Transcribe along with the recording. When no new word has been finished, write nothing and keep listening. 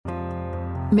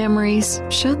Memories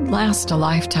should last a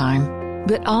lifetime,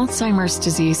 but Alzheimer's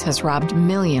disease has robbed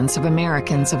millions of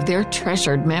Americans of their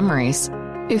treasured memories.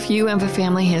 If you have a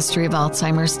family history of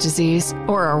Alzheimer's disease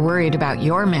or are worried about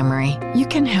your memory, you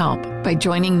can help by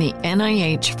joining the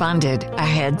NIH-funded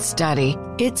AHEAD study.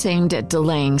 It's aimed at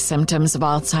delaying symptoms of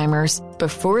Alzheimer's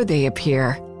before they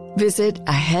appear. Visit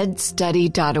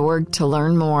aheadstudy.org to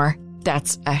learn more.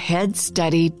 That's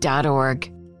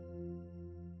aheadstudy.org.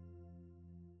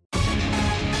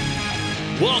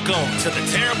 Welcome to the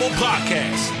Terrible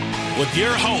Podcast with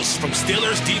your hosts from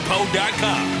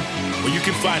SteelersDepot.com, where you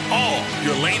can find all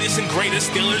your latest and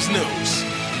greatest Steelers news.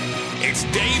 It's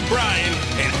Dave Bryan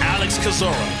and Alex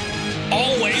Kozora,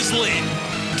 always lit,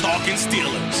 talking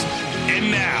Steelers.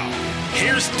 And now,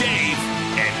 here's Dave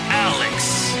and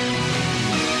Alex.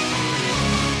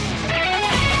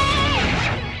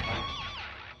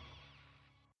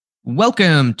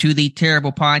 Welcome to the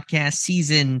Terrible Podcast,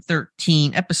 Season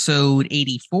 13, Episode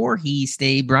 84. He's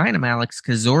Dave Bryan. I'm Alex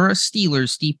Kozora,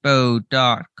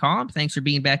 SteelersDepot.com. Thanks for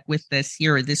being back with us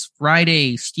here this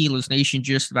Friday. Steelers Nation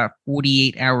just about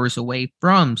 48 hours away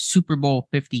from Super Bowl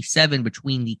 57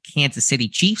 between the Kansas City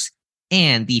Chiefs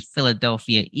and the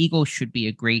Philadelphia Eagles. Should be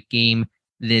a great game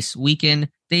this weekend.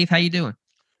 Dave, how you doing?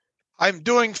 I'm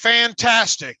doing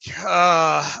fantastic.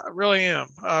 I really am.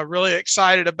 Really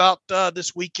excited about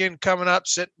this weekend coming up,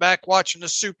 sitting back, watching the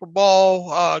Super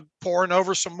Bowl, pouring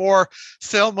over some more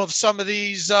film of some of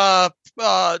these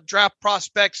draft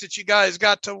prospects that you guys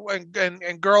got to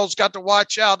and girls got to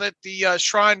watch out at the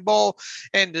Shrine Bowl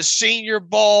and the Senior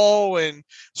Bowl, and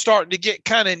starting to get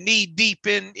kind of knee deep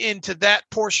into that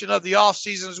portion of the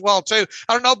offseason as well, too.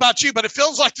 I don't know about you, but it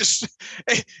feels like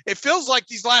it feels like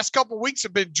these last couple of weeks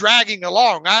have been dragging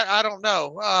along. I don't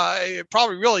know. It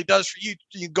probably really does for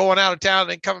you going out of town and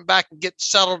then coming back and getting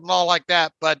settled and all like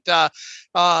that. But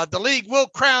the league will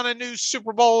crown a new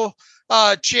Super Bowl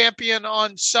champion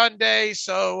on Sunday.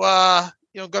 So,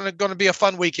 going to be a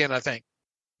fun weekend, I think.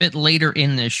 A bit later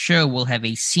in the show, we'll have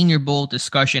a Senior Bowl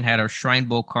discussion, had our Shrine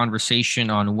Bowl conversation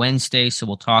on Wednesday. So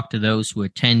we'll talk to those who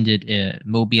attended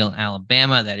Mobile,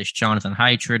 Alabama. That is Jonathan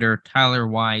Heitritter, Tyler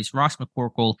Wise, Ross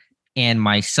McCorkle, and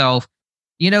myself.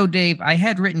 You know, Dave, I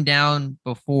had written down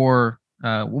before,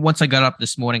 once I got up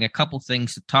this morning, a couple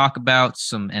things to talk about,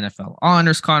 some NFL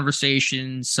honors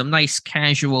conversations, some nice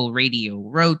casual Radio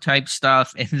Row type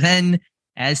stuff. And then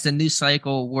as the news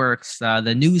cycle works,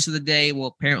 the news of the day will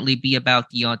apparently be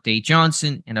about Diontae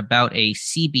Johnson and about a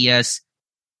CBS.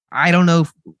 I don't know,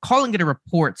 calling it a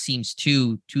report seems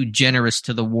too generous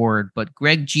to the word, but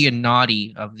Greg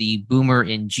Giannotti of the Boomer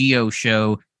and Geo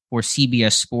show for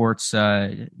CBS Sports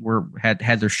had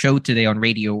their show today on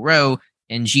Radio Row,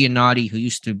 and Giannotti, who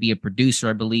used to be a producer,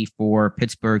 I believe, for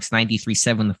Pittsburgh's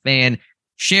 93.7 The Fan,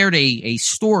 shared a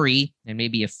story, and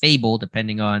maybe a fable,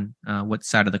 depending on what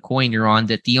side of the coin you're on,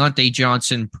 that Diontae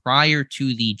Johnson, prior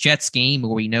to the Jets game,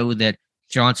 where we know that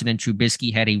Johnson and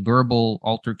Trubisky had a verbal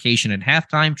altercation at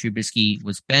halftime, Trubisky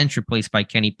was benched, replaced by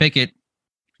Kenny Pickett.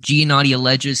 Giannotti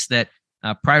alleges that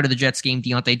prior to the Jets game,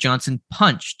 Diontae Johnson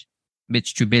punched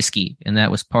Mitch Trubisky, and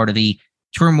that was part of the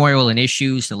turmoil and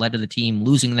issues that led to the team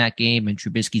losing that game and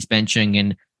Trubisky's benching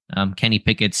and Kenny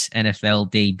Pickett's NFL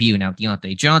debut. Now,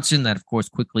 Diontae Johnson, that of course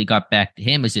quickly got back to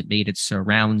him as it made its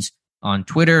rounds on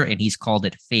Twitter, and he's called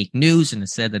it fake news and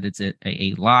has said that it's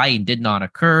a lie and did not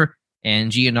occur.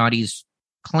 And Giannotti's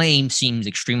claim seems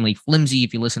extremely flimsy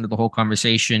if you listen to the whole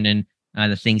conversation and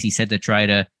the things he said to try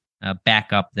to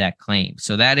back up that claim.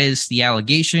 So that is the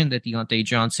allegation that Diontae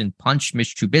Johnson punched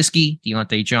Mitch Trubisky.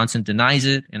 Diontae Johnson denies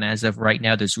it, and as of right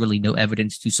now, there's really no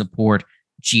evidence to support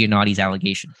Giannotti's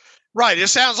allegation. Right. It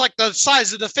sounds like the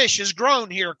size of the fish has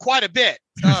grown here quite a bit.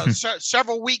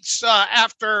 Several weeks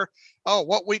after,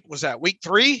 what week was that? Week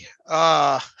 3?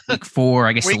 Week 4,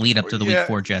 I guess, the lead up to the Week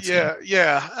 4 Jets game.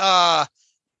 Yeah.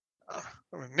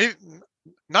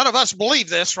 None of us believe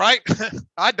this, right?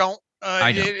 I don't.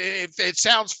 I know. It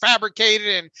sounds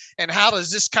fabricated, and how does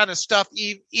this kind of stuff,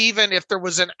 even if there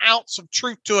was an ounce of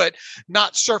truth to it,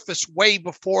 not surface way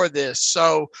before this?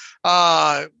 So,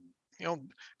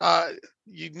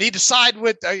 you need to side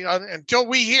with until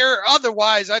we hear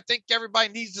otherwise. I think everybody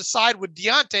needs to side with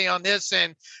Diontae on this.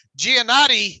 And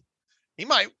Giannotti, he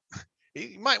might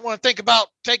want to think about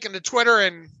taking to Twitter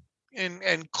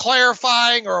and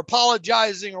clarifying or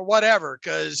apologizing or whatever,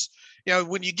 because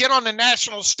when you get on the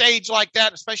national stage like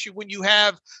that, especially when you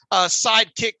have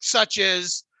sidekicks such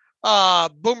as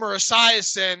Boomer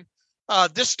Esiason,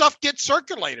 this stuff gets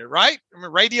circulated, right? I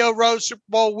mean, Radio Row, Super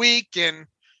Bowl week, and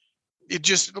it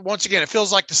just, once again, it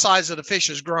feels like the size of the fish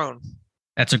has grown.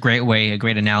 That's a great way, a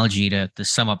great analogy to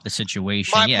sum up the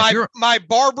situation. My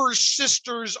barber's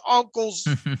sister's uncle's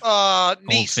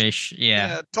niece. Goldfish,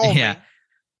 told me.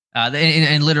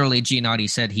 And literally, Giannotti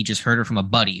said he just heard it from a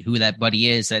buddy. Who that buddy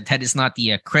is, that is not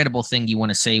the credible thing you want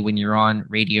to say when you're on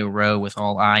Radio Row with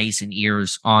all eyes and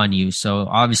ears on you. So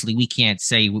obviously, we can't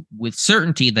say with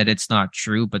certainty that it's not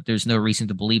true, but there's no reason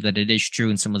to believe that it is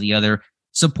true. And some of the other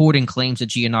supporting claims that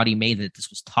Giannotti made, that this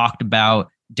was talked about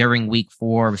during week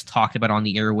 4, was talked about on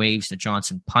the airwaves, that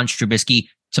Johnson punched Trubisky.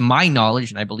 To my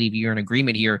knowledge, and I believe you're in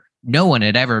agreement here, no one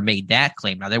had ever made that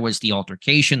claim. Now, there was the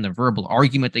altercation, the verbal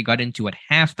argument they got into at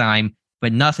halftime,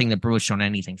 but nothing that broached on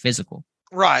anything physical.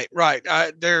 Right.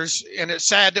 And it's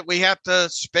sad that we had to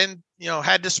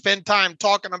spend time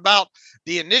talking about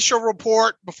the initial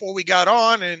report before we got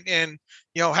on, and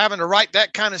having to write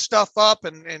that kind of stuff up.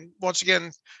 And once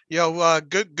again,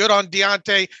 good on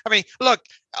Deontay. I mean, look,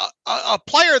 a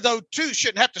player though too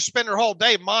shouldn't have to spend their whole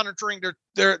day monitoring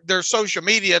their social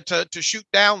media to shoot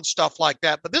down stuff like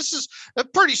that. But this is a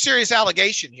pretty serious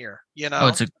allegation here. Oh,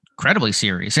 it's incredibly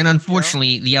serious. And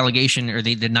unfortunately, the allegation or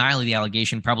the denial of the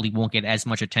allegation probably won't get as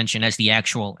much attention as the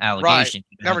actual allegation.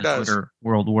 Right. Never does. Twitter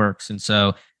world works. And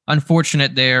so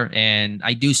unfortunate there. And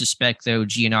I do suspect, though,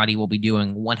 Giannotti will be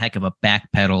doing one heck of a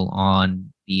backpedal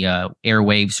on the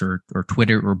airwaves or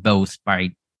Twitter or both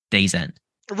by day's end.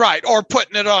 Right. Or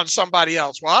putting it on somebody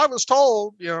else. Well, I was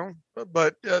told,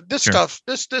 but this stuff,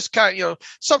 this kind,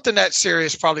 something that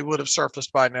serious probably would have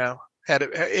surfaced by now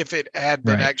if it had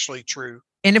been actually true.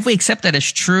 And if we accept that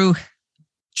as true,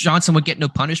 Johnson would get no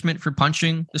punishment for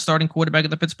punching the starting quarterback of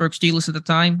the Pittsburgh Steelers at the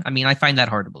time. I mean, I find that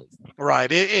hard to believe. Right.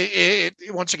 It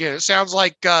once again, it sounds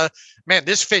like,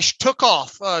 this fish took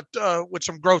off with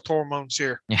some growth hormones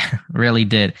here. Yeah, really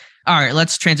did. All right,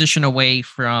 let's transition away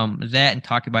from that and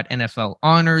talk about NFL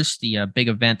honors, the big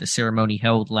event, the ceremony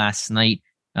held last night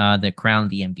that crowned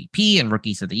the MVP and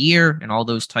Rookies of the Year and all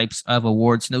those types of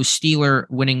awards. No Steeler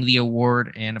winning the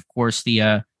award. And, of course,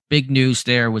 the big news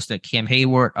there was that Cam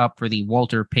Hayward, up for the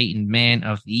Walter Payton Man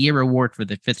of the Year award for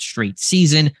the 5th straight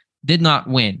season, did not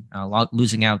win,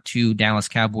 losing out to Dallas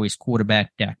Cowboys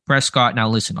quarterback Dak Prescott. Now,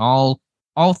 listen, all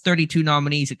 32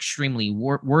 nominees extremely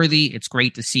worthy. It's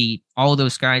great to see all of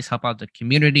those guys help out the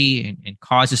community and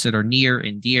causes that are near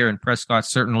and dear. And Prescott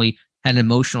certainly had an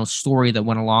emotional story that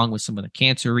went along with some of the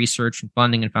cancer research and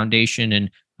funding and foundation and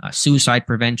suicide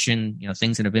prevention,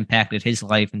 things that have impacted his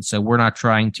life. And so we're not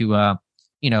trying to,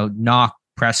 knock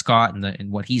Prescott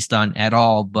and what he's done at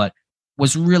all, but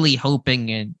was really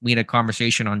hoping, and we had a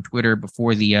conversation on Twitter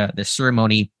before the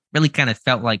ceremony, really kind of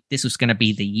felt like this was going to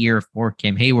be the year for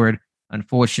Cam Hayward.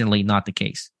 Unfortunately, not the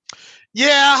case.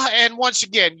 Yeah, and once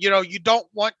again, you don't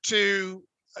want to,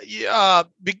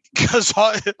 because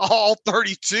all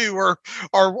 32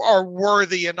 are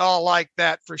worthy and all like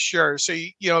that for sure. So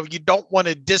you don't want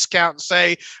to discount and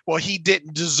say, well, he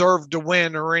didn't deserve to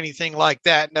win or anything like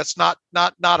that. And that's not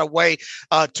a way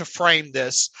to frame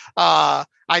this.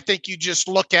 I think you just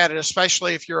look at it,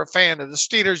 especially if you're a fan of the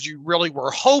Steelers, you really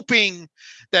were hoping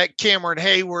that Cameron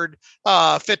Hayward,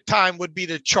 5th time would be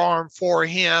the charm for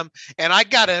him. And I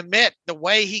got to admit, the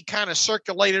way he kind of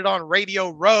circulated on Radio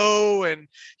Row, and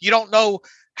you don't know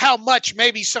how much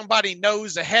maybe somebody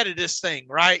knows ahead of this thing,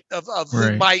 right? Of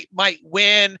who might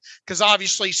win, because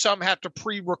obviously some have to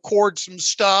pre-record some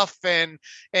stuff and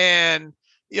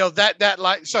that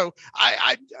like, so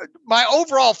I my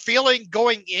overall feeling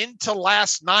going into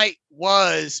last night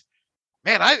was,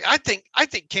 man, I think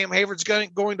Cam Hayward's going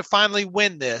to finally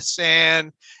win this.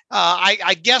 And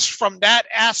I guess from that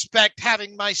aspect,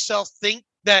 having myself think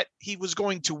that he was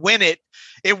going to win it,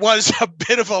 it was a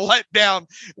bit of a letdown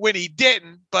when he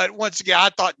didn't. But once again,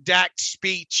 I thought Dak's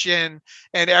speech and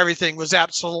everything was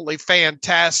absolutely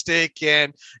fantastic.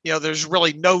 And, there's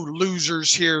really no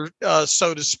losers here,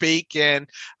 so to speak. And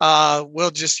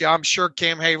I'm sure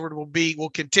Cam Hayward will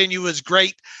continue his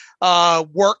great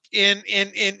work in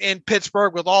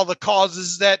Pittsburgh with all the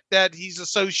causes that he's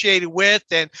associated with.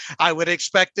 And I would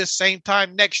expect this same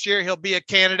time next year, he'll be a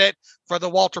candidate for the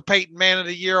Walter Payton Man of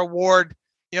the Year award,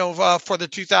 for the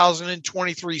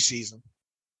 2023 season.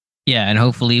 Yeah. And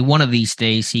hopefully one of these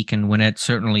days he can win it.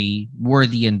 Certainly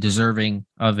worthy and deserving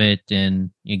of it.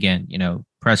 And again,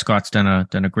 Prescott's done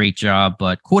a great job,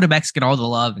 but quarterbacks get all the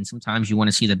love. And sometimes you want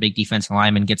to see the big defensive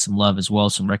lineman get some love as well,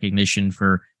 some recognition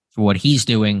for what he's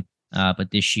doing.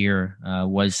 But this year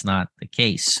was not the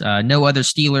case. No other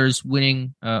Steelers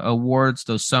winning awards,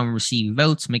 though some received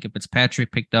votes. Minkah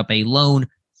Fitzpatrick picked up a lone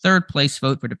 3rd place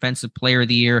vote for Defensive Player of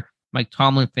the Year. Mike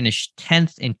Tomlin finished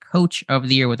 10th in Coach of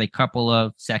the Year with a couple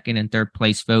of 2nd and 3rd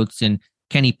place votes. And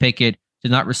Kenny Pickett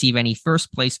did not receive any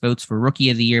first place votes for Rookie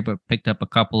of the Year, but picked up a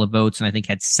couple of votes and I think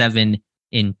had 7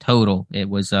 in total. It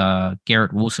was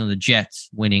Garrett Wilson of the Jets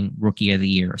winning Rookie of the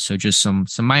Year. So just some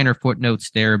minor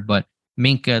footnotes there, but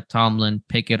Minkah, Tomlin,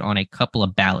 Pickett on a couple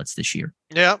of ballots this year.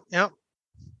 Yeah. And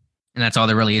that's all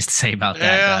there really is to say about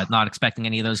that. Not expecting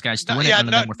any of those guys to win it. None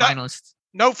of them were finalists.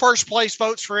 No first place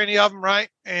votes for any of them, right?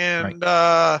 And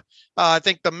I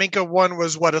think the Minkah one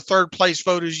was a third place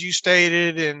vote, as you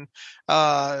stated. And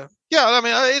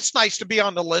it's nice to be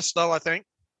on the list, though, I think.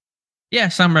 Yeah,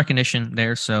 some recognition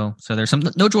there. So there's some.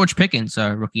 No George Pickens,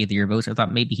 Rookie of the Year votes. I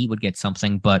thought maybe he would get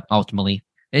something, but ultimately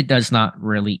it does not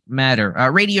really matter.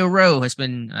 Radio Row has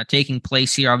been taking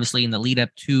place here, obviously, in the lead up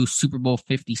to Super Bowl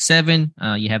 57.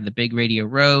 You have the big Radio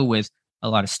Row with a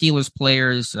lot of Steelers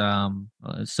players,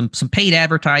 some paid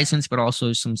advertisements, but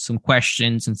also some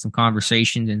questions and some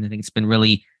conversations. And I think it's been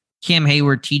really Cam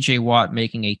Hayward, TJ Watt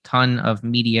making a ton of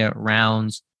media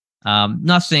rounds.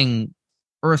 Nothing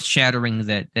earth-shattering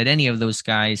that any of those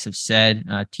guys have said.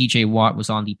 TJ Watt was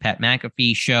on the Pat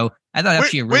McAfee show. I thought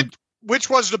actually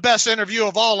which was the best interview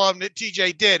of all of them that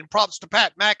TJ did. And props to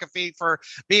Pat McAfee for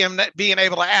being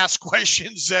able to ask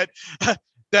questions that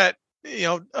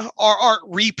aren't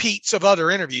repeats of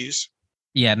other interviews.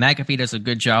 Yeah, McAfee does a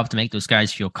good job to make those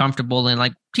guys feel comfortable. And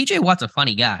like TJ Watt's a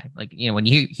funny guy. Like, when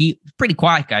he's pretty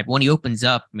quiet guy, but when he opens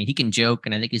up, I mean, he can joke,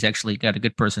 and I think he's actually got a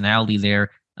good personality there.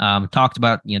 Talked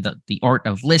about the art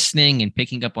of listening and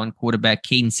picking up on quarterback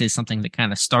cadences, something that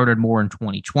kind of started more in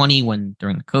 2020 when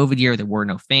during the COVID year there were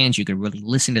no fans. You could really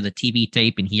listen to the TV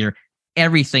tape and hear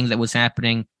everything that was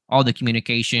happening, all the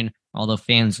communication, although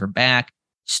fans are back.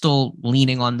 Still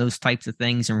leaning on those types of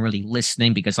things and really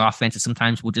listening, because offenses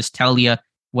sometimes will just tell you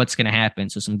what's going to happen.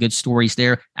 So some good stories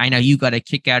there. I know you got a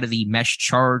kick out of the mesh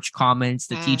charge comments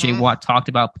that TJ Watt talked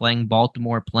about, playing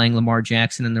Baltimore, playing Lamar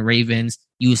Jackson and the Ravens,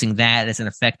 using that as an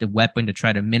effective weapon to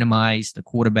try to minimize the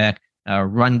quarterback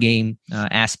run game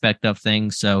aspect of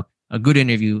things. So a good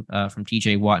interview from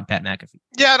TJ Watt and Pat McAfee.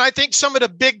 Yeah, and I think some of the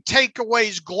big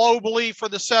takeaways globally for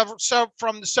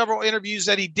from the several interviews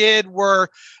that he did were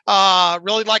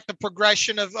really like the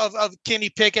progression of Kenny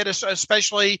Pickett,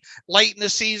 especially late in the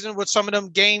season with some of them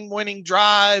game-winning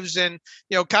drives, and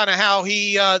kind of how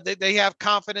they have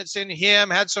confidence in him.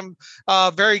 Had some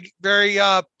very very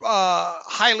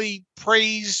highly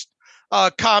praised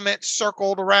comments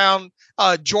circled around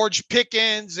George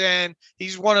Pickens, and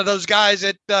he's one of those guys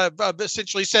that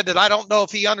essentially said that I don't know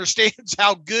if he understands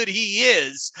how good he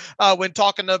is when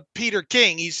talking to Peter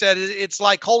King. He said it's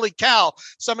like, holy cow,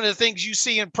 some of the things you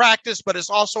see in practice, but it's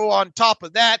also on top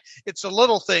of that, it's the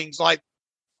little things like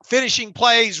finishing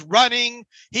plays, running.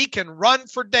 He can run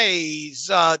for days,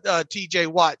 TJ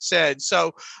Watt said.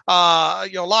 So, a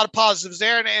lot of positives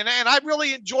there. And I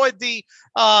really enjoyed the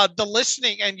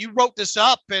listening. And you wrote this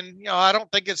up, and, I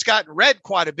don't think it's gotten read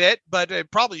quite a bit, but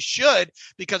it probably should,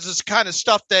 because it's the kind of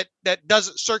stuff that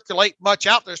doesn't circulate much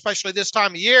out there, especially this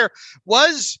time of year,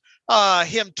 was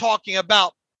him talking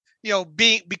about,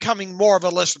 becoming more of a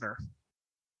listener.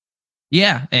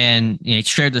 Yeah, and he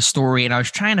shared the story, and I was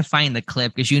trying to find the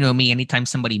clip, because me, anytime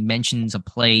somebody mentions a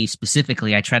play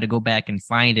specifically, I try to go back and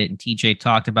find it. And TJ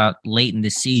talked about late in the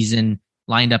season,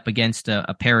 lined up against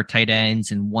a pair of tight ends,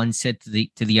 and one said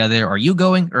to the other, "Are you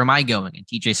going or am I going?" And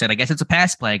TJ said, "I guess it's a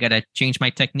pass play. I got to change my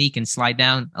technique and slide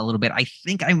down a little bit." I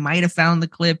think I might have found the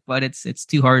clip, but it's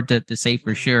too hard to say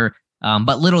for sure.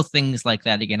 But little things like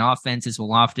that, again, offenses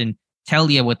will often tell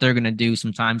you what they're going to do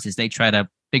sometimes as they try to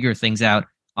figure things out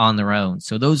on their own.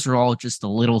 So those are all just the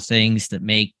little things that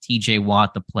make TJ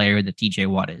Watt the player that TJ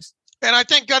Watt is. And I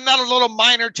think another little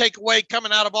minor takeaway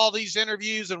coming out of all these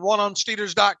interviews and one on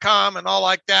Steelers.com and all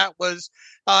like that was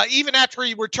even after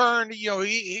he returned, he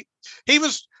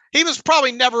was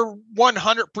probably never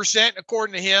 100%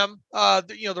 according to him,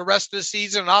 the rest of the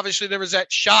season. And obviously there was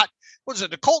that shot. What was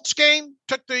it? The Colts game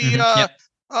took the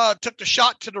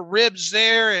shot to the ribs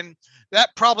there. And that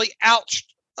probably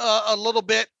ouched a little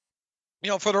bit,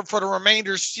 for the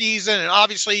remainder season. And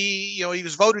obviously, he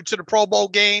was voted to the Pro Bowl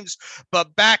games,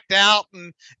 but backed out,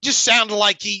 and just sounded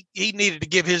like he needed to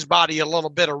give his body a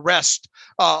little bit of rest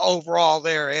overall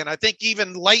there. And I think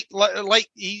even late,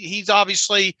 he's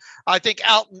obviously, I think,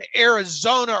 out in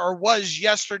Arizona, or was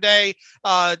yesterday,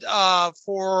 because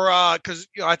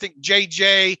I think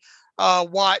JJ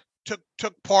Watt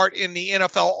took part in the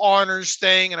NFL honors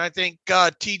thing. And I think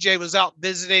TJ was out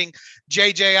visiting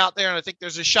JJ out there. And I think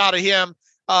there's a shot of him,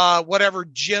 whatever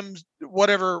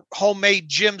homemade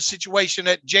gym situation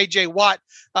that JJ Watt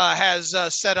has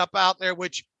set up out there,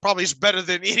 which probably is better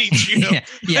than any gym.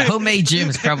 yeah, homemade gym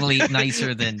is probably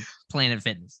nicer than Planet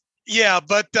Fitness. Yeah,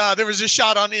 but there was a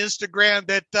shot on Instagram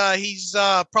that he's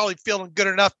probably feeling good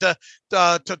enough to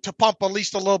pump at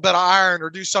least a little bit of iron or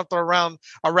do something around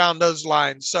those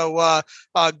lines. So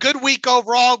good week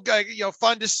overall.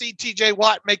 Fun to see TJ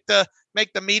Watt make the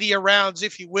media rounds,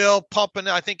 if you will, pumping,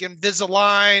 I think,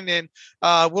 Invisalign. And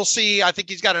we'll see. I think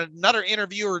he's got another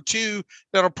interview or two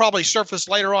that'll probably surface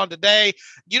later on today.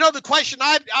 The question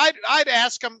I'd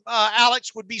ask him,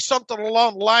 Alex, would be something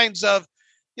along the lines of,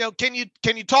 can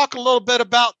you talk a little bit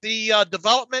about the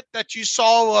development that you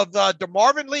saw of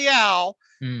DeMarvin Leal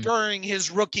during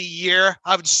his rookie year?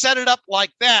 I would set it up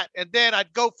like that, and then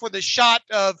I'd go for the shot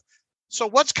of, so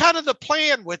what's kind of the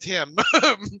plan with him?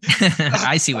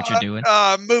 I see what you're doing.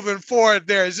 Moving forward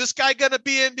there. Is this guy going to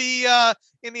be in the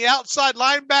outside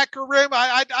linebacker room?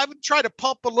 I would try to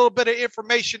pump a little bit of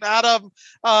information out of him,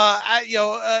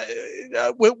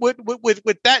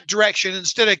 with that direction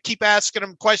instead of keep asking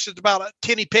him questions about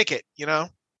Kenny Pickett,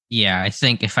 Yeah, I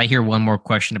think if I hear one more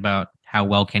question about how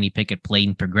well Kenny Pickett played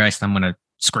and progressed, I'm going to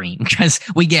scream because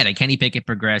we get it. Kenny Pickett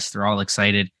progressed. They're all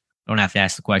excited. Don't have to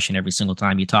ask the question every single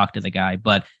time you talk to the guy.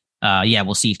 But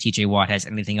we'll see if TJ Watt has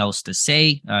anything else to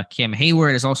say. Cam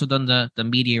Hayward has also done the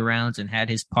media rounds and had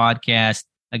his podcast.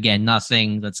 Again,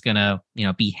 nothing that's going to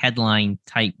be headline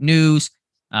type news.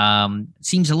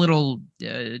 Seems a little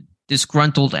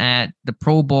disgruntled at the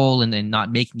Pro Bowl and then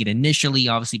not making it initially.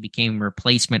 Obviously became a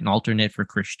replacement and alternate for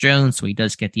Chris Jones, so he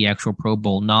does get the actual Pro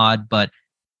Bowl nod. But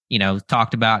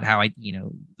talked about how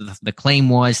the claim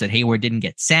was that Hayward didn't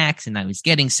get sacks and now he's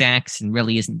getting sacks and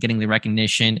really isn't getting the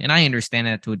recognition. And I understand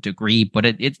that to a degree, but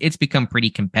it's become pretty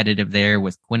competitive there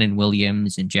with Quinnen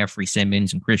Williams and Jeffrey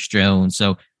Simmons and Chris Jones.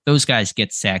 So those guys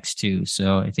get sacks too.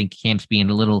 So I think Cam's being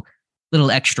a little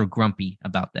extra grumpy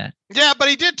about that. Yeah, but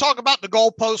he did talk about the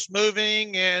goalpost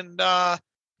moving and,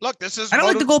 look, this is. I don't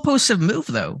like the goalposts have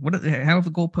moved though. How have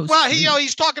the goalposts? Well,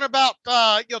 he's talking about.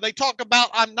 They talk about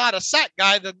I'm not a sack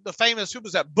guy. The famous, who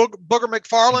was that? Booger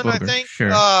McFarland, I think.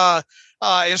 Sure.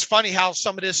 It's funny how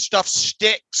some of this stuff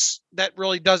sticks that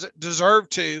really doesn't deserve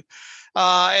to.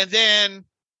 And then,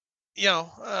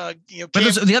 but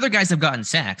the other guys have gotten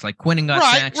sacks. Like Quinnen got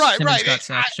sacks. Simmons got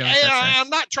sacks. Jones got sacks. I'm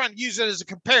not trying to use it as a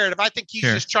comparative. I think he's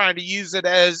just trying to use it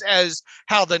as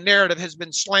how the narrative has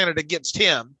been slanted against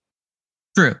him.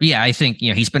 True. Yeah, I think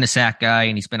he's been a sack guy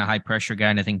and he's been a high pressure guy,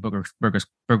 and I think Booger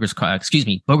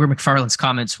McFarland's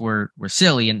comments were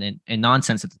silly and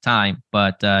nonsense at the time.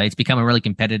 But it's become a really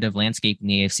competitive landscape in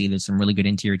the AFC. There's some really good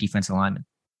interior defensive linemen.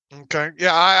 Okay,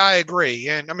 yeah, I agree.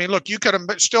 And I mean, look, you could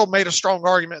have still made a strong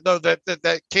argument though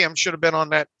that Cam should have been on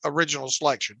that original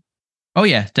selection. Oh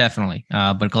yeah, definitely.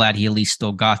 But glad he at least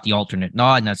still got the alternate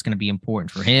nod, and that's going to be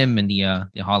important for him in the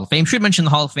Hall of Fame. Should mention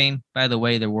the Hall of Fame, by the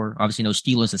way. There were obviously no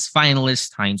Steelers as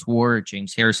finalists. Hines Ward,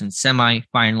 James Harrison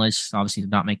semi-finalists. Obviously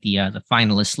did not make the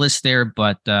finalist list there,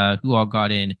 but who all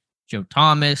got in? Joe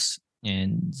Thomas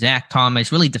and Zach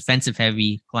Thomas. Really defensive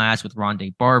heavy class with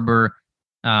Rondé Barber,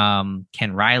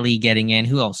 Ken Riley getting in.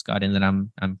 Who else got in that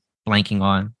I'm blanking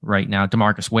on right now?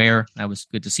 DeMarcus Ware. That was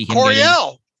good to see him.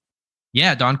 Coryell.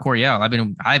 Yeah, Don Coryell.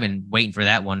 I've been waiting for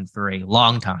that one for a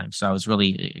long time, so I was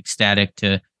really ecstatic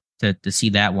to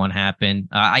see that one happen.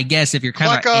 I guess if you're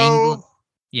kind of Joe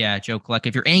Klecko.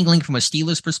 If you're angling from a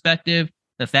Steelers perspective,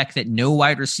 the fact that no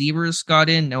wide receivers got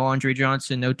in, no Andre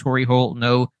Johnson, no Torrey Holt,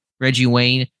 no Reggie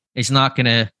Wayne, is not going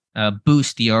to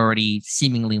boost the already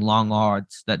seemingly long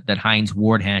odds that Hines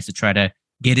Ward has to try to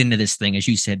get into this thing. As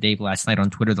you said, Dave, last night on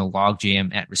Twitter, the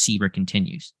logjam at receiver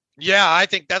continues. Yeah, I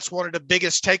think that's one of the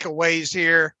biggest takeaways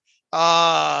here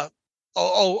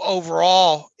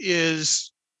overall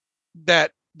is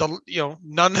that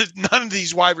none of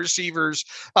these wide receivers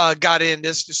got in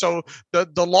this, so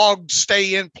the logs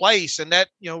stay in place, and that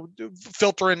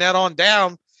filtering that on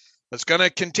down, that's going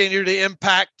to continue to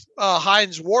impact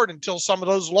Hines Ward until some of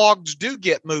those logs do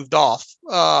get moved off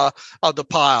of the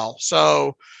pile.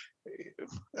 So.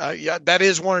 That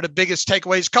is one of the biggest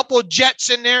takeaways. A couple of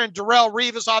Jets in there, and Darrelle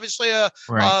Revis, obviously a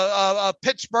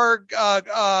Pittsburgh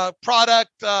product,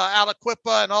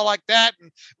 Aliquippa and all like that.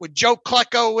 And with Joe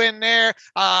Klecko in there,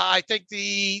 I think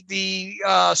the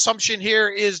assumption here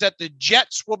is that the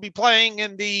Jets will be playing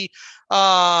in the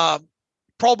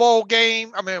Pro Bowl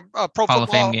game. I mean, Pro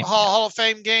Football Hall of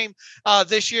Fame game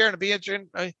this year, and it'll be interesting.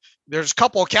 There's a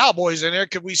couple of Cowboys in there.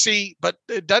 Could we see? But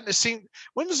it doesn't seem.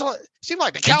 When does it seem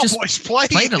like the Cowboys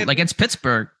played against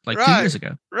Pittsburgh 2 years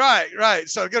ago? Right.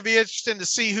 So it's going to be interesting to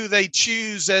see who they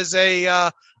choose as a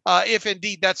if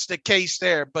indeed that's the case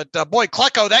there. But boy,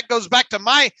 Klecko, that goes back to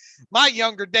my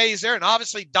younger days there, and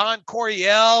obviously Don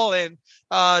Coryell and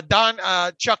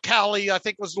Chuck Howley, I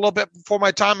think, was a little bit before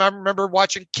my time. I remember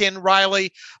watching Ken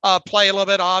Riley play a little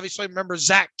bit. Obviously, remember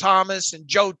Zach Thomas and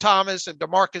Joe Thomas and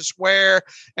DeMarcus Ware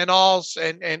and all,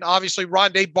 and obviously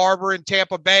Rondé Barber in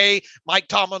Tampa Bay. Mike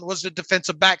Tomlin was the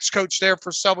defensive backs coach there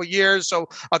for several years. So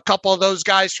a couple of those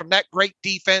guys from that great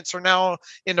defense are now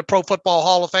in the Pro Football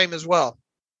Hall of Fame as well.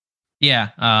 Yeah.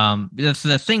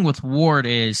 The thing with Ward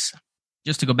is,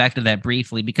 just to go back to that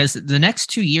briefly, because the next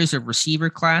 2 years of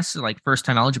receiver class, like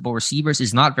first-time eligible receivers,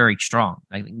 is not very strong.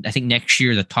 I think next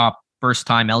year the top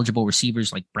first-time eligible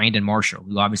receivers, like Brandon Marshall,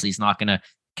 who obviously is not going to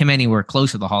come anywhere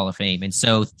close to the Hall of Fame. And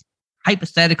so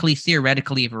hypothetically,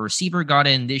 theoretically, if a receiver got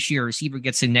in this year, a receiver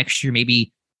gets in next year,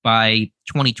 maybe by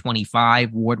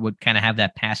 2025, Ward would kind of have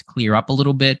that path clear up a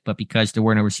little bit. But because there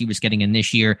were no receivers getting in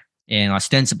this year, and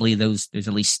ostensibly there's at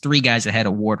least 3 guys ahead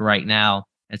of Ward right now,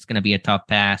 it's going to be a tough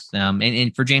path.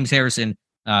 And for James Harrison,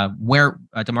 where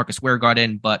DeMarcus Ware got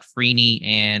in, but Freeney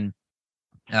and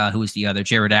who was the other?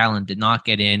 Jared Allen did not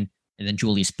get in. And then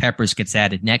Julius Peppers gets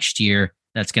added next year.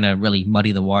 That's going to really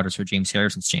muddy the waters for James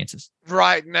Harrison's chances.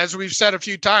 Right. And as we've said a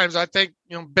few times, I think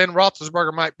Ben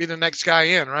Roethlisberger might be the next guy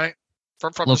in, right?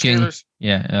 From the Steelers.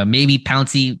 Yeah, maybe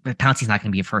Pouncey, but Pouncey's not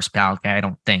going to be a first ballot guy, I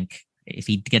don't think. If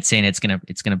he gets in, it's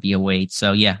gonna be a wait.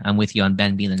 So yeah, I'm with you on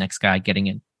Ben being the next guy getting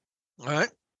in. All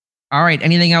right.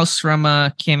 Anything else from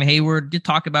Cam Hayward? Did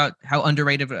talk about how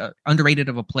underrated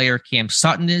of a player Cam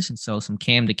Sutton is, and so some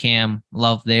Cam to Cam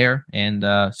love there, and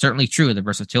certainly true, the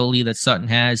versatility that Sutton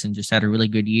has, and just had a really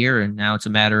good year. And now it's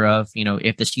a matter of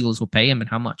if the Steelers will pay him and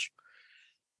how much.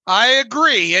 I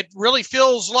agree. It really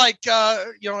feels like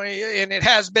and it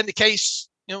has been the case,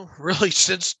 really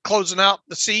since closing out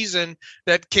the season,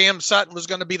 that Cam Sutton was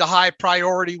going to be the high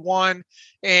priority one.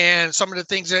 And some of the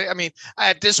things that,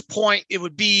 at this point, it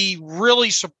would be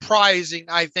really surprising,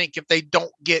 I think, if they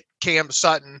don't get Cam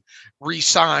Sutton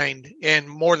re-signed, and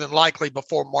more than likely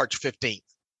before March 15th.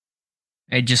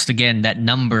 And just, again, that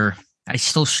number, I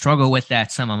still struggle with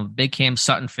that some. I'm a big Cam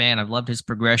Sutton fan. I've loved his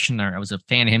progression. I was a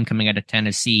fan of him coming out of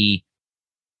Tennessee.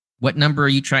 What number are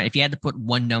you trying? If you had to put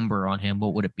one number on him,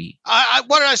 what would it be?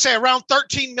 What did I say? Around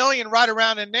 13 million, right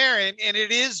around in there. And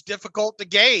it is difficult to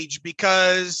gauge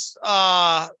because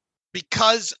of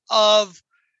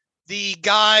the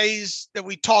guys that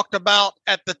we talked about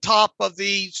at the top of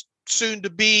the soon to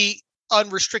be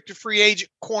unrestricted free agent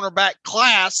cornerback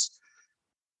class.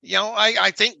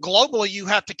 I think globally you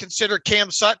have to consider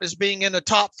Cam Sutton as being in the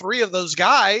top 3 of those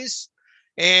guys.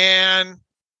 And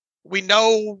we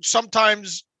know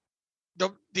sometimes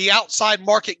the outside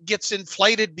market gets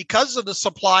inflated because of the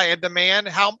supply and demand.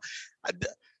 How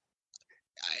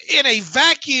in a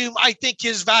vacuum, I think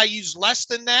his value's less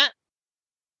than that.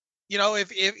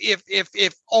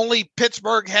 If only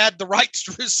Pittsburgh had the rights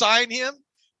to resign him,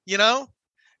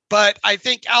 but I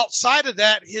think outside of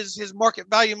that, his market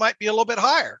value might be a little bit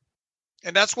higher.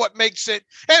 And that's what makes it,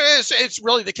 it's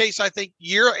really the case, I think,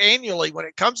 annually when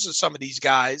it comes to some of these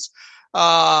guys.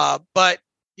 But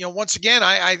once again,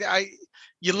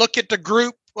 you look at the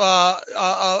group, on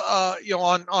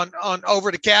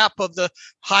over the cap of the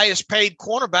highest paid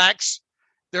cornerbacks,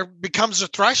 there becomes a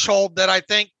threshold that I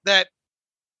think that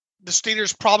the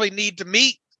Steelers probably need to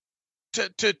meet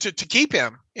to keep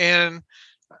him. And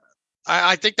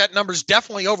I think that number is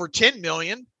definitely over 10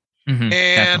 million. Mm-hmm,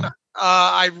 and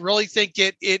I really think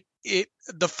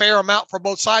the fair amount for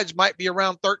both sides might be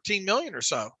around 13 million or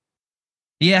so.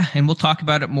 Yeah. And we'll talk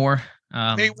about it more.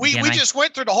 We just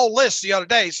went through the whole list the other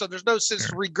day, so there's no sense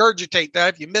to regurgitate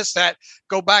that. If you missed that,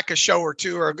 go back a show or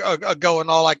two ago and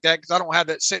all like that, because I don't have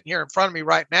that sitting here in front of me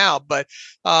right now. But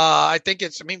I think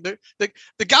the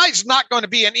guy's not going to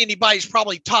be in anybody's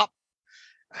probably top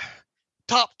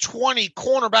 20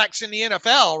 cornerbacks in the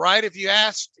NFL, right? If you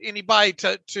asked anybody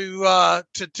to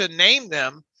name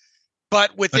them,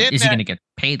 but is he going to get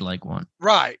paid like one?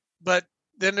 Right, but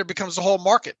then there becomes the whole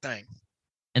market thing.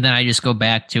 And then I just go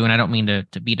back to, and I don't mean to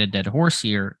beat a dead horse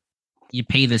here, you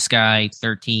pay this guy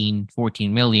 13,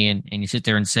 14 million, and you sit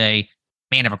there and say,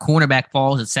 man, if a cornerback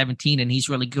falls at 17 and he's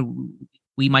really good,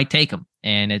 we might take him.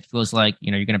 And it feels like,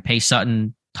 you're going to pay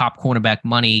Sutton top cornerback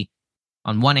money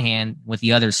on one hand, with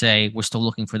the other say, we're still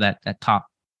looking for that top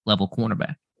level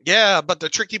cornerback. Yeah, but the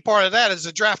tricky part of that is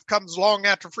the draft comes long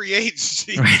after free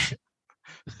agency. Right.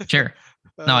 Sure.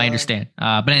 No, I understand.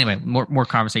 But anyway, more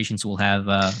conversations we'll have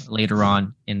later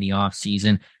on in the off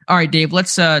season. All right, Dave,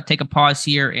 let's take a pause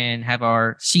here and have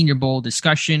our Senior Bowl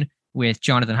discussion with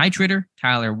Jonathan Heitritter,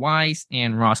 Tyler Wise,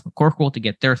 and Ross McCorkle to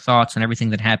get their thoughts on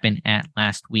everything that happened at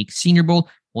last week's Senior Bowl.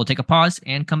 We'll take a pause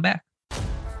and come back.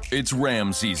 It's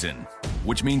Ram season,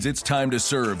 which means it's time to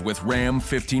serve with Ram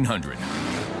 1500,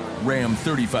 Ram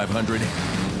 3500,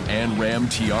 and Ram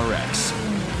TRX.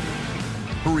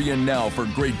 Hurry in now for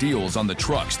great deals on the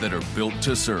trucks that are built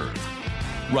to serve.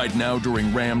 Right now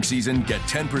during Ram season, get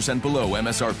 10% below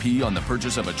MSRP on the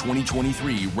purchase of a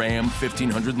 2023 Ram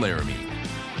 1500 Laramie.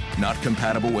 Not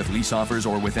compatible with lease offers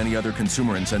or with any other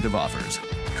consumer incentive offers.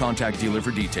 Contact dealer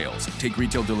for details. Take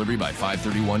retail delivery by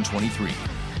 5/31/23.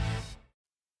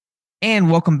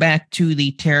 And welcome back to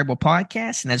the Terrible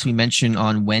Podcast. And as we mentioned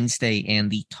on Wednesday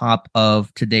and the top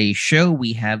of today's show,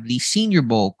 we have the Senior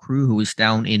Bowl crew who is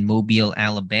down in Mobile,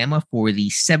 Alabama for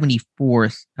the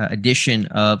 74th edition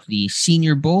of the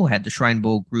Senior Bowl. Had the Shrine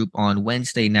Bowl group on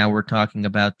Wednesday. Now we're talking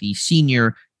about the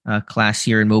senior class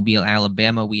here in Mobile,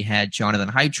 Alabama. We had Jonathan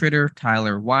Heitritter,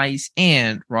 Tyler Wise,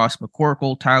 and Ross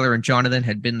McCorkle. Tyler and Jonathan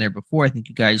had been there before. I think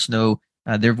you guys know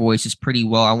their voices pretty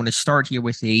well. I want to start here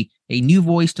with a new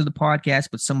voice to the podcast,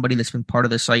 but somebody that's been part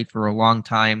of the site for a long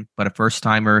time, but a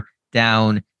first-timer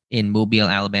down in Mobile,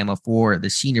 Alabama for the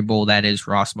Senior Bowl. That is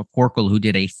Ross McCorkle, who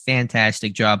did a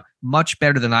fantastic job, much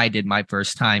better than I did my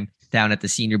first time down at the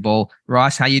Senior Bowl.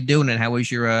 Ross, how you doing, and how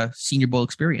was your Senior Bowl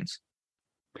experience?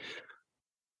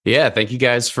 Yeah, thank you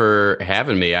guys for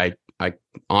having me. I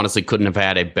honestly couldn't have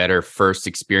had a better first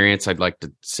experience. I'd like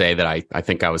to say that I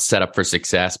think I was set up for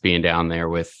success being down there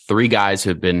with three guys who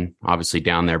have been obviously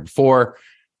down there before,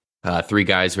 three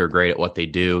guys who are great at what they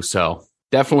do. So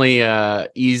definitely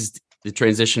eased the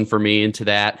transition for me into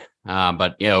that.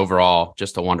 But yeah, overall,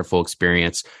 just a wonderful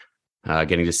experience,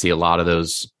 getting to see a lot of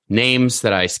those names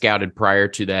that I scouted prior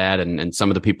to that and some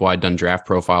of the people I'd done draft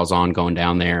profiles on going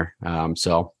down there.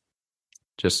 So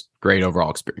just great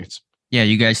overall experience. Yeah,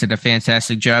 you guys did a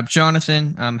fantastic job.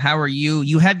 Jonathan, how are you?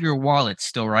 You have your wallet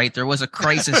still, right? There was a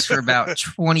crisis for about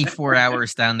 24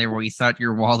 hours down there where you thought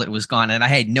your wallet was gone, and I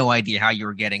had no idea how you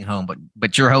were getting home,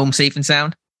 but you're home safe and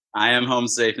sound? I am home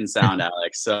safe and sound,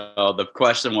 Alex. So the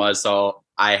question was,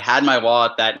 I had my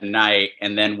wallet that night,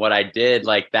 and then what I did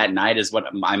that night is what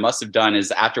I must have done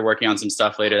is after working on some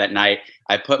stuff later that night,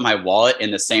 I put my wallet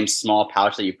in the same small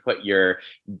pouch that you put your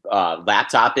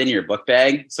laptop in, your book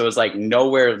bag. So it was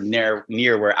nowhere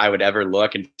near where I would ever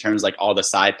look in terms of all the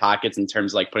side pockets, in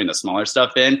terms of putting the smaller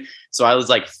stuff in. So I was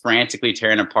frantically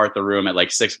tearing apart the room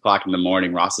at 6 o'clock in the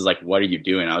morning. Ross is like, "What are you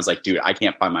doing?" I was like, "Dude, I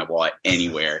can't find my wallet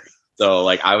anywhere." So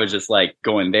I was just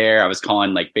going there. I was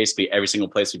calling basically every single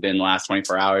place we've been in the last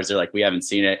 24 hours. They're like, "We haven't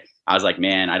seen it." I was like,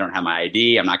 "Man, I don't have my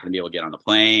ID. I'm not going to be able to get on the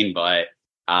plane." But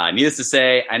needless to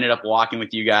say, I ended up walking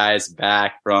with you guys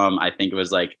back from, I think it was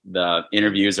the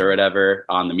interviews or whatever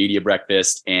on the media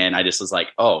breakfast. And I just was like,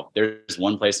 "Oh, there's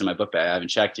one place in my book bag I haven't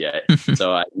checked yet."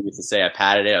 So needless to say, I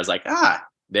patted it. I was like,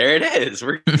 there it is.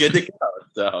 We're good to go.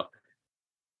 So.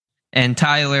 And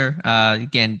Tyler,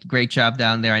 again, great job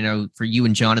down there. I know for you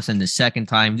and Jonathan, the second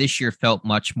time this year felt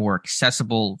much more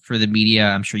accessible for the media.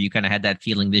 I'm sure you kind of had that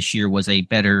feeling this year was a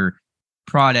better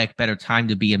product, better time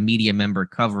to be a media member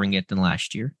covering it than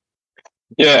last year.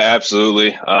 Yeah,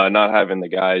 absolutely. Not having the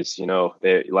guys,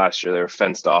 last year they were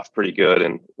fenced off pretty good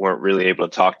and weren't really able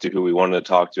to talk to who we wanted to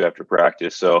talk to after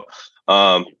practice. So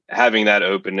having that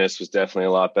openness was definitely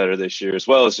a lot better this year, as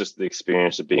well as just the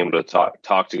experience of being able to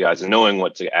talk to guys and knowing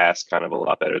what to ask kind of a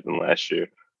lot better than last year.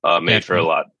 Made for a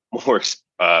lot more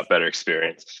better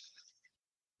experience.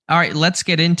 All right, let's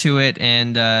get into it.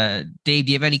 And Dave,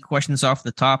 do you have any questions off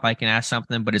the top? I can ask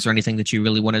something, but is there anything that you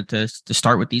really wanted to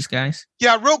start with these guys?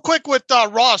 Yeah, real quick with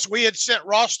Ross. We had sent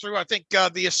Ross through, I think,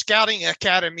 the Scouting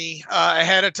Academy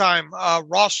ahead of time.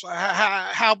 Ross,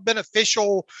 how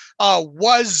beneficial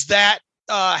was that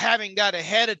having that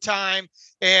ahead of time?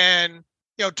 And,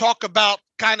 talk about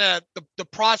kind of the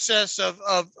process of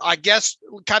I guess,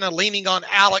 kind of leaning on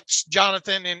Alex,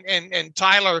 Jonathan, and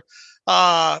Tyler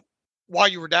while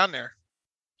you were down there.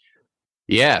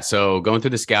 Yeah, so going through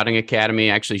the Scouting Academy,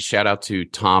 actually shout out to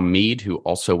Tom Mead, who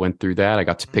also went through that. I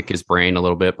got to pick his brain a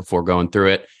little bit before going through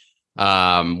it.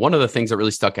 One of the things that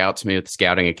really stuck out to me with the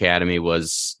Scouting Academy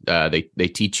was they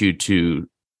teach you to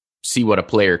see what a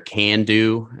player can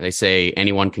do. They say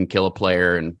anyone can kill a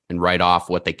player and write off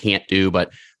what they can't do,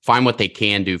 but find what they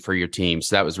can do for your team.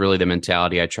 So that was really the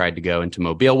mentality I tried to go into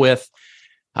Mobile with.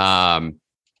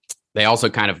 They also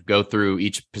kind of go through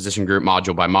each position group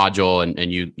module by module, and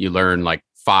you learn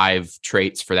 5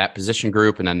 traits for that position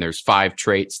group. And then there's 5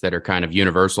 traits that are kind of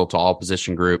universal to all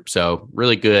position groups. So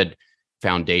really good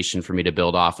foundation for me to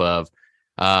build off of.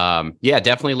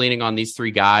 Definitely leaning on these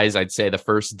 3 guys. I'd say the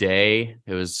first day,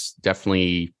 it was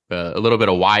definitely a little bit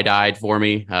of wide-eyed for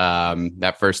me.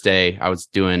 That first day I was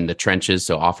doing the trenches,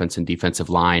 so offense and defensive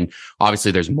line.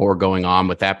 Obviously there's more going on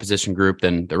with that position group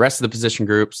than the rest of the position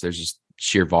groups. There's just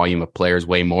sheer volume of players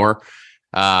way more.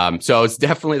 So it's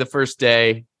definitely the first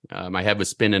day. My head was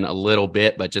spinning a little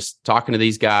bit, but just talking to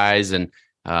these guys and,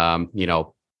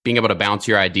 being able to bounce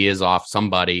your ideas off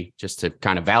somebody just to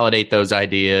kind of validate those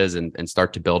ideas and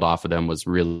start to build off of them was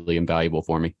really invaluable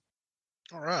for me.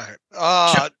 All right.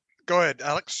 Go ahead,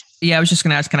 Alex. Yeah, I was just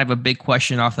going to ask kind of a big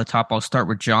question off the top. I'll start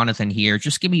with Jonathan here.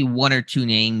 Just give me one or two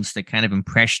names that kind of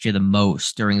impressed you the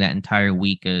most during that entire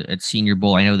week at Senior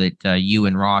Bowl. I know that you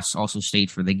and Ross also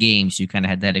stayed for the game, so you kind of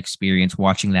had that experience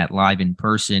watching that live in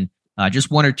person.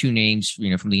 Just one or two names,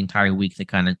 from the entire week that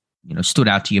kind of, stood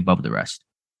out to you above the rest.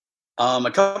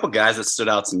 A couple guys that stood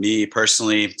out to me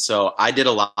personally. So I did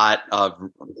a lot of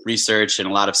research and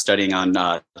a lot of studying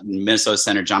on Minnesota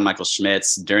center John Michael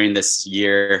Schmitz during this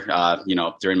year.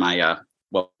 During my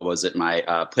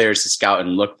my players to scout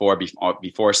and look for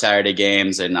before Saturday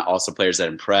games, and also players that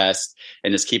impressed,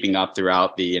 and just keeping up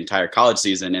throughout the entire college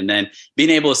season. And then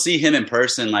being able to see him in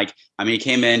person, he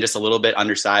came in just a little bit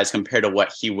undersized compared to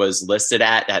what he was listed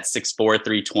at 6'4",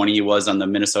 320. He was on the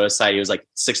Minnesota side. He was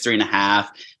 6'3.5",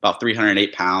 about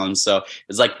 308 pounds. So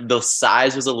it's the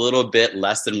size was a little bit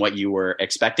less than what you were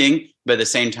expecting. But at the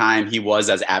same time, he was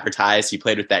as advertised. He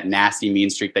played with that nasty mean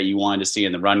streak that you wanted to see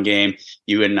in the run game.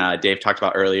 You and Dave talked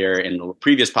about earlier in the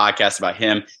previous podcast about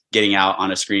him getting out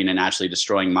on a screen and actually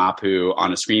destroying Mapu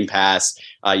on a screen pass.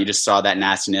 You just saw that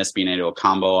nastiness, being able to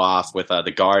combo off with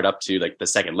the guard up to the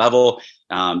second level.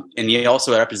 And he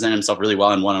also represented himself really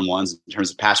well in one-on-ones in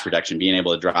terms of pass protection, being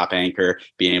able to drop anchor,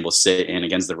 being able to sit in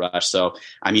against the rush. So,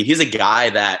 he's a guy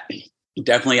that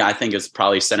definitely I think is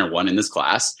probably center one in this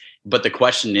class. But the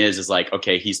question is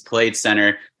okay, he's played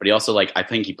center, but he also I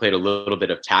think he played a little bit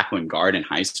of tackle and guard in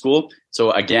high school. So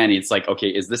again, it's okay,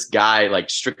 is this guy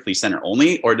strictly center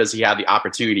only, or does he have the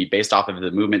opportunity based off of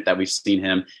the movement that we've seen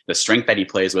him, the strength that he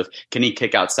plays with? Can he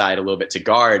kick outside a little bit to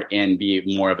guard and be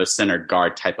more of a center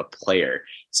guard type of player?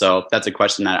 So that's a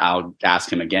question that I'll ask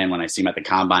him again when I see him at the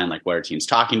combine, what are teams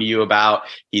talking to you about?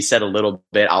 He said a little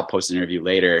bit, I'll post an interview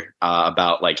later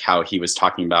about how he was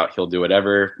talking about he'll do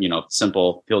whatever,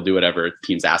 simple, he'll do whatever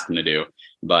teams ask him to do.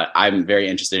 But I'm very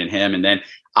interested in him. And then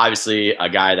obviously a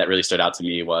guy that really stood out to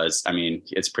me was,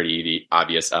 it's pretty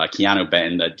obvious, Keanu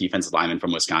Benton, the defensive lineman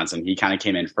from Wisconsin. He kind of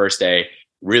came in first day,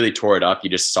 really tore it up. You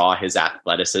just saw his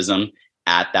athleticism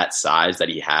at that size that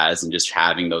he has and just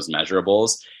having those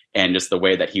measurables. And just the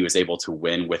way that he was able to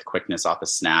win with quickness off the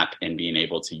snap and being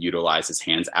able to utilize his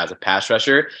hands as a pass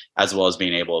rusher, as well as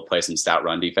being able to play some stout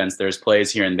run defense. There's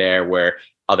plays here and there where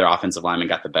other offensive linemen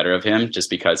got the better of him just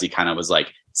because he kind of was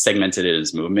segmented in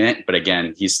his movement. But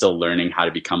again, he's still learning how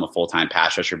to become a full-time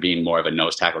pass rusher, being more of a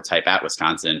nose tackle type at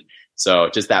Wisconsin. So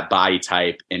just that body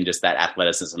type and just that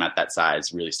athleticism at that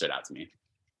size really stood out to me.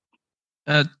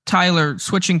 Tyler,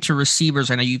 switching to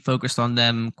receivers, I know you focused on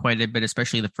them quite a bit,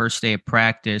 especially the first day of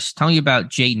practice. Tell me about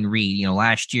Jayden Reed.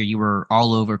 Last year you were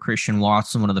all over Christian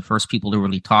Watson, one of the first people to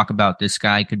really talk about this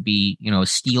guy could be, a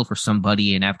steal for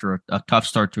somebody. And after a tough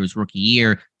start to his rookie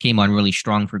year, came on really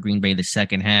strong for Green Bay the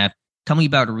second half. Tell me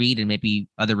about Reed and maybe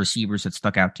other receivers that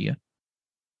stuck out to you.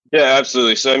 Yeah,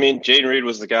 absolutely. So, Jayden Reed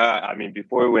was the guy.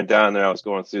 Before we went down there, I was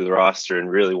going through the roster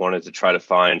and really wanted to try to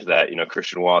find that,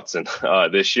 Christian Watson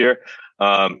this year.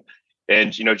 And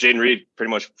Jayden Reed pretty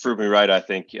much proved me right, I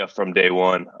think, from day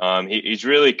one. He's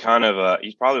really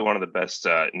he's probably one of the best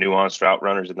nuanced route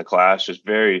runners in the class, just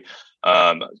very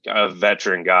a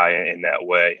veteran guy in that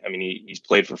way. He's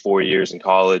played for 4 years in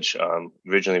college.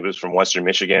 Originally was from Western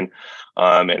Michigan,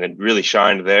 and it really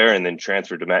shined there, and then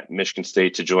transferred to Michigan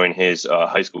State to join his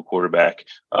high school quarterback,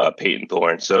 Peyton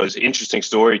Thorne. So it's an interesting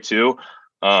story too.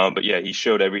 But yeah, he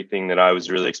showed everything that I was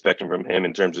really expecting from him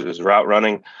in terms of his route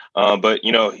running. But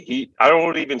I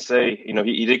don't even say,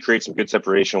 he did create some good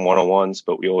separation one-on-ones,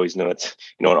 but we always know it's,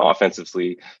 an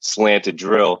offensively slanted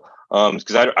drill.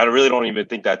 Because I really don't even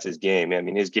think that's his game.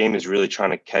 His game is really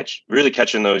trying to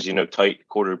catching those, tight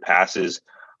quarter passes.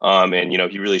 And,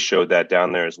 he really showed that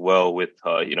down there as well with,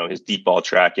 his deep ball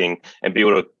tracking and be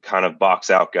able to kind of box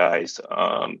out guys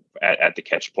at the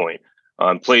catch point.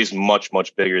 Plays much,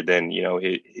 much bigger than,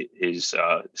 his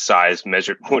size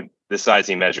measured, the size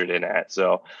he measured in at.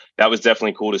 So that was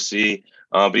definitely cool to see.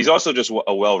 But he's also just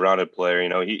a well-rounded player.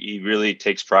 He really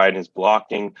takes pride in his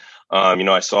blocking.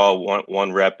 I saw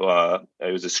one rep,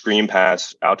 it was a screen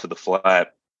pass out to the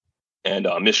flat, and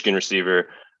Michigan receiver,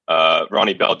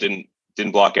 Ronnie Bell didn't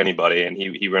block anybody, and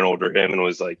he ran over him and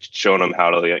was showing him how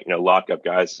to lock up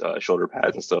guys, shoulder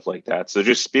pads and stuff like that. So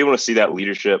just be able to see that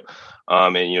leadership,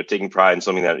 and taking pride in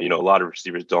something that a lot of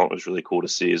receivers don't was really cool to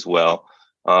see as well.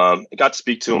 I got to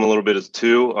speak to him a little bit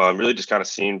too. Really just kind of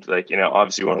seemed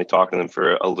obviously we're only talking to them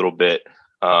for a little bit,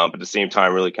 But at the same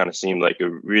time, really kind of seemed like a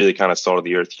really kind of salt of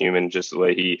the earth human, just the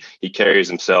way he carries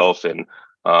himself, and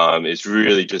is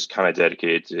really just kind of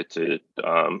dedicated to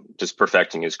just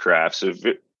perfecting his craft. So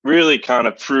really kind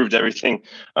of proved everything,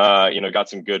 got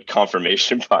some good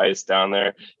confirmation bias down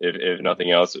there, if nothing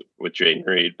else, with Jayden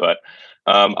Reed. But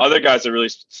other guys that really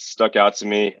stuck out to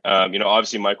me,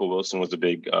 obviously Michael Wilson was a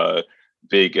big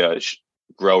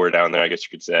grower down there, I guess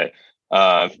you could say.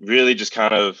 Really just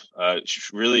kind of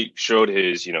really showed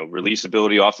his, release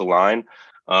ability off the line.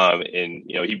 And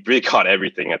he really caught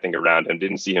everything, I think, around him.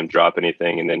 Didn't see him drop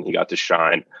anything, and then he got to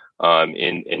shine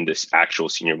in this actual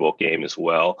Senior Bowl game as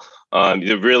well.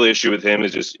 The real issue with him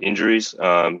is just injuries.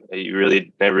 He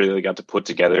really never really got to put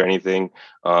together anything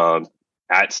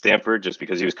at Stanford, just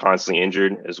because he was constantly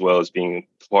injured, as well as being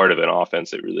part of an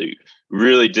offense that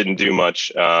really didn't do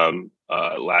much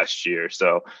last year.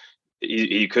 So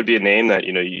he could be a name that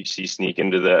you see sneak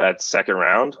into that second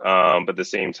round, but at the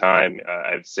same time,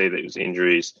 I'd say that it was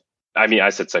injuries. I mean, I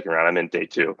said second round, I meant day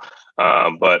 2,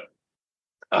 but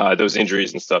those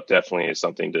injuries and stuff definitely is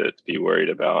something to be worried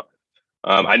about.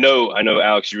 I know,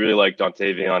 Alex, you really like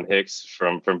Dontavion Hicks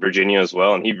from Virginia as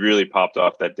well, and he really popped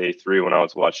off that day 3 when I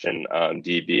was watching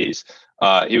DBs.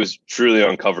 He was truly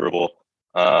uncoverable.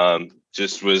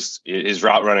 His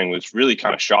route running was really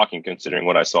kind of shocking considering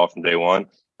what I saw from day 1.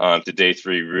 To day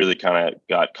 3, really kind of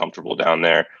got comfortable down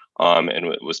there,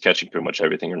 and was catching pretty much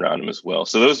everything around him as well.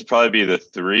 So those would probably be the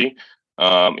 3.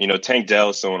 Tank Dell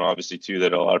is someone obviously too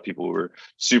that a lot of people were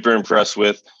super impressed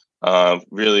with.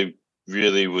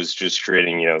 Really was just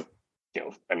creating,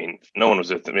 no one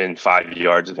was within 5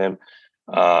 yards of him.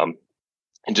 And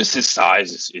just his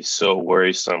size is so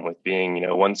worrisome, with being,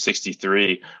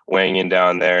 163 weighing in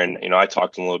down there. And, I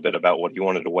talked to him a little bit about what he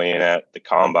wanted to weigh in at the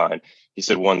combine. He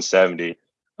said 170.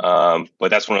 But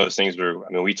that's one of those things where,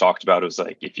 we talked about, it was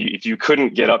like, if you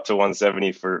couldn't get up to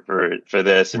 170 for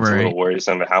this, it's right. A little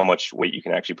worrisome how much weight you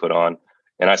can actually put on.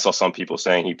 And I saw some people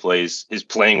saying his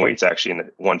playing weight's actually in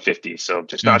the 150. So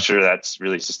just not sure that's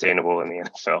really sustainable in the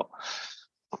NFL.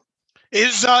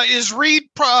 Is Reed,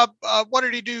 what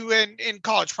did he do in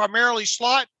college? Primarily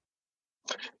slot?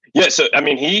 Yeah, so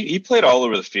he played all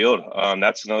over the field.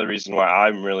 That's another reason why I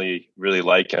really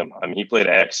like him. He played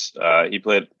X. He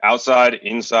played outside,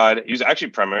 inside. He was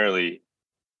actually primarily,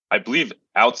 I believe,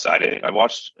 outside. I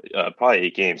watched probably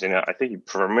 8 games, and I think he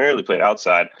primarily played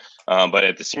outside. But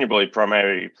at the Senior Bowl, he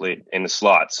primarily played in the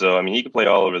slot. So he could play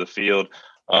all over the field,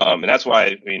 and that's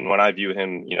why when I view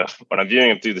him, when I'm viewing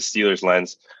him through the Steelers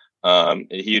lens,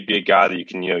 he'd be a guy that you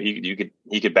can,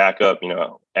 he could back up,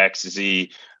 X,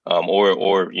 Z.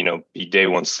 Or be day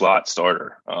 1 slot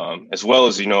starter, as well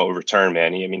as, a return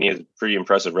man. He has a pretty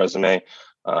impressive resume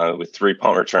with 3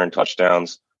 punt return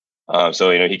touchdowns. So,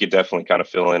 he could definitely kind of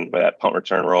fill in that punt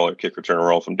return role or kick return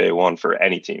role from day 1 for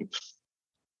any team.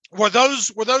 Were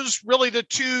those really the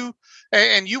 2?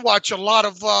 And you watch a lot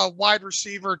of wide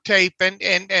receiver tape and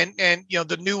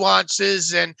the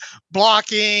nuances and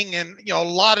blocking and a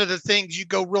lot of the things you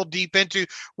go real deep into.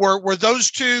 Were those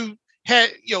 2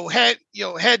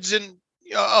 heads and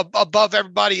above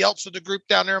everybody else of the group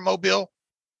down there in Mobile?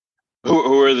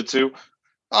 Who are the 2?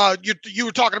 You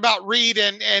were talking about Reed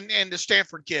and the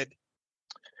Stanford kid.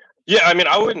 Yeah,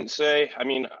 I wouldn't say.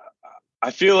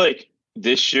 I feel like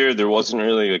this year there wasn't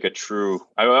really like a true.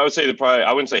 I would say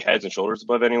I wouldn't say heads and shoulders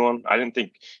above anyone. I didn't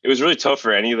think it was really tough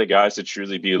for any of the guys to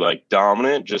truly be like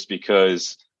dominant, just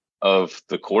because of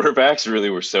the quarterbacks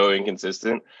really were so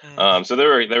inconsistent. So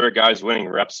there were guys winning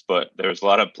reps, but there was a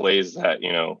lot of plays that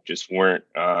just weren't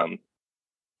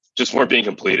being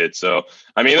completed. So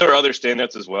there were other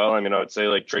standouts as well. I would say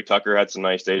like Trey Tucker had some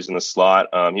nice days in the slot.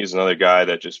 He was another guy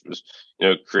that just was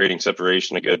creating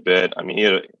separation a good bit.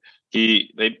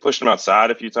 They pushed him outside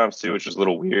a few times too, which was a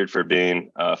little weird for being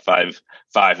 5'9",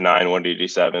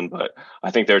 187. But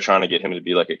I think they were trying to get him to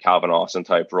be like a Calvin Austin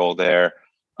type role there.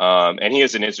 And he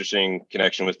has an interesting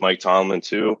connection with Mike Tomlin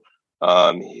too.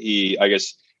 He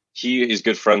is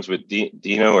good friends with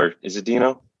Dino, or is it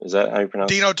Dino? Is that how you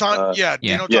pronounce it? Dino Tomlin?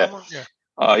 Dino Tomlin. Yeah.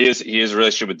 He has a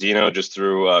relationship with Dino just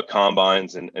through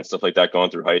combines and stuff like that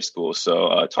going through high school.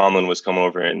 So Tomlin was coming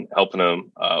over and helping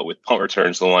him with punt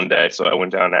returns the one day. So I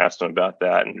went down and asked him about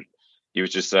that, and he was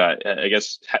just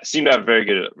seemed to have a very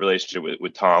good relationship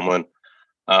with Tomlin.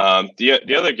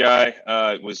 The other guy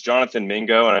was Jonathan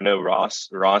Mingo, and I know Ross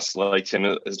liked him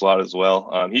a lot as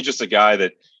well. He's just a guy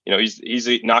that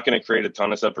he's not going to create a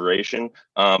ton of separation,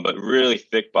 but really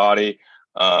thick body.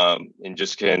 And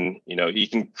just can, he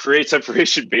can create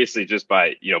separation basically just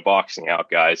by, boxing out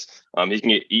guys. He can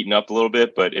get eaten up a little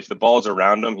bit, but if the ball's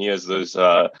around him, he has those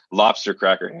lobster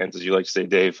cracker hands, as you like to say,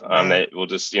 Dave, that will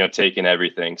just, take in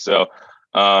everything. So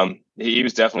He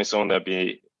was definitely someone that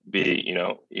be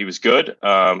he was good.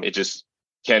 I was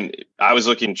trying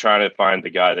to find the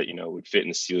guy that would fit in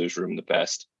the Steelers room the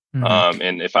best. Mm-hmm.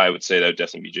 And if I would say, that would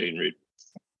definitely be Jayden Reed.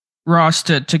 Ross,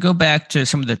 to go back to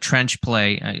some of the trench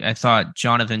play, I thought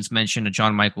Jonathan's mention of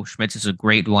John Michael Schmitz is a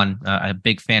great one. I'm a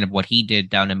big fan of what he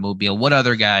did down in Mobile. What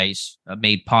other guys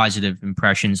made positive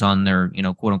impressions on their,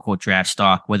 quote unquote draft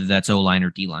stock, whether that's O-line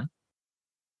or D-line?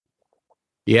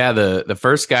 Yeah, the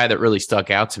first guy that really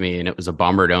stuck out to me, and it was a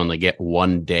bummer to only get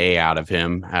one day out of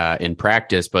him in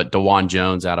practice, but DeJuan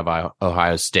Jones out of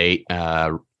Ohio State,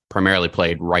 primarily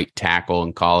played right tackle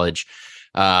in college.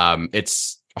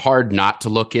 It's hard not to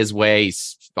look his way.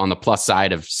 He's on the plus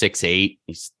side of 6'8".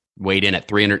 He's weighed in at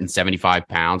 375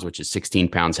 pounds, which is 16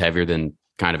 pounds heavier than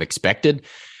kind of expected.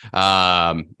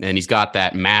 And he's got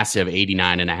that massive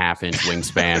 89.5-inch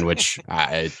wingspan, which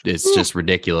is just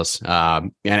ridiculous.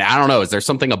 And I don't know, is there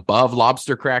something above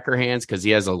lobster cracker hands? Because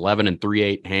he has 11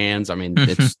 3/8 hands. I mean,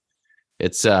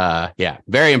 it's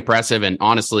very impressive. And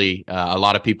honestly, a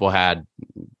lot of people had,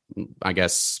 I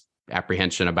guess,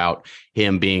 apprehension about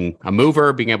him being a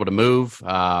mover, being able to move.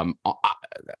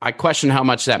 I question how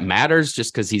much that matters,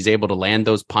 just because he's able to land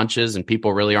those punches and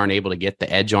people really aren't able to get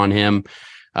the edge on him.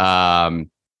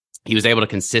 He was able to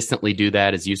consistently do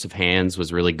that. His use of hands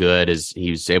was really good, as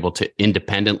he was able to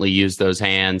independently use those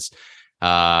hands.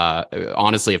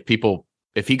 Honestly,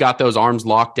 if he got those arms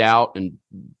locked out, and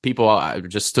people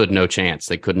just stood no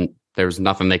chance. There was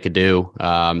nothing they could do.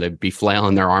 They'd be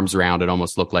flailing their arms around. It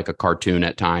almost looked like a cartoon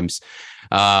at times.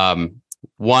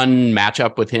 One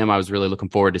matchup with him I was really looking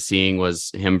forward to seeing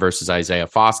was him versus Isaiah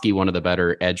Foskey, one of the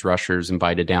better edge rushers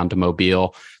invited down to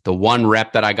Mobile. The one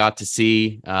rep that I got to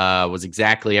see was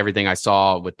exactly everything I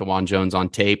saw with DeJuan Jones on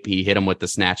tape. He hit him with the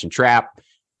snatch and trap,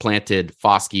 planted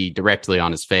Foskey directly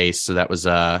on his face. So that was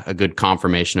a good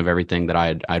confirmation of everything that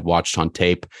I'd watched on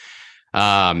tape.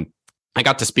 I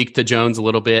got to speak to Jones a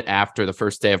little bit after the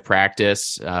first day of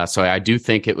practice. So I do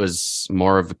think it was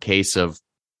more of a case of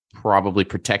probably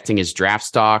protecting his draft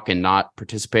stock and not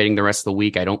participating the rest of the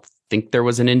week. I don't think there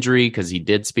was an injury, because he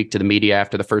did speak to the media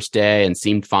after the first day and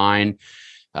seemed fine.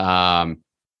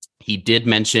 He did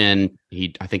mention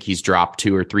I think he's dropped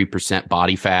 2 or 3%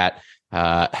 body fat,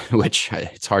 which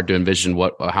it's hard to envision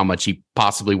how much he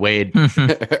possibly weighed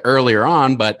earlier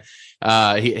on, but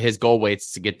his goal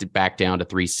weight's to get back down to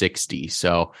 360.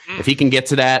 So if he can get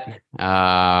to that,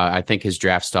 I think his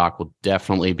draft stock will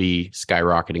definitely be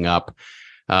skyrocketing up.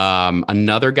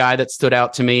 Another guy that stood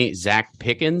out to me, Zach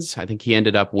Pickens. I think he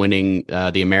ended up winning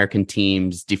the American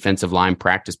team's defensive line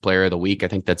practice player of the week. I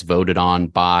think that's voted on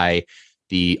by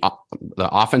the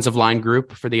offensive line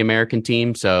group for the American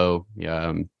team. So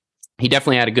he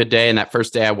definitely had a good day. And that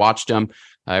first day I watched him,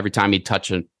 every time he'd touch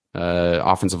an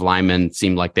offensive lineman, it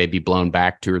seemed like they'd be blown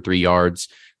back 2 or 3 yards.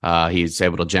 He's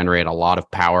able to generate a lot of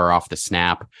power off the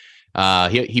snap.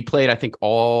 He played, I think,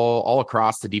 all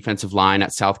across the defensive line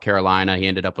at South Carolina. He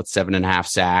ended up with 7.5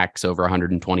 sacks, over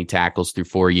 120 tackles through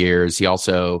 4 years. He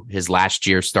also, his last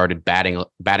year, started batting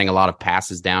a lot of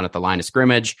passes down at the line of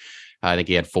scrimmage. I think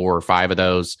he had 4 or 5 of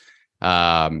those.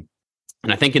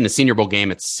 And I think in the Senior Bowl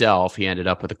game itself, he ended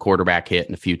up with a quarterback hit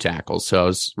and a few tackles. So I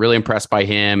was really impressed by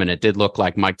him. And it did look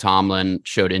like Mike Tomlin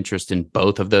showed interest in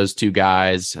both of those two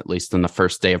guys, at least on the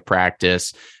first day of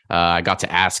practice. I got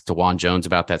to ask DeJuan Jones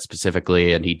about that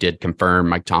specifically, and he did confirm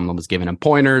Mike Tomlin was giving him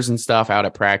pointers and stuff out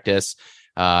at practice.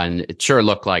 And it sure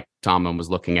looked like Tomlin was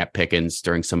looking at Pickens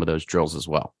during some of those drills as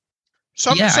well.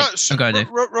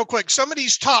 Real quick, some of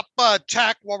these top while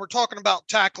we're talking about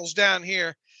tackles down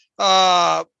here,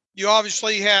 you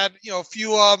obviously had, a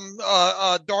few of them,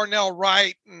 Darnell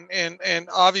Wright and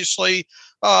obviously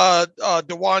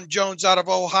DeJuan Jones out of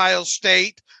Ohio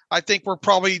State. I think we're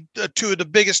probably 2 of the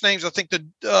biggest names. I think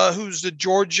who's the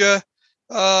Georgia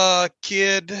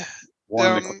kid?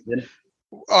 Warren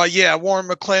McClendon. Warren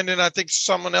McClendon. I think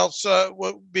someone else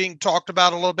being talked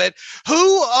about a little bit.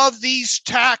 Who of these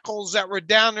tackles that were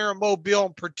down there in Mobile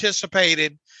and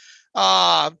participated,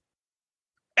 can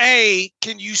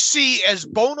you see as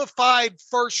bona fide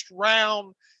first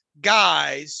round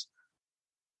guys,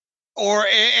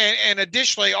 and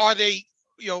additionally, are they,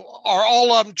 are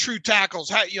all of them true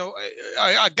tackles?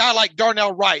 A guy like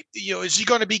Darnell Wright, is he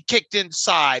going to be kicked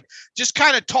inside? Just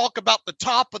kind of talk about the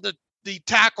top of the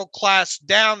tackle class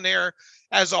down there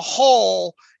as a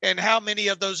whole, and how many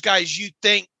of those guys you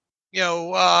think,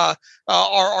 are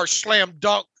slam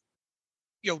dunk,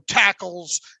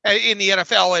 tackles in the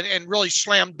NFL and really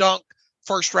slam dunk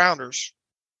first rounders,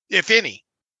 if any.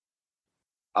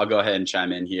 I'll go ahead and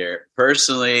chime in here.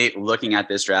 Personally, looking at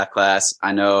this draft class,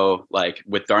 I know, like,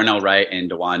 with Darnell Wright and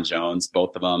DeJuan Jones,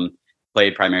 both of them,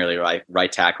 played primarily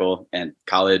right tackle in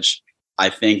college. I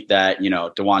think that,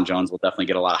 DeJuan Jones will definitely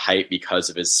get a lot of hype because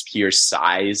of his sheer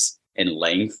size and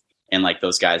length. And like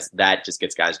those guys, that just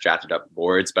gets guys drafted up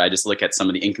boards. But I just look at some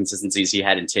of the inconsistencies he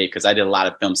had in tape, because I did a lot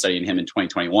of film studying him in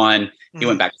 2021. He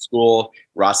went back to school.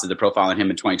 Ross did the profile on him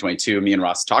in 2022. Me and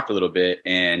Ross talked a little bit,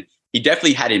 and he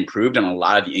definitely had improved on a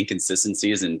lot of the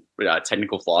inconsistencies and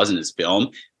technical flaws in his film.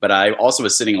 But I also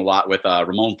was sitting a lot with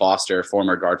Ramon Foster,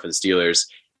 former guard for the Steelers,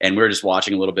 and we were just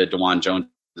watching a little bit of DeJuan Jones'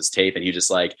 tape, and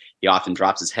he often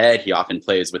drops his head. He often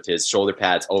plays with his shoulder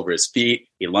pads over his feet.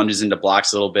 He lunges into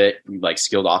blocks a little bit. Like,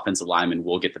 skilled offensive linemen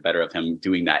will get the better of him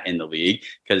doing that in the league,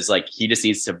 because like he just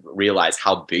needs to realize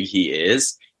how big he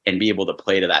is and be able to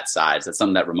play to that size. That's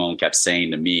something that Ramon kept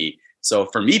saying to me. So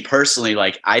for me personally,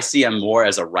 like, I see him more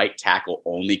as a right tackle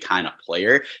only kind of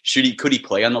player. Could he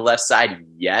play on the left side?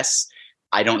 Yes.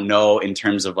 I don't know in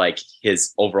terms of like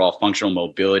his overall functional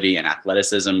mobility and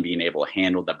athleticism, being able to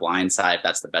handle the blind side, if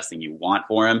that's the best thing you want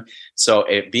for him. So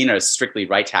being a strictly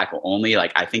right tackle only,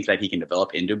 like, I think that he can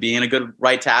develop into being a good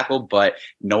right tackle, but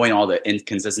knowing all the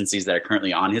inconsistencies that are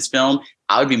currently on his film,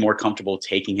 I would be more comfortable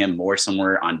taking him more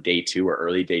somewhere on day 2 or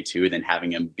early day 2 than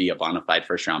having him be a bona fide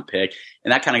first round pick.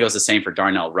 And that kind of goes the same for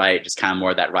Darnell Wright, just kind of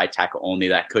more of that right tackle only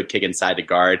that could kick inside to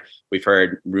guard. We've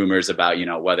heard rumors about,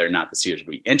 whether or not the Steelers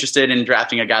would be interested in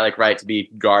drafting a guy like Wright to be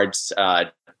guards,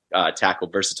 tackle,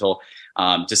 versatile.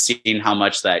 Just seeing how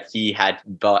much that he had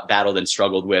battled and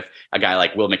struggled with a guy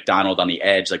like Will McDonald on the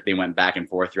edge. Like, they went back and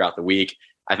forth throughout the week.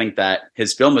 I think that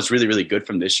his film was really, really good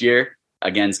from this year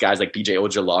against guys like BJ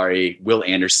Ojulari, Will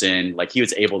Anderson. Like, he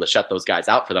was able to shut those guys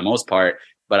out for the most part,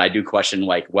 but I do question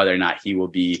like whether or not he will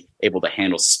be able to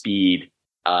handle speed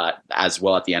as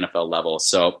well at the NFL level.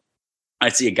 So I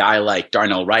see a guy like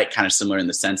Darnell Wright kind of similar in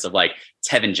the sense of like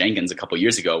Tevin Jenkins a couple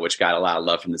years ago, which got a lot of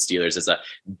love from the Steelers as a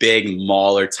big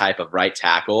mauler type of right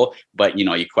tackle. But,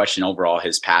 you question overall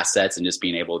his pass sets and just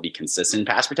being able to be consistent in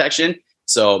pass protection.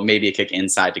 So maybe a kick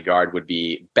inside to guard would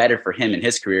be better for him in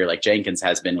his career, like Jenkins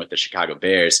has been with the Chicago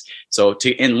Bears. So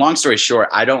in long story short,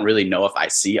 I don't really know if I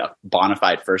see a bona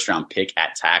fide first round pick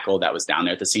at tackle that was down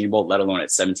there at the Senior Bowl, let alone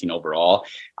at 17 overall.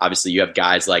 Obviously, you have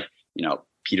guys like,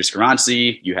 Peter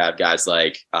Skoronski. You have guys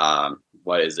like,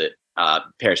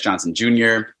 Paris Johnson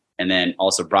Jr., and then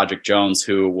also Broderick Jones,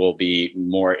 who will be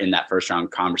more in that first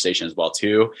round conversation as well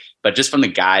too. But just from the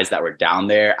guys that were down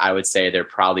there, I would say they're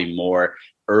probably more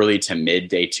early to mid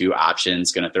day 2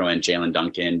 options. Going to throw in Jalen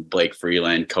Duncan, Blake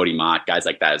Freeland, Cody Mott, guys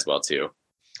like that as well too.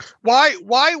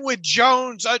 Why would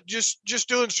Jones, just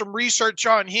doing some research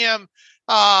on him,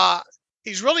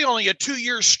 he's really only a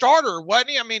 2-year starter,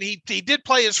 wasn't he? I mean, he did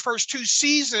play his first 2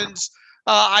 seasons,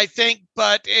 I think,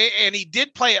 and he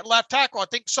did play at left tackle. I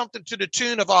think something to the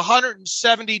tune of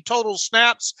 170 total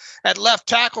snaps at left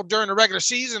tackle during the regular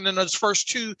season in those first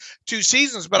two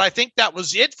seasons. But I think that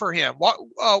was it for him. Why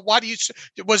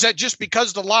was that just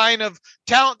because the line of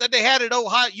talent that they had at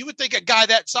Ohio? You would think a guy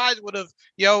that size would have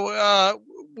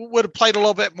played a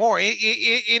little bit more.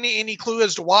 Any clue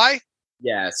as to why?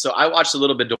 Yeah, so I watched a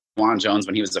little bit of DeJuan Jones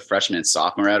when he was a freshman and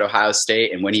sophomore at Ohio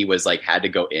State, and when he was like had to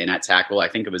go in at tackle, I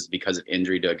think it was because of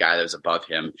injury to a guy that was above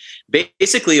him.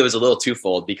 Basically, it was a little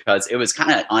twofold because it was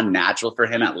kind of unnatural for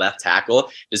him at left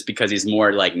tackle, just because he's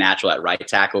more like natural at right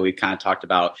tackle. We kind of talked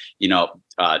about,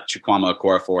 Chukwuma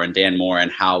Okorafor and Dan Moore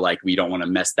and how like we don't want to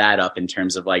mess that up in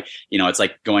terms of like, it's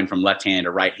like going from left-handed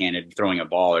to right-handed throwing a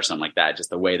ball or something like that,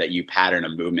 just the way that you pattern a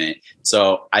movement.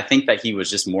 So I think that he was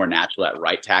just more natural at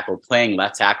right tackle, playing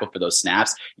left tackle for those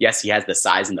snaps. Yes, he has the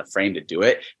size and the frame to do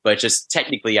it, but just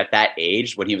technically at that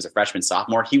age, when he was a freshman,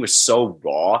 sophomore, he was so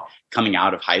raw coming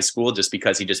out of high school just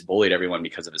because he just bullied everyone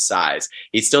because of his size.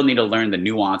 He still need to learn the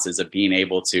nuances of being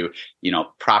able to,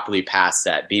 properly pass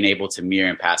set, being able to mirror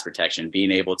and pass protection,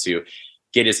 being able to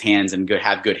get his hands and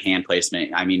have good hand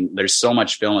placement. I mean, there's so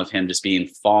much film of him just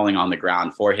falling on the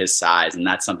ground for his size. And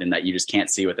that's something that you just can't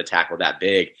see with a tackle that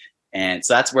big. And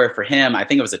so that's where for him, I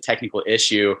think it was a technical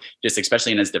issue, just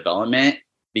especially in his development,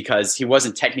 because he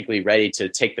wasn't technically ready to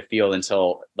take the field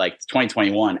until like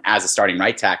 2021 as a starting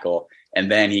right tackle.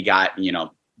 And then he got,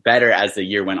 better as the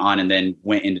year went on, and then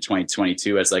went into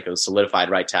 2022 as like a solidified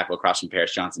right tackle across from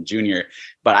Paris Johnson Jr.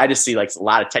 But I just see like a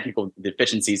lot of technical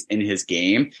deficiencies in his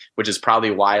game, which is probably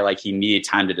why like he needed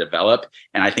time to develop.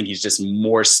 And I think he's just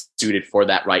more suited for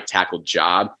that right tackle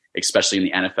job, especially in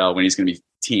the NFL when he's going to be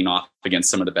teeing off against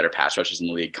some of the better pass rushers in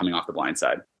the league coming off the blind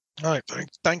side. All right.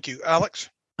 Thank you, Alex.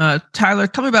 Tyler,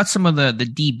 tell me about some of the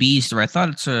DBs there. I thought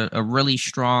it's a really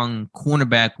strong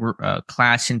cornerback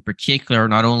class in particular,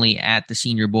 not only at the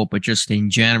Senior Bowl, but just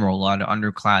in general. A lot of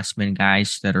underclassmen,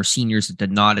 guys that are seniors that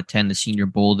did not attend the Senior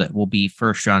Bowl that will be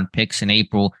first-round picks in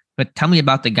April. But tell me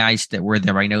about the guys that were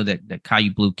there. I know that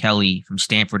Caillou Blue Kelly from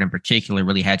Stanford in particular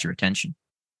really had your attention.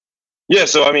 Yeah,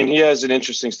 so I mean, he has an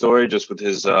interesting story just with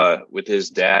his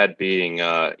dad being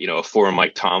a former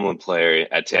Mike Tomlin player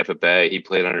at Tampa Bay. He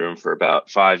played under him for about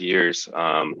 5 years.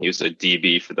 He was a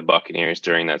DB for the Buccaneers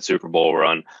during that Super Bowl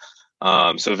run.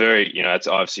 So very, that's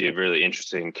obviously a really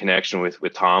interesting connection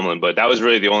with Tomlin, but that was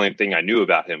really the only thing I knew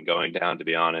about him going down, to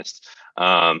be honest.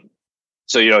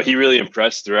 So he really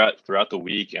impressed throughout the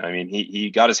week. I mean, he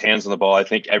got his hands on the ball, I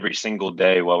think, every single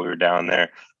day while we were down there.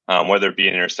 Whether it be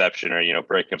an interception or,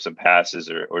 breaking up some passes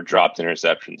or dropped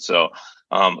interceptions. So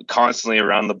constantly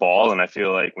around the ball. And I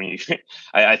feel like when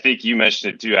I think you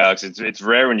mentioned it too, Alex, it's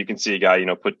rare when you can see a guy,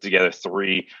 put together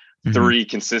three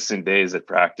consistent days at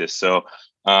practice. So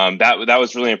that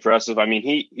was really impressive. I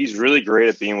mean, he's really great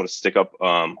at being able to stick up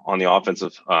on the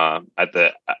offensive at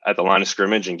the line of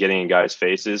scrimmage and getting in guys'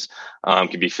 faces.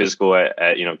 Can be physical at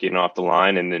getting off the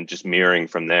line and then just mirroring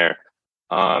from there.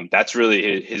 That's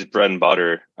really his bread and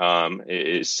butter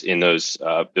is in those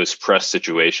press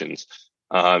situations.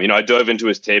 I dove into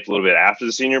his tape a little bit after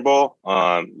the Senior Bowl.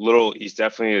 He's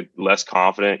definitely less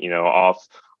confident,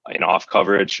 off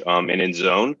coverage and in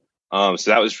zone.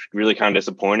 So that was really kind of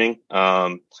disappointing.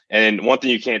 And one thing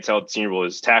you can't tell at the Senior Bowl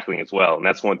is tackling as well. And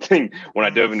that's one thing when I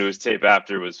dove into his tape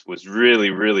after was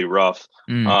really, really rough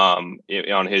on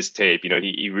his tape.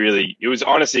 It was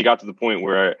honestly got to the point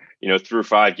where, through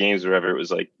 5 games or whatever, it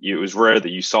was like, it was rare that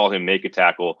you saw him make a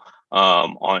tackle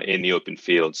in the open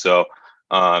field. So,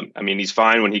 I mean, he's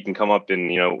fine when he can come up and,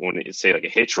 when it's say like a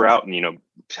hitch route and,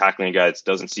 tackling a guy that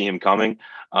doesn't see him coming.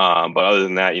 But other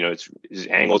than that, his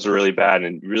angles are really bad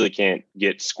and really can't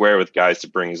get square with guys to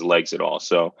bring his legs at all.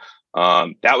 So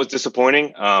that was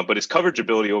disappointing. But his coverage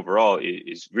ability overall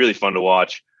is really fun to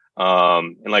watch.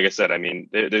 And like I said, I mean,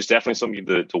 there's definitely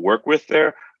something to work with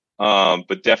there,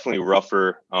 but definitely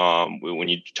rougher when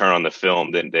you turn on the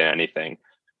film than anything.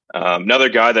 Another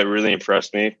guy that really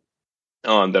impressed me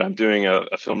that I'm doing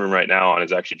a film room right now on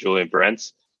is actually Julius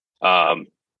Brents.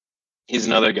 He's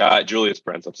another guy, Julius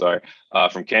Brents, I'm sorry,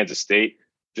 from Kansas State.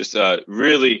 Just a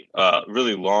really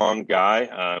long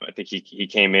guy. I think he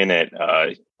came in at,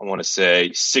 I want to say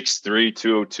 6'3",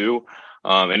 202.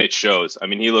 And it shows. I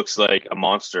mean, he looks like a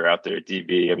monster out there at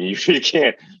DB. I mean,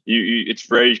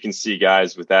 it's rare you can see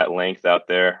guys with that length out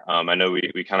there. I know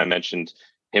we kind of mentioned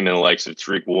him and the likes of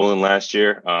Tariq Woolen last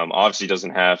year. Obviously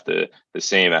doesn't have the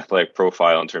same athletic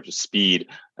profile in terms of speed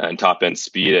and top end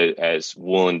speed as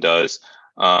Woolen does.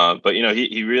 But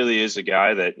he really is a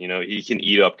guy that, he can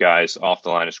eat up guys off the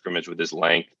line of scrimmage with his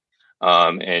length,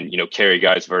 and, carry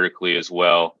guys vertically as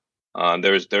well.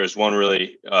 There's one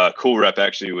really cool rep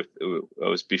actually it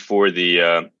was before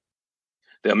the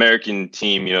American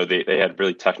team. They had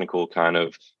really technical kind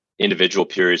of individual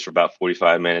periods for about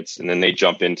 45 minutes, and then they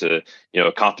jump into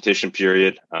a competition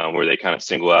period where they kind of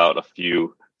single out a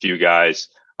few guys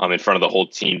in front of the whole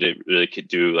team to really could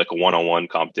do like a one-on-one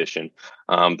competition.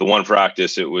 The one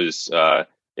practice it was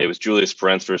Julius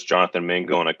Brents versus Jonathan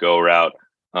Mingo on a go route.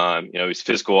 He was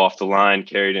physical off the line,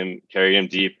 carried him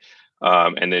deep.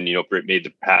 And then, made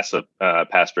the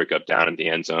pass breakup down in the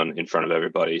end zone in front of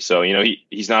everybody. So,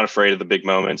 he's not afraid of the big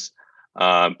moments.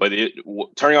 But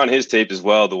turning on his tape as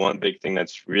well, the one big thing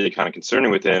that's really kind of concerning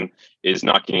with him is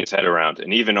not getting his head around.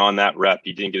 And even on that rep,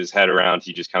 he didn't get his head around.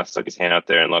 He just kind of stuck his hand out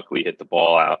there and luckily hit the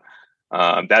ball out.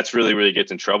 That's really, really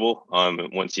gets in trouble.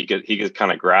 Once he gets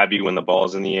kind of grabby when the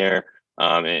ball's in the air.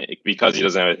 Because he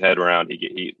doesn't have his head around,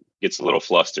 he gets a little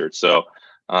flustered. So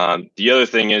the other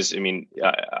thing is, I mean,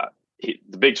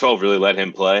 the Big 12 really let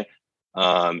him play,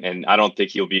 and I don't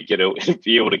think he'll be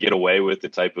able to get away with the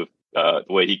type of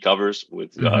the way he covers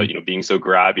with being so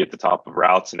grabby at the top of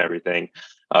routes and everything.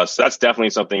 So that's definitely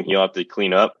something he'll have to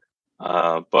clean up.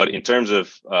 But in terms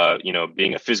of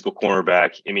being a physical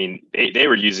cornerback, I mean they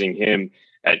were using him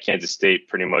at Kansas State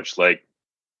pretty much like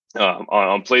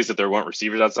on plays that there weren't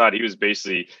receivers outside. He was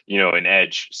basically, an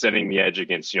edge, setting the edge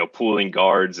against, pooling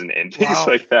guards and things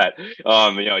like that.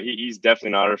 He's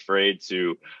definitely not afraid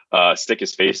to stick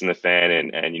his face in the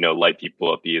fan and light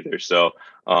people up either. So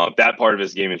that part of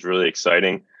his game is really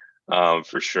exciting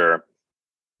for sure.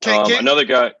 Another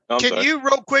guy. Can you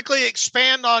real quickly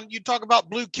expand on, you talk about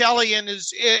Blue Kelly and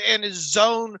his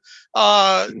zone,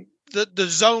 the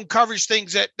zone coverage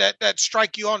things that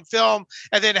strike you on film,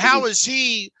 and then how is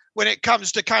he when it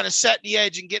comes to kind of setting the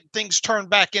edge and getting things turned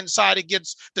back inside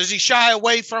does he shy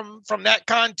away from that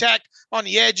contact on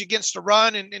the edge against the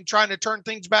run and trying to turn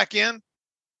things back in?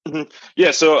 Mm-hmm.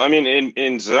 Yeah. So, I mean,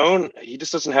 in zone, he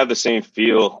just doesn't have the same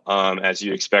feel as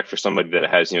you expect for somebody that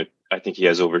has, I think he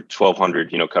has over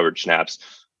 1,200, coverage snaps.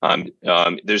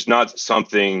 There's not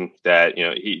something that,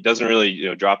 he doesn't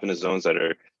really, drop into zones that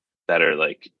are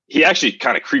like, he actually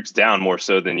kind of creeps down more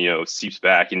so than, seeps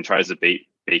back and tries to bait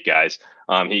guys.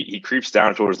 He creeps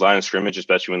down towards line of scrimmage,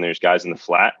 especially when there's guys in the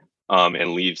flat,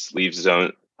 and leaves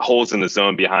zone holes in the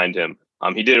zone behind him.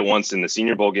 He did it once in the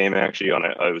Senior Bowl game, actually,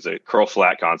 it was a curl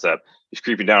flat concept. He's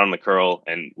creeping down on the curl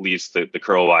and leaves the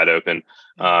curl wide open.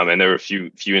 And there were a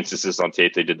few instances on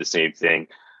tape they did the same thing.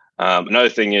 Another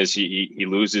thing is he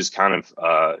loses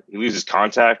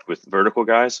contact with vertical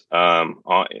guys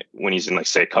when he's in, like,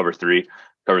 say, cover three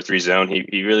zone.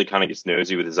 He really kind of gets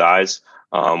nosy with his eyes,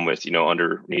 with,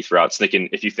 underneath routes.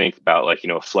 If you think about, like,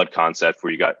 a flood concept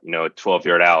where you got, a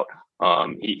 12-yard out,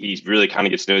 he really kind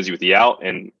of gets nosy with the out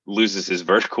and loses his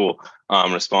vertical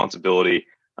responsibility.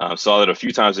 Saw that a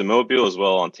few times in Mobile as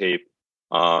well on tape.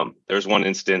 There's one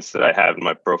instance that I have in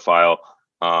my profile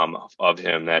of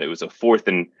him that it was a fourth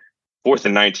and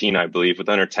 19, I believe, with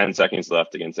under 10 seconds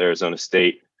left against Arizona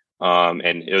State. And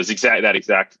it was that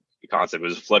exact concept. It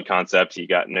was a flood concept. He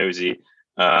got nosy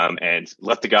and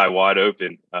left the guy wide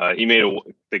open.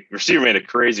 The receiver made a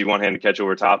crazy one-handed catch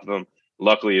over top of him.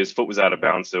 Luckily, his foot was out of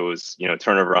bounds, so it was,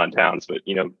 turnover on downs. But,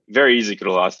 very easy could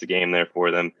have lost the game there for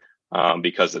them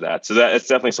because of that. So it's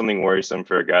definitely something worrisome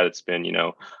for a guy that's been,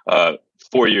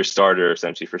 4-year starter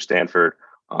essentially for Stanford.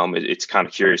 It's kind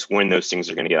of curious when those things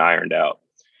are going to get ironed out.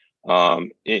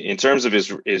 In terms of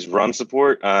his run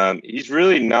support, he's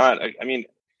really not. I mean,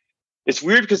 it's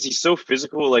weird because he's so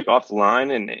physical, like off the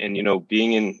line, and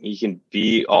he can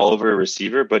be all over a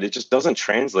receiver, but it just doesn't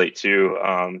translate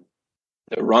to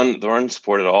the run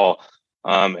support at all.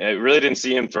 It really didn't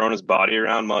see him throwing his body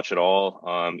around much at all.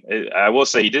 I will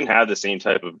say he didn't have the same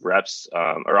type of reps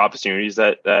or opportunities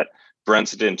that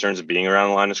Brent's did in terms of being around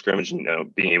the line of scrimmage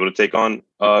and being able to take on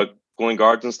pulling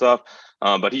guards and stuff.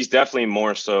 But he's definitely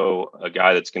more so a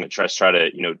guy that's going to try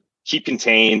to keep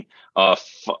contained,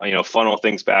 funnel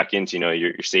things back into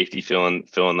your safety filling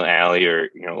the alley, or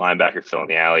linebacker filling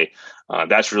the alley.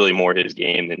 That's really more his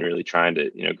game than really trying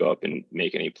to go up and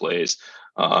make any plays.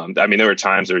 There were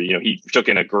times where he took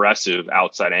an aggressive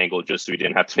outside angle just so he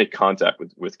didn't have to make contact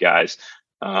with guys.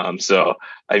 So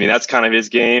that's kind of his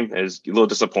game. Is a little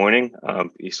disappointing.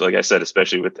 So like I said,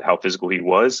 especially with how physical he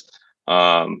was,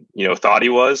 thought he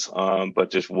was,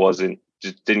 but just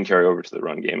didn't carry over to the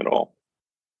run game at all.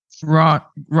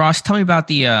 Ross, tell me about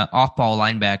the off-ball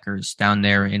linebackers down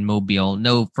there in Mobile.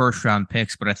 No first-round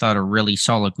picks, but I thought a really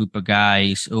solid group of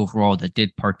guys overall that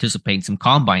did participate in some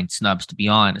combine snubs, to be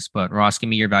honest. But Ross, give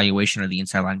me your evaluation of the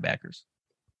inside linebackers.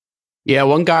 Yeah,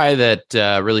 one guy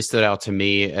that really stood out to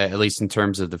me, at least in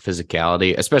terms of the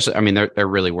physicality, especially, there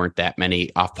really weren't that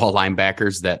many off-ball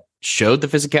linebackers that showed the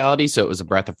physicality, so it was a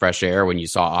breath of fresh air when you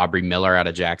saw Aubrey Miller out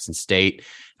of Jackson State,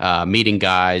 meeting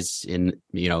guys in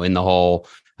the hole,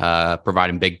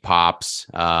 providing big pops.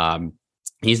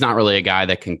 He's not really a guy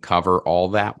that can cover all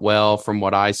that well from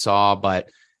what I saw, but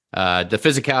the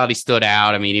physicality stood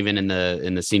out. Even in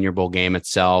the Senior Bowl game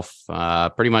itself,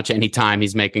 pretty much any time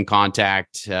he's making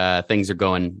contact, things are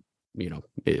going,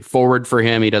 forward for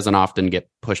him. He doesn't often get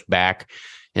pushed back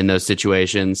in those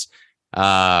situations.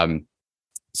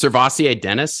 Servassier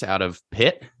Dennis out of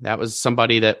Pitt, that was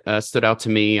somebody that stood out to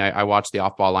me. I watched the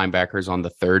off-ball linebackers on the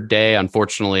third day.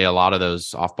 Unfortunately, a lot of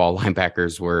those off-ball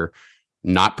linebackers were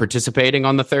not participating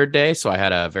on the third day, so I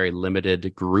had a very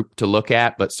limited group to look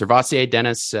at. But Servassier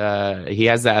Dennis, he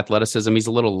has that athleticism. He's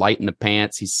a little light in the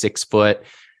pants. He's 6 foot,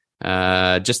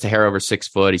 just a hair over 6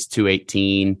 foot. He's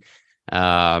 218.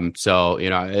 So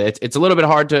it's a little bit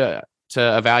hard to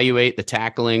evaluate the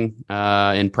tackling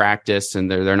in practice,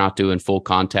 and they're not doing full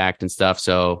contact and stuff.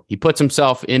 So he puts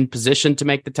himself in position to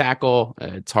make the tackle.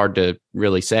 It's hard to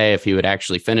really say if he would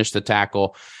actually finish the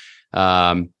tackle.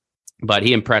 But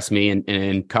he impressed me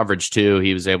in coverage too.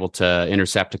 He was able to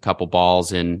intercept a couple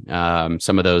balls in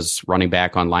some of those running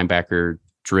back on linebacker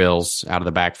drills out of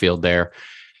the backfield there.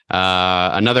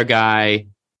 Another guy,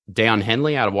 Deion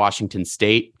Henley out of Washington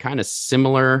State, kind of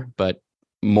similar, but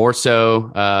more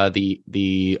so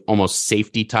the almost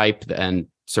safety type and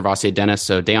Servassier Dennis.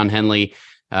 So Deion Henley,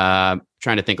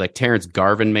 trying to think like Terrence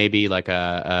Garvin, maybe like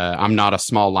I'm not a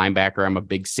small linebacker, I'm a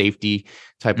big safety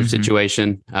type of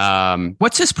situation.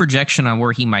 What's his projection on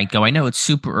where he might go? I know it's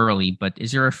super early, but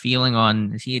is there a feeling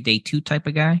on, is he a day 2 type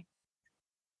of guy?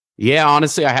 Yeah,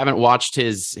 honestly, I haven't watched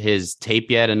his tape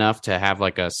yet enough to have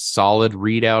like a solid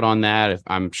readout on that.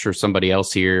 I'm sure somebody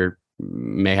else here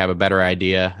may have a better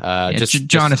idea.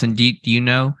 Jonathan, do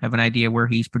you have an idea where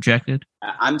he's projected?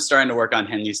 I'm starting to work on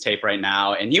Henley's tape right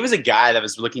now, and he was a guy that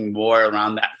was looking more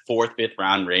around that 4th, 5th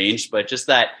round range, but just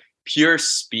that pure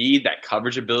speed, that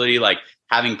coverage ability, like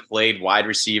having played wide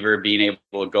receiver, being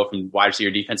able to go from wide receiver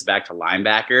defense back to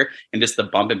linebacker, and just the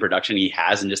bump in production he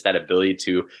has, and just that ability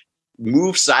to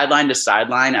move sideline to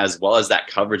sideline, as well as that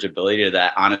coverage ability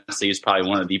that honestly is probably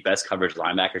one of the best coverage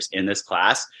linebackers in this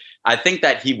class. I think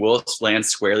that he will land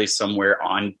squarely somewhere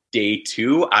on day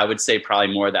 2. I would say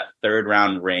probably more that 3rd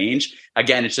round range.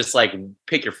 Again, it's just like,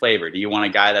 pick your flavor. Do you want a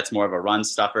guy that's more of a run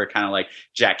stuffer, kind of like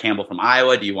Jack Campbell from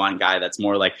Iowa? Do you want a guy that's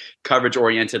more like coverage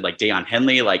oriented, like Deion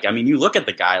Henley? Like, I mean, you look at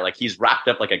the guy, like he's wrapped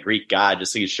up like a Greek god,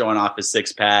 just so he's showing off his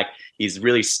 6-pack. He's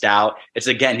really stout. It's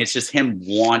just him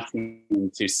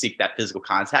wanting to seek that physical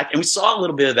contact. And we saw a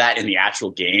little bit of that in the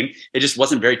actual game. It just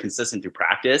wasn't very consistent through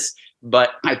practice.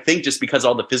 But I think just because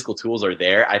all the physical tools are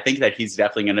there, I think that he's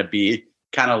definitely going to be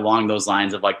kind of along those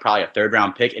lines of like probably a 3rd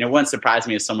round pick. And it wouldn't surprise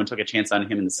me if someone took a chance on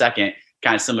him in the 2nd,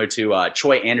 kind of similar to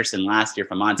Troy Anderson last year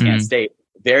from Montana State.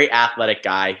 Very athletic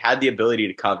guy, had the ability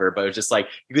to cover, but it was just like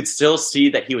you could still see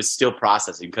that he was still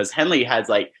processing, because Henley has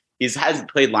like, hasn't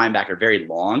played linebacker very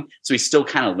long, so he's still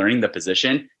kind of learning the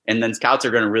position. And then scouts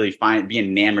are going to really be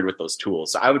enamored with those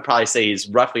tools. So I would probably say he's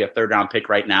roughly a 3rd round pick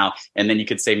right now. And then you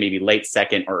could say maybe late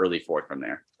 2nd or early 4th from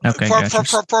there. Okay.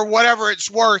 For whatever it's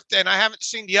worth. And I haven't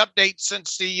seen the update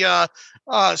since the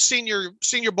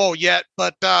Senior Bowl yet,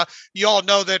 but you all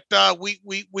know that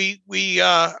we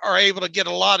are able to get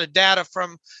a lot of data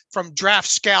from Draft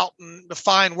Scout and the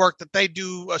fine work that they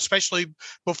do, especially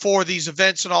before these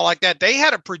events and all like that. They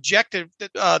had a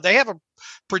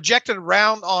projected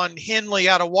round on Henley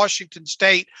out of Washington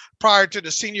State prior to the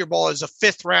Senior Bowl as a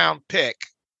 5th round pick.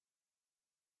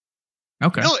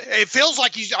 Okay. It feels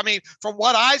like from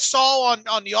what I saw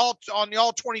on the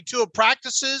all 22 of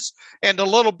practices and a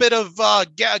little bit of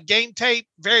game tape,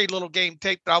 very little game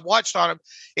tape that I've watched on him,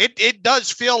 it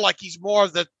does feel like he's more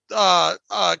of the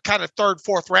kind of 3rd,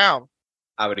 4th round.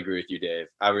 I would agree with you, Dave.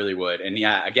 I really would. And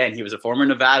yeah, again, he was a former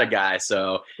Nevada guy,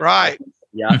 so right.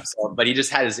 Yeah, but he just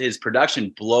had his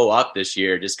production blow up this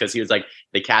year just because he was like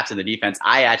the captain of the defense.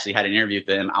 I actually had an interview with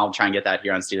him. I'll try and get that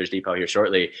here on Steelers Depot here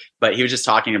shortly. But he was just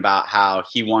talking about how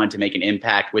he wanted to make an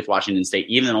impact with Washington State,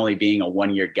 even only being a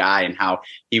 1-year guy, and how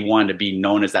he wanted to be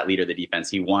known as that leader of the defense.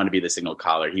 He wanted to be the signal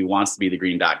caller. He wants to be the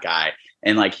green dot guy.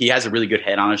 And like, he has a really good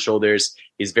head on his shoulders.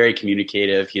 He's very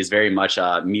communicative. He is very much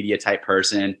a media type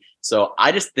person. So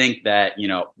I just think that,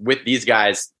 with these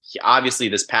guys, obviously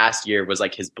this past year was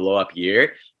like his blow up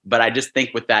year, but I just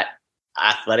think with that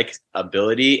athletic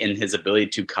ability and his ability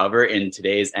to cover in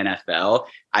today's NFL,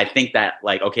 I think that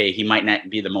like, okay, he might not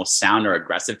be the most sound or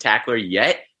aggressive tackler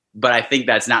yet, but I think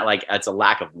that's not like, it's a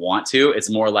lack of want to. It's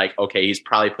more like, okay, he's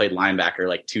probably played linebacker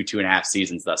like 2.5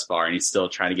 seasons thus far, and he's still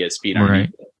trying to get his feet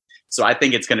underneath it. So I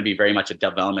think it's going to be very much a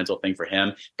developmental thing for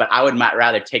him. But I would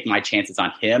rather take my chances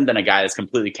on him than a guy that's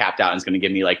completely capped out and is going to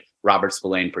give me like Robert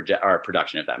Spillane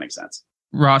production, if that makes sense.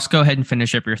 Ross, go ahead and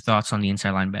finish up your thoughts on the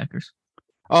inside linebackers.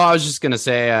 Oh, I was just going to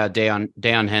say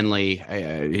Deion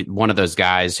Henley, one of those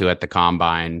guys who at the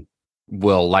combine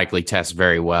will likely test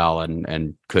very well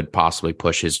and could possibly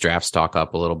push his draft stock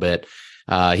up a little bit.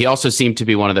 He also seemed to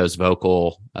be one of those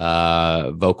vocal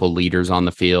leaders on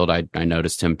the field. I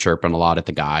noticed him chirping a lot at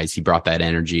the guys. He brought that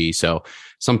energy. So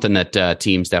something that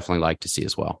teams definitely like to see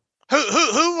as well.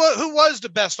 Who was the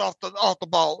best off the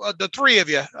ball? The 3 of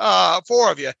you,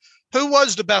 4 of you. Who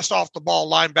was the best off the ball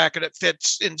linebacker that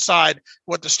fits inside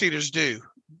what the Steelers do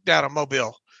down in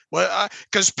Mobile? Well,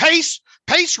 because Pace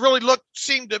really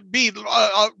seemed to be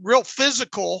real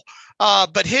physical,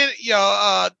 but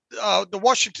the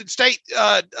Washington State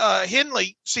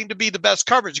Henley seemed to be the best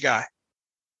coverage guy.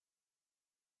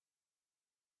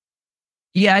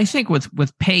 Yeah, I think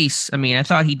with Pace, I mean, I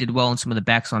thought he did well in some of the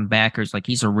backs on backers. Like,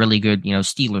 he's a really good,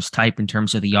 Steelers type in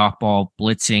terms of the off-ball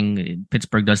blitzing.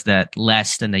 Pittsburgh does that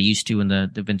less than they used to in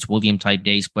the Vince William type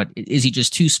days. But is he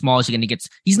just too small? Is he going to get?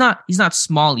 He's not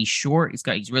small. He's short.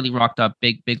 He's really rocked up,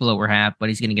 big lower half. But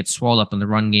he's going to get swelled up in the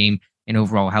run game. And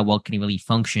overall, how well can he really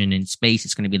function in space?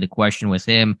 It's going to be the question with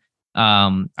him.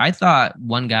 I thought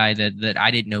one guy that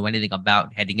I didn't know anything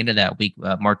about heading into that week,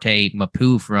 Marte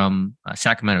Mapu from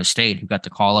Sacramento State, who got the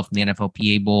call up from the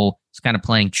NFLPA Bowl. He's kind of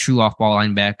playing true off-ball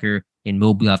linebacker in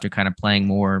Mobile after kind of playing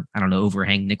more,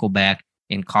 overhang nickelback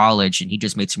in college, and he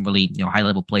just made some really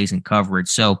high-level plays in coverage.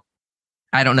 So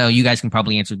I don't know. You guys can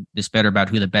probably answer this better about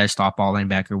who the best off-ball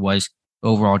linebacker was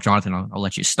overall. Jonathan, I'll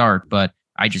let you start, but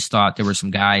I just thought there were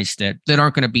some guys that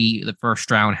aren't going to be the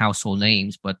first-round household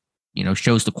names, but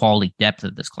shows the quality depth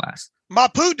of this class.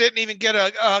 Mapu didn't even get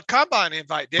a combine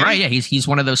invite, did he? Right, yeah, he's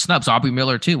one of those snubs. Aubrey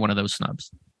Miller, too, one of those snubs.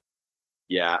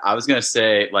 Yeah, I was going to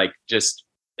say, like, just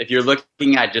if you're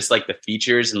looking at just like the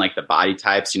features and like the body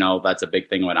types, that's a big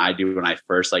thing when I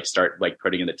first like start like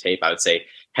putting in the tape. I would say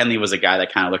Henley was a guy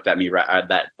that kind of looked at me,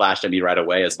 that flashed at me right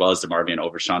away, as well as DeMarvion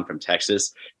Overshown from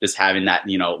Texas. Just having that,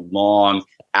 long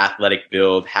athletic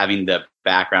build, having the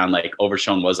background, like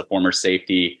Overshown was a former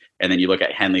safety. And then you look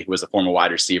at Henley, who was a former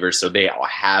wide receiver. So they all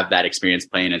have that experience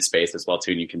playing in space as well,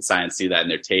 too. And you can see that in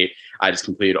their tape. I just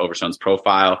completed Overshown's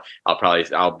profile.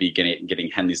 I'll be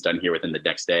getting Henley's done here within the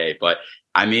next day. But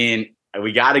I mean,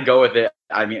 we got to go with it.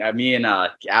 I mean, me and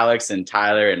Alex and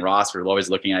Tyler and Ross were always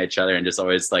looking at each other and just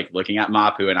always like looking at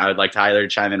Mapu. And I would like Tyler to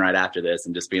chime in right after this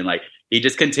and just being like, he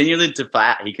continued to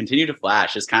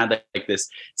flash, just kind of like this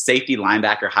safety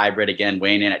linebacker hybrid, again,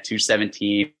 weighing in at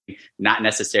 217, not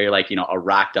necessarily like, a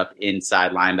rocked up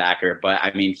inside linebacker, but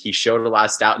I mean, he showed a lot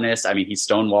of stoutness. I mean, he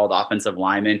stonewalled offensive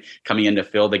linemen coming in to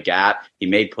fill the gap. He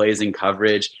made plays in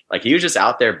coverage. Like he was just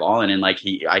out there balling. And like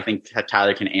I think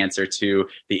Tyler can answer to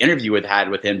the interview we had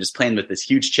with him, just playing with this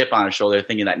huge chip on his shoulder,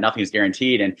 thinking that nothing's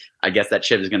guaranteed. And I guess that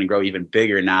chip is going to grow even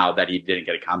bigger now that he didn't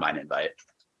get a combine invite.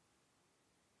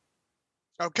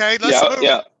 Okay, let's move.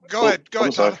 Yeah. Go ahead,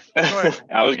 Tyler. Go ahead.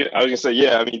 I was gonna say,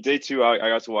 yeah. I mean, day two, I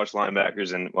got to watch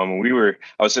linebackers, and when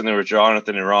I was sitting there with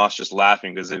Jonathan and Ross just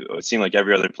laughing because it seemed like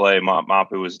every other play,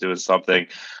 Mapu was doing something.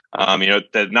 The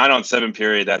 9-on-7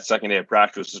 period, that second day of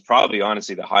practice, was probably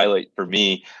honestly the highlight for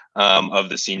me of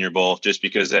the Senior Bowl, just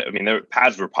because their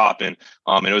pads were popping,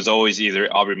 and it was always either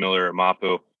Aubrey Miller or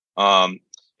Mapu.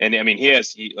 And I mean,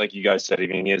 he like you guys said, I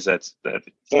mean, he has that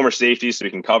former safety, so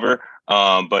he can cover.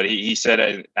 But he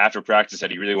said after practice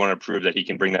that he really wanted to prove that he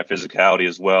can bring that physicality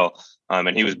as well.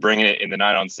 And he was bringing it in the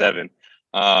 9-on-7.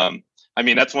 I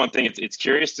mean, that's one thing. It's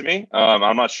curious to me.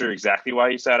 I'm not sure exactly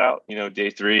why he sat out, day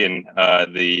three and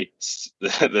the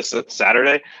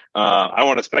Saturday. I don't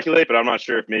want to speculate, but I'm not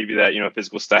sure if maybe that,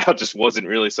 physical style just wasn't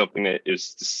really something that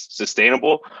is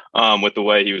sustainable with the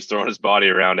way he was throwing his body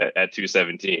around at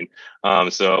 217.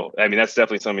 So, I mean, that's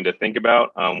definitely something to think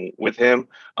about with him.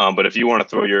 But if you want to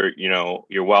throw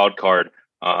your wild card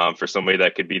for somebody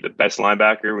that could be the best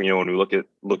linebacker, when we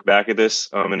look back at this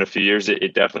in a few years,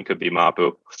 it definitely could be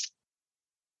Mapu.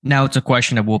 Now it's a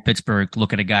question of will Pittsburgh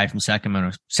look at a guy from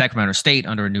Sacramento State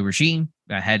under a new regime?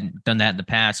 I hadn't done that in the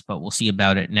past, but we'll see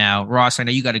about it now. Ross, I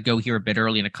know you got to go here a bit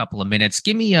early in a couple of minutes.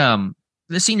 Give me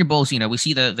the Senior Bowls. We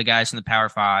see the guys in the Power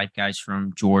 5, guys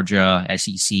from Georgia,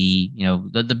 SEC,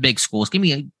 the big schools. Give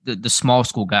me the small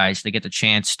school guys. They get the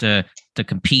chance to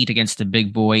compete against the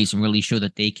big boys and really show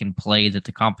that they can play, that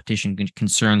the competition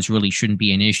concerns really shouldn't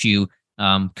be an issue.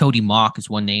 Cody Mock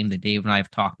is one name that Dave and I have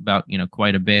talked about,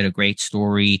 quite a bit. A great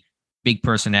story, big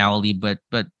personality, but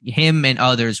him and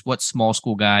others, what small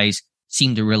school guys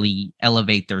seem to really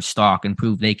elevate their stock and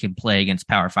prove they can play against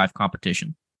Power 5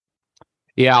 competition.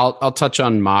 Yeah, I'll touch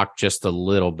on Mock just a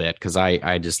little bit because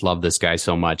I just love this guy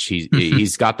so much.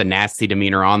 He's got the nasty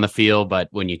demeanor on the field, but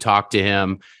when you talk to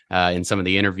him in some of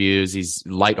the interviews, he's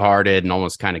lighthearted and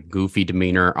almost kind of goofy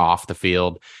demeanor off the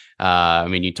field. I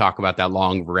mean, you talk about that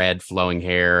long red flowing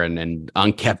hair and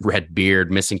unkept red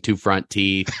beard, missing 2 front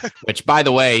teeth, which, by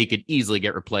the way, he could easily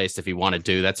get replaced if he wanted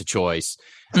to. That's a choice.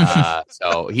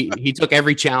 So he took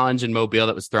every challenge in Mobile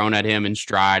that was thrown at him in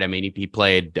stride. I mean, he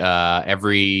played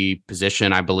every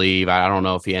position, I believe. I don't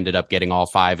know if he ended up getting all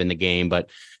 5 in the game,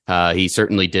 but he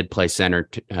certainly did play center,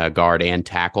 guard, and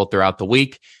tackle throughout the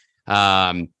week.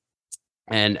 And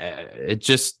it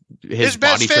just his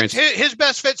body his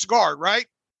best fit's guard, right?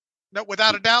 No,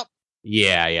 without a doubt.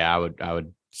 Yeah, I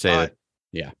would say that.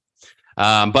 Yeah.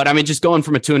 But I mean, just going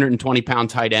from a 220-pound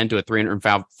tight end to a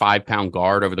 305-pound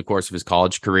guard over the course of his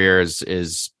college career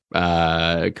is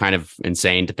kind of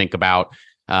insane to think about.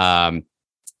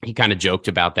 He kind of joked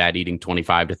about that, eating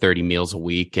 25 to 30 meals a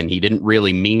week, and he didn't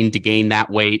really mean to gain that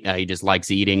weight. He just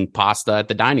likes eating pasta at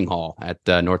the dining hall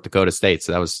at North Dakota State.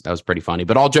 So that was pretty funny.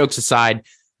 But all jokes aside,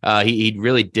 he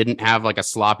really didn't have like a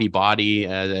sloppy body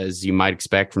as you might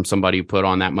expect from somebody who put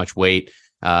on that much weight.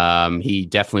 He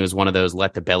definitely was one of those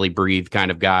let the belly breathe kind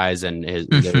of guys, and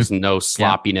there was no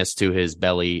sloppiness to his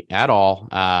belly at all.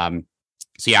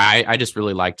 So yeah, I just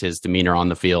really liked his demeanor on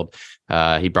the field.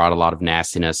 He brought a lot of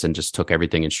nastiness and just took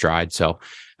everything in stride. So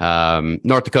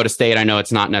North Dakota State, I know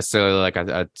it's not necessarily like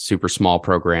a super small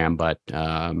program, but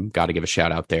got to give a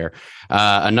shout out there.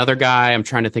 Another guy, I'm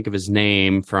trying to think of his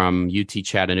name, from UT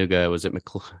Chattanooga. Was it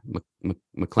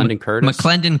McClendon Curtis?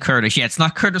 McClendon Curtis. Yeah, it's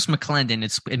not Curtis McClendon.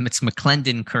 It's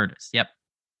McClendon Curtis. Yep.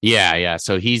 Yeah.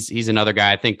 So he's another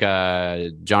guy. I think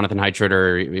Jonathan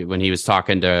Heitritter, when he was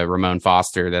talking to Ramon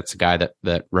Foster, that's a guy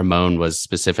that Ramon was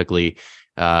specifically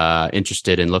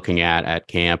interested in looking at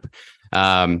camp.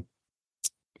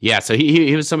 Yeah, so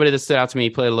he was somebody that stood out to me. He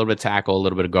played a little bit of tackle, a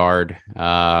little bit of guard.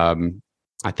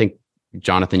 I think,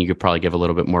 Jonathan, you could probably give a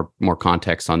little bit more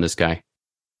context on this guy.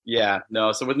 Yeah,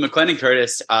 no. So with McClendon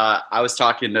Curtis, I was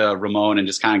talking to Ramon and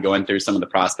just kind of going through some of the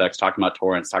prospects, talking about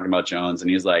Torrance, talking about Jones. And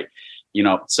he's like,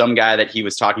 some guy that he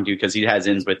was talking to, because he has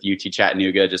ins with UT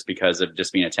Chattanooga just because of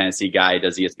just being a Tennessee guy. He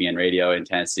does ESPN radio in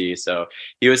Tennessee. So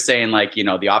he was saying like,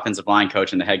 the offensive line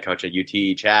coach and the head coach at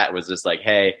UT Chat was just like,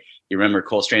 hey, you remember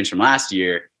Cole Strange from last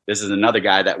year? This is another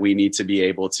guy that we need to be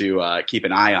able to keep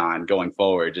an eye on going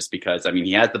forward, just because,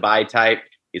 he has the body type.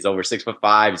 He's over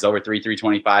 6'5". He's over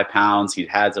 325 pounds. He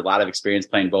has a lot of experience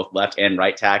playing both left and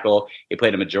right tackle. He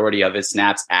played a majority of his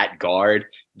snaps at guard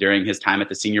during his time at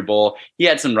the Senior Bowl. He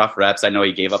had some rough reps. I know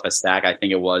he gave up a sack. I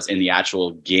think it was in the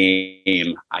actual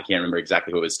game. I can't remember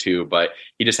exactly who it was to, but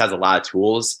he just has a lot of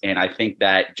tools. And I think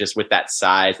that just with that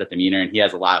size, that demeanor, and he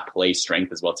has a lot of play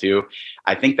strength as well too.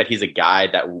 I think that he's a guy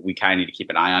that we kind of need to keep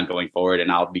an eye on going forward.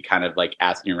 And I'll be kind of like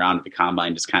asking around at the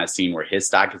combine, just kind of seeing where his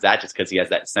stock is at, just because he has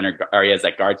that he has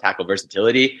that guard tackle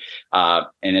versatility. And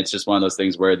it's just one of those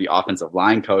things where the offensive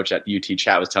line coach at the UT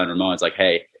Chat was telling Ramon, it's like,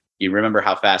 hey, you remember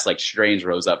how fast like Strange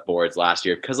rose up boards last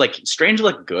year? Because like Strange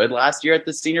looked good last year at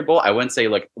the Senior Bowl. I wouldn't say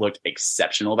looked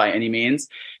exceptional by any means.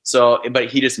 So, but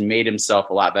he just made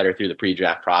himself a lot better through the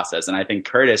pre-draft process. And I think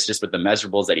Curtis, just with the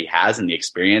measurables that he has and the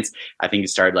experience, I think he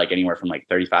started like anywhere from like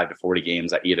 35 to 40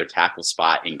 games at either tackle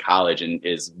spot in college and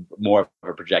is more of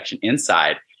a projection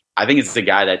inside. I think it's the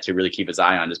guy that to really keep his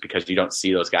eye on, just because you don't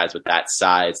see those guys with that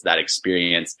size, that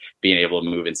experience, being able to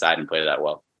move inside and play that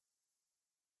well.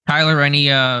 Tyler, any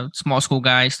small school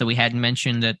guys that we hadn't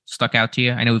mentioned that stuck out to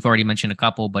you? I know we've already mentioned a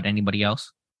couple, but anybody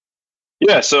else?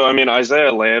 Yeah, so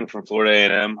Isaiah Land from Florida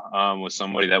A&M was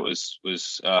somebody that was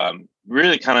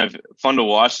really kind of fun to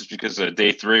watch, just because of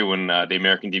day 3 when the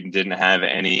American team didn't have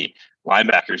any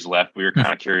linebackers left. We were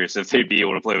kind of curious if they'd be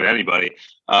able to play with anybody.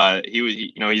 He was,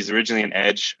 he's originally an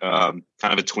edge, kind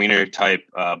of a tweener type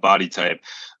body type,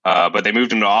 but they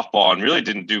moved him to off ball and really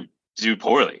didn't do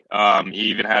poorly. He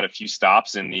even had a few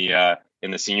stops in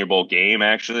the Senior Bowl game,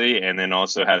 actually, and then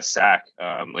also had a sack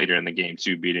later in the game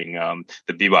too, beating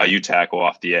the BYU tackle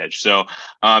off the edge. So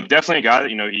definitely a guy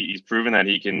that, he's proven that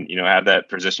he can, have that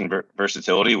position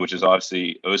versatility, which is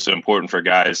obviously also important for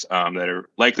guys that are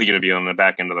likely going to be on the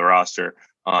back end of the roster,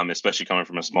 especially coming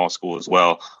from a small school as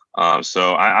well.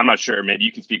 So I'm not sure. Maybe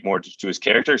you can speak more to his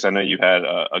character, because I know you had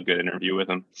a good interview with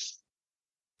him.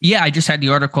 Yeah, I just had the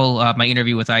article, my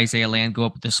interview with Isaiah Land, go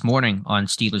up this morning on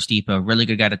Steelers Depot. Really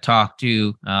good guy to talk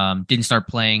to. Didn't start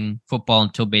playing football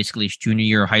until basically his junior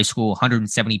year of high school.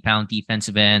 170-pound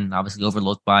defensive end, obviously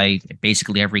overlooked by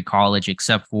basically every college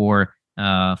except for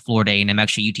Florida A&M.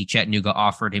 Actually, UT Chattanooga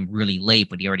offered him really late,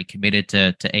 but he already committed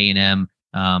to A&M.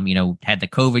 Had the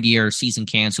COVID year, season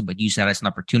canceled, but used that as an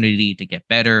opportunity to get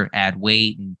better, add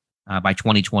weight, and by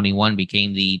 2021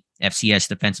 became the FCS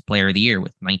Defensive Player of the Year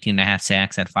with 19.5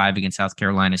 sacks, at 5 against South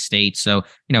Carolina State. So,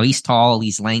 he's tall,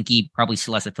 he's lanky, probably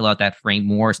still has to fill out that frame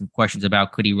more. Some questions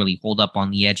about could he really hold up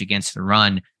on the edge against the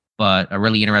run, but a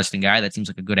really interesting guy that seems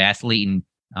like a good athlete and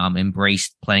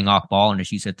embraced playing off ball. And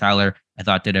as you said, Tyler, I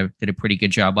thought did a pretty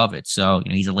good job of it. So,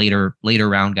 he's a later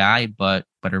round guy, but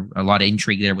a lot of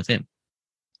intrigue there with him.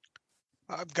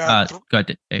 I've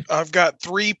got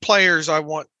 3 players I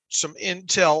want some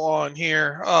intel on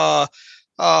here.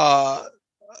 Out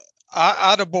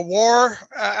of Bawar,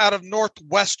 out of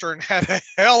Northwestern, had a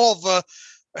hell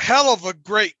of a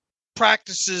great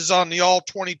practices on the all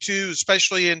 22,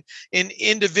 especially in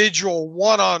individual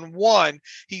one-on-one.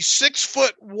 He's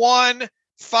 6'1",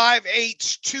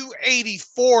 5'8",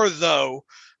 284 though.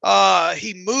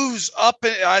 He moves up,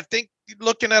 and I think,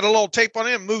 looking at a little tape on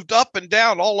him, moved up and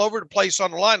down all over the place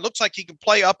on the line. Looks like he can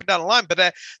play up and down the line,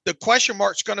 but the question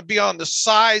mark's going to be on the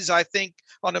size, I think,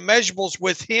 on the measurables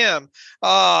with him.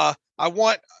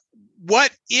 What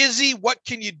is he? What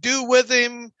can you do with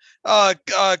him?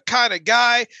 Kind of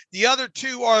guy. The other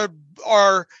 2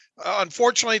 are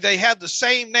unfortunately, they have the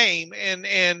same name,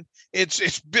 and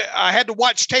it's I had to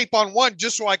watch tape on one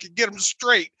just so I could get them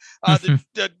straight.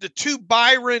 The 2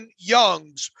 Byron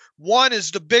Youngs. One is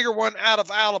the bigger one out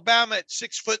of Alabama at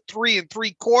 6'3"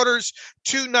 ¾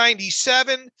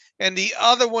 297, and the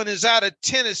other one is out of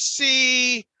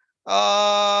Tennessee at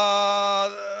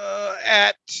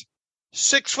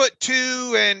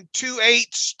 6'2" and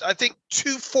 2/8, I think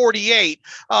 248.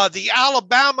 The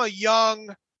Alabama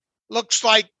young looks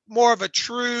like more of a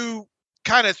true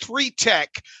kind of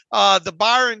 3-tech. The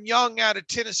Byron Young out of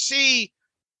Tennessee,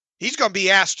 he's going to be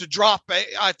asked to drop,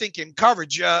 I think, in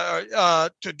coverage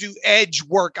to do edge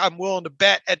work, I'm willing to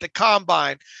bet, at the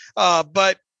combine.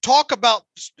 But talk about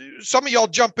some of y'all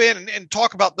jump in and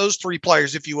talk about those three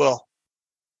players, if you will.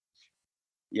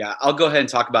 Yeah, I'll go ahead and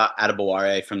talk about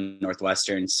Adebaware from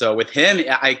Northwestern. So with him,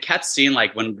 I kept seeing,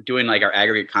 like, when doing like our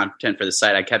aggregate content for the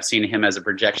site, I kept seeing him as a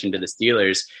projection to the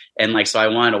Steelers. And like, so I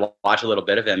wanted to watch a little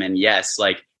bit of him. And yes,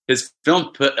 like his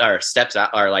film pops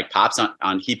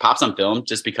on film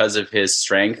just because of his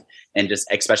strength and just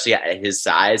especially at his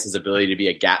size, his ability to be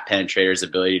a gap penetrator, his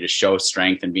ability to show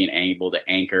strength and being able to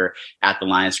anchor at the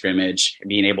line of scrimmage,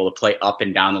 being able to play up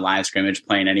and down the line of scrimmage,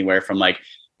 playing anywhere from like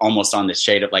almost on the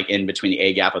shade of like in between the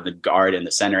A gap of the guard and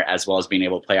the center, as well as being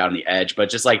able to play out on the edge.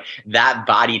 But just like that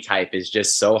body type is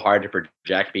just so hard to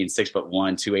project, being 6'1",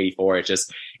 284.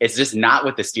 It's just not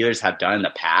what the Steelers have done in the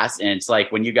past. And it's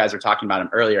like when you guys were talking about him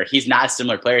earlier, he's not a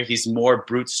similar player. He's more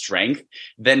brute strength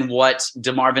than what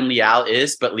DeMarvin Leal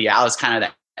is, but Leal is kind of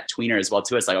that tweener as well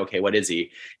too. It's like, okay, what is he?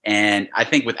 And I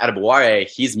think with Adebaware,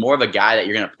 he's more of a guy that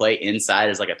you're going to play inside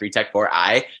as like a 3-tech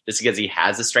 4-eye, just because he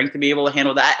has the strength to be able to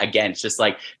handle that. Again, it's just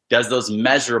like, does those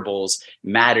measurables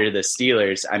matter to the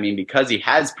Steelers? I mean, because he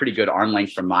has pretty good arm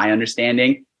length from my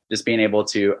understanding, just being able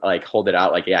to like hold it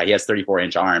out. Like, yeah, he has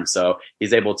 34-inch arms, so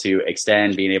he's able to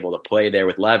extend, being able to play there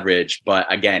with leverage. But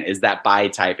again, is that body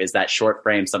type, is that short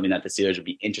frame something that the Steelers would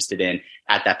be interested in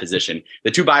at that position?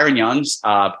 The two Byron Youngs,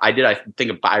 I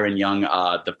think of Byron Young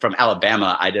from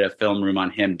Alabama. I did a film room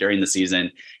on him during the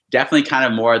season. Definitely kind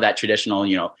of more of that traditional,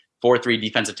 4-3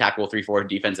 defensive tackle, 3-4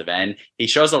 defensive end. He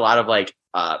shows a lot of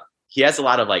he has a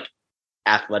lot of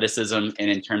athleticism, and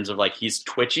in terms of he's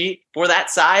twitchy for that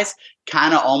size,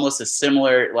 kind of almost a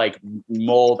similar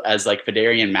mold as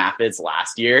Fedarian Mathis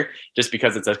last year, just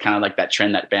because it's a kind of that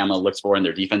trend that Bama looks for in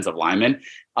their defensive linemen.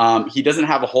 He doesn't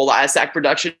have a whole lot of sack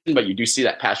production, but you do see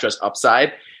that pass rush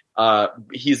upside.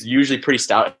 He's usually pretty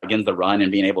stout against the run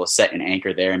and being able to set an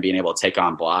anchor there and being able to take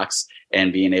on blocks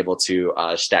and being able to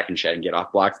stack and shed and get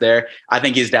off blocks there. I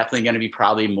think he's definitely going to be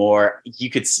probably more, you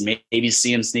could maybe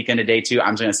see him sneak into day two.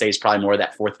 I'm just going to say he's probably more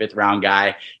that 4th, 5th round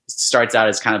guy. Starts out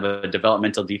as kind of a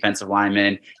developmental defensive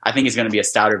lineman. I think he's going to be a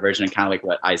stouter version of kind of like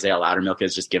what Isaiah Loudermilk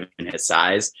is, just given his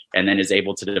size, and then is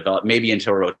able to develop maybe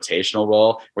into a rotational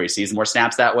role where he sees more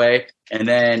snaps that way. And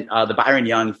then the Byron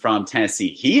Young from Tennessee,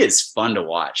 he is fun to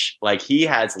watch. He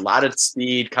has a lot of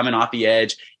speed coming off the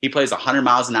edge. He plays 100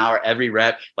 miles an hour every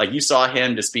rep. You saw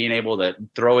him just being able to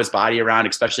throw his body around,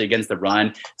 especially against the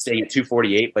run, staying at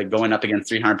 248, going up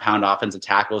against 300-pound offensive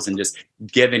tackles and just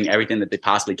giving everything that they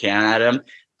possibly can at him.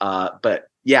 But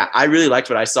yeah, I really liked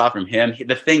what I saw from him.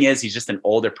 The thing is, he's just an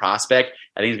older prospect.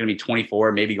 I think he's going to be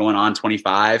 24, maybe going on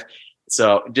 25.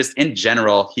 So just in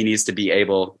general, he needs to be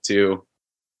able to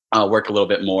work a little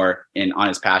bit more on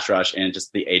his pass rush, and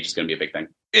just the age is going to be a big thing.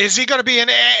 Is he going to be an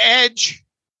edge?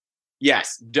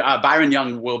 Yes. Byron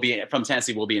Young from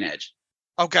Tennessee will be an edge.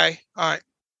 Okay. All right.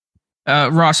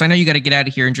 Ross, I know you got to get out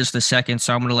of here in just a second,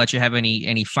 so I'm going to let you have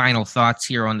any final thoughts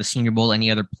here on the Senior Bowl, any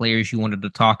other players you wanted to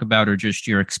talk about, or just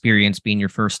your experience being your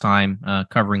first time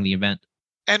covering the event.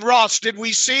 And Ross, did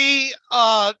we see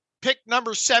pick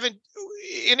number 7?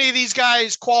 Any of these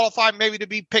guys qualify maybe to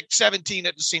be picked 17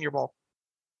 at the Senior Bowl?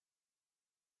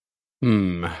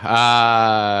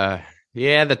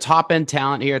 Yeah, the top end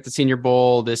talent here at the Senior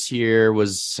Bowl this year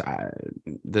was I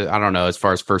don't know, as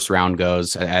far as first round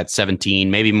goes, at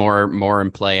 17, maybe more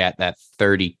in play at that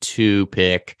 32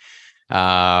 pick.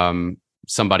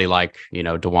 Somebody like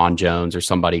DeJuan Jones, or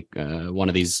somebody one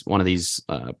of these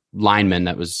linemen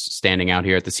that was standing out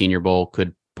here at the Senior Bowl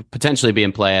could potentially be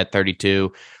in play at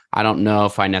 32. I don't know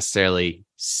if I necessarily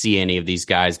see any of these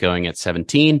guys going at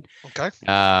 17.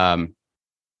 Okay.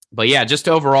 But yeah, just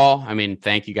overall, I mean,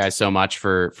 thank you guys so much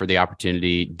for the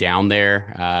opportunity down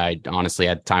there. I honestly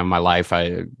had the time of my life.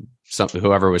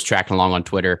 Whoever was tracking along on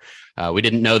Twitter, we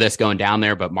didn't know this going down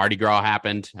there, but Mardi Gras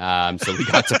happened. So we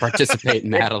got to participate in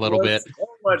that a little bit. So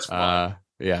much fun.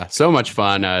 Yeah, so much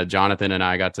fun. Jonathan and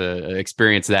I got to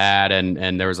experience that.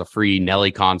 And there was a free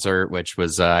Nelly concert, which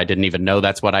was, I didn't even know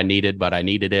that's what I needed, but I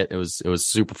needed it. It was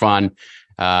super fun.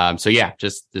 So yeah,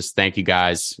 just thank you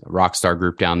guys, Rockstar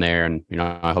Group down there. And,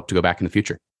 I hope to go back in the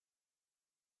future.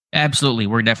 Absolutely.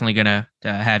 We're definitely going to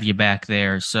have you back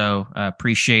there. So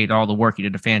appreciate all the work. You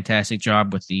did a fantastic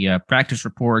job with the practice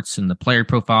reports and the player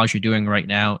profiles you're doing right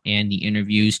now and the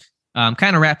interviews.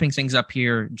 Kind of wrapping things up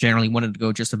here. Generally wanted to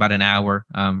go just about an hour,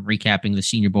 recapping the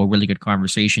Senior Bowl. Really good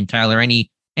conversation. Tyler, any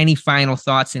final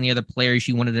thoughts? Any other players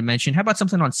you wanted to mention? How about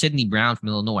something on Sidney Brown from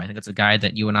Illinois? I think that's a guy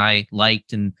that you and I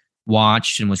liked and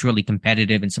watched and was really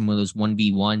competitive in some of those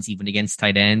 1v1s, even against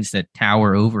tight ends that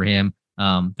tower over him.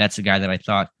 That's a guy that I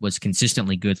thought was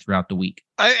consistently good throughout the week.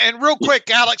 And real quick,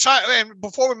 Alex, and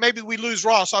before maybe we lose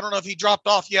Ross, I don't know if he dropped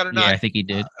off yet or not. Yeah, I think he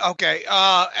did. Okay.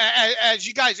 As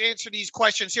you guys answer these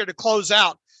questions here to close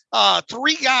out,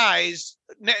 3 guys,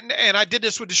 and I did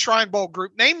this with the Shrine Bowl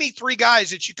group. Name me 3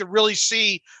 guys that you could really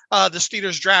see the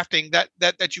Steelers drafting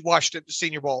that you watched at the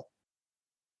Senior Bowl.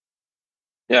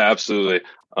 Yeah, absolutely.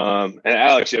 And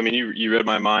Alex, I mean, you read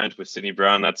my mind with Sidney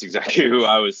Brown. That's exactly who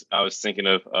I was thinking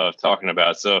of talking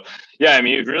about. So, yeah, I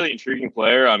mean, he's a really intriguing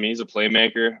player. I mean, he's a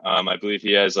playmaker. I believe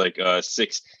he has like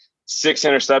 6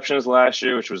 interceptions last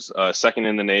year, which was second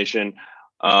in the nation.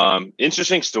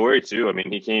 Interesting story too. I mean,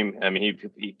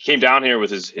 he came down here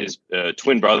with his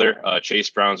twin brother, Chase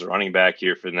Brown's a running back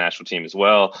here for the national team as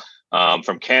well,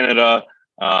 from Canada.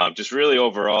 Just really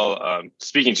overall,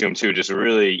 speaking to him too, just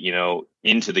really,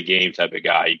 into the game type of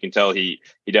guy. You can tell he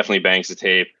definitely bangs the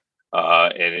tape,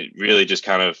 and it really just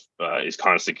kind of is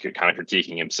constantly kind of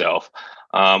critiquing himself.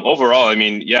 Overall, I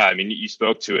mean, you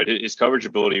spoke to it. His coverage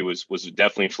ability was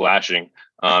definitely flashing.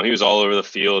 He was all over the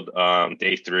field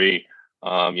day 3.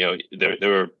 There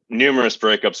were numerous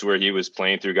breakups where he was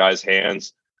playing through guys'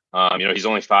 hands. He's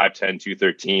only 5'10",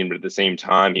 213, but at the same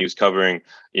time, he was covering,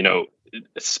 6'5",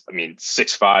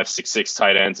 6'6"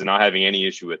 tight ends and not having any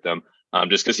issue with them.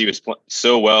 Just because he was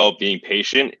so well being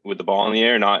patient with the ball in the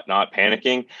air, not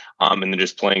panicking, and then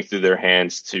just playing through their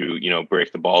hands to,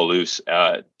 break the ball loose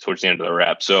towards the end of the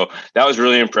rep. So that was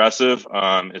really impressive,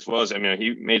 as well as,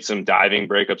 he made some diving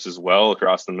breakups as well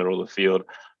across the middle of the field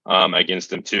against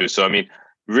them too. So,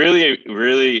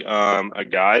 really, a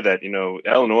guy that,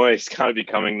 Illinois is kind of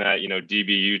becoming that,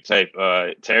 DBU type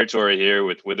territory here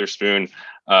with Witherspoon.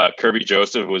 Kirby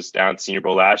Joseph was down at Senior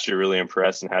Bowl last year, really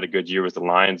impressed and had a good year with the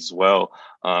Lions as well.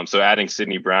 So adding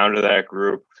Sidney Brown to that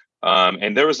group.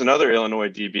 And there was another Illinois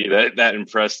DB that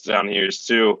impressed down here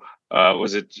too.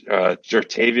 Was it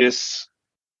Jartavius?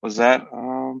 Was that?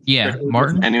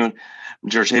 Martin. Anyone?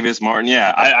 Jartavius Martin.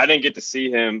 Yeah, I didn't get to see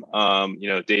him,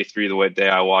 day 3, the day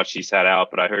I watched, he sat out,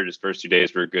 but I heard his first 2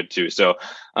 days were good too. So,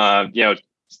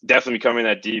 definitely becoming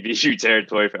that DBU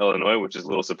territory for Illinois, which is a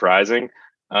little surprising.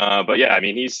 But yeah,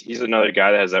 he's another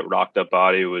guy that has that rocked up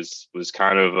body, was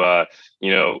kind of,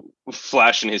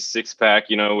 flashing his 6-pack,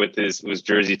 with his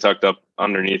jersey tucked up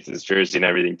underneath his jersey and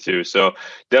everything too. So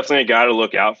definitely a guy to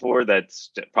look out for.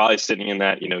 That's probably sitting in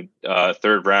that,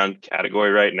 3rd round category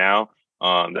right now.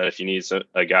 That if you need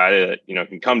a guy that,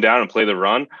 can come down and play the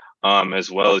run,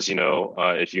 as well as,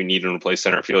 if you need him to play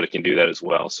center field, it can do that as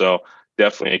well. So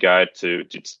definitely a guy to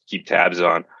keep tabs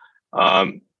on.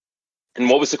 And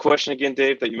what was the question again,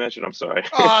 Dave, that you mentioned? I'm sorry.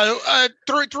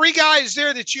 3 guys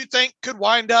there that you think could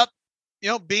wind up,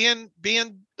 being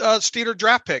Steeler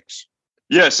draft picks.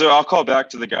 Yeah, so I'll call back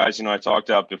to the guys, I talked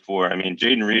about before.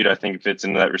 Jayden Reed, I think, fits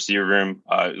into that receiver room.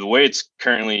 The way it's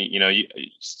currently, you're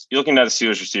looking at the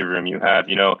Steelers receiver room, you have,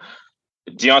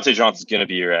 Deontay Johnson's going to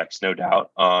be your X, no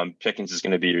doubt. Pickens is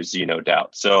going to be your Z, no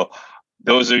doubt. So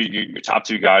those are your top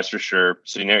 2 guys for sure.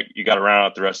 So, you got to round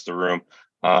out the rest of the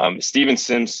room. Steven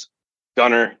Sims,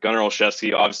 Gunnar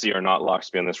Olszewski obviously are not locked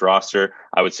to be on this roster.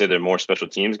 I would say they're more special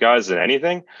teams guys than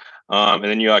anything. And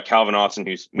then you got Calvin Austin,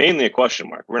 who's mainly a question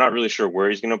mark. We're not really sure where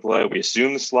he's going to play. We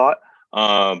assume the slot,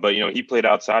 but he played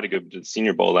outside to go to the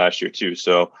Senior Bowl last year too.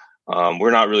 So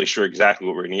we're not really sure exactly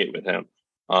what we're going to get with him.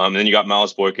 And then you got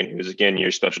Miles Boykin, who's again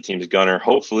your special teams gunner.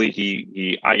 Hopefully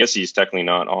he I guess he's technically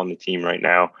not on the team right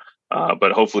now,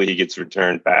 but hopefully he gets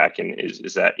returned back and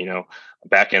is that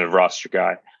back end of roster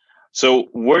guy. So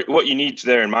what you need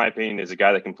there, in my opinion, is a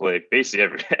guy that can play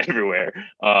basically everywhere.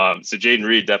 So Jayden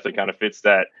Reed definitely kind of fits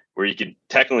that, where you could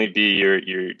technically be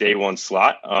your day 1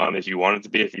 slot if you wanted to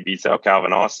be, if he beats out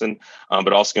Calvin Austin,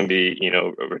 but also going to be,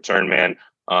 a return man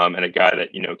and a guy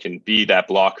that, can be that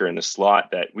blocker in the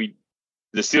slot that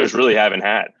the Steelers really haven't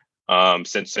had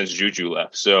since Juju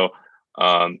left. So,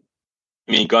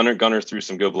 Gunnar threw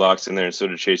some good blocks in there, and so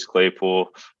did Chase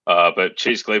Claypool. But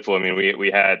Chase Claypool,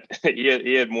 we had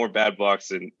he had more bad blocks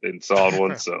than solid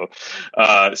ones. So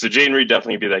Jayden Reed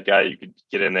definitely be that guy you could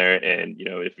get in there, and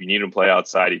if you need him to play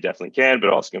outside, he definitely can, but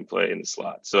also can play in the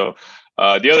slot. So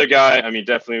the other guy,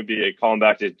 definitely would be calling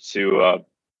back to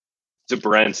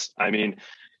Brent.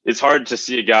 It's hard to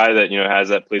see a guy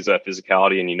that plays that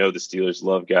physicality, and the Steelers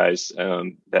love guys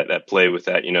that play with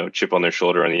that chip on their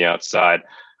shoulder on the outside.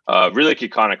 Really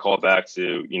could kind of call back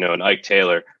to an Ike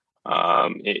Taylor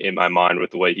in my mind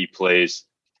with the way he plays.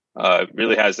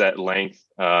 Really has that length.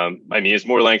 He has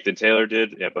more length than Taylor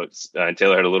did, but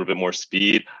Taylor had a little bit more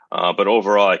speed. But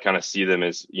overall, I kind of see them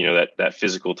as that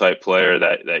physical type player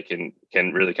that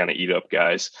can really kind of eat up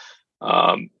guys.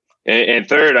 And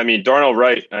third, I mean, Darnell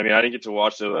Wright. I mean, I didn't get to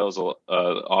watch the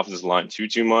offensive line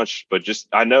too much, but just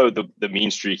I know the mean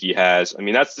streak he has. I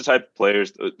mean, that's the type of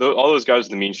players. All those guys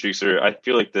with the mean streaks are. I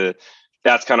feel like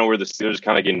that's kind of where the Steelers are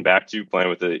kind of getting back to, playing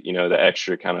with the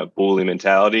extra kind of bully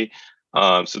mentality.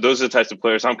 So those are the types of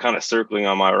players I'm kind of circling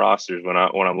on my rosters when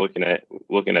I'm looking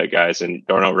at guys, and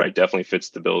Darnell Wright definitely fits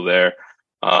the bill there.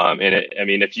 I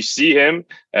mean, if you see him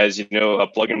as a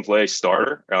plug and play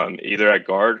starter, either at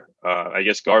guard, I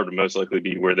guess guard would most likely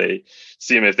be where they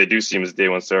see him if they do see him as a day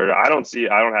one starter. I don't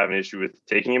have an issue with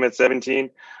taking him at 17.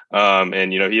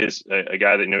 And he is a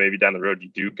guy that maybe down the road you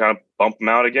do kind of bump him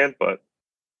out again, but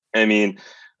I mean,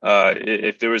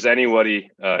 if there was anybody,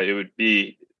 it would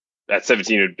be at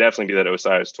 17. It would definitely be that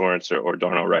O'Cyrus Torrence or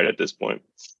Darnell Wright at this point.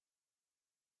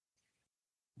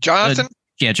 Jonathan?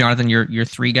 Jonathan, your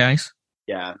three guys.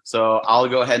 Yeah, so I'll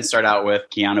go ahead and start out with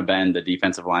Keanu Benn, the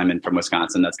defensive lineman from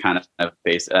Wisconsin. That's kind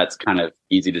of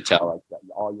easy to tell. Like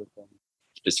all your things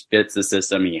just fits the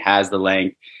system. He has the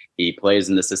length. He plays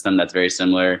in the system that's very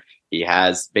similar. He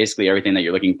has basically everything that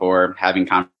you're looking for. Having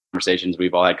conversations,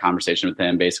 we've all had conversation with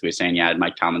him, basically saying,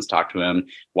 Mike Tomlin's talked to him,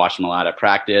 watched him a lot at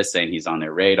practice, saying he's on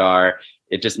their radar.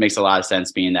 It just makes a lot of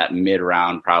sense being that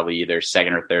mid-round, probably either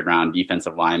second or third round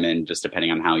defensive lineman, just depending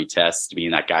on how he tests,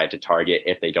 being that guy to target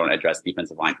if they don't address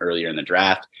defensive line earlier in the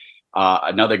draft.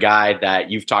 Another guy that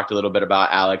you've talked a little bit about,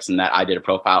 Alex, and that I did a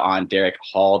profile on, Derek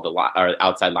Hall, the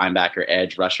outside linebacker,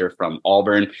 edge rusher from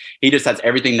Auburn. He just has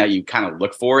everything that you kind of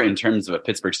look for in terms of a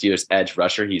Pittsburgh Steelers edge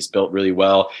rusher. He's built really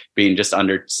well, being just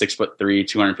under 6'3",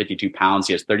 252 pounds.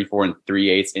 He has 34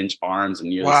 3/8-inch arms and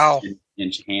nearly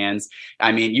 6-inch hands.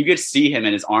 I mean, you get to see him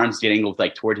and his arms get angled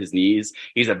like toward his knees.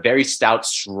 He's a very stout,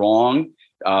 strong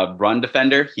run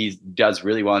defender. He does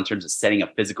really well in terms of setting a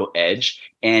physical edge.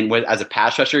 And as a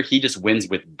pass rusher, he just wins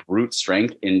with brute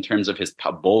strength in terms of his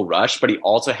bull rush, but he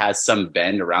also has some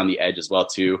bend around the edge as well,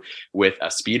 too, with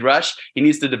a speed rush. He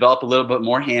needs to develop a little bit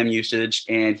more ham usage,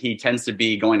 and he tends to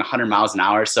be going 100 miles an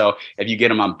hour. So if you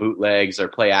get him on bootlegs or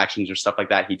play actions or stuff like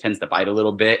that, he tends to bite a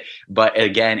little bit. But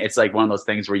again, it's like one of those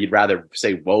things where you'd rather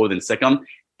say whoa than sick him.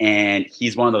 And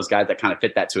he's one of those guys that kind of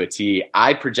fit that to a T.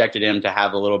 I projected him to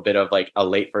have a little bit of like a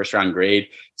late first round grade.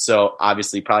 So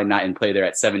obviously probably not in play there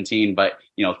at 17, but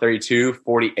 32,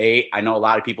 48. I know a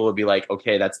lot of people would be like,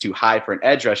 okay, that's too high for an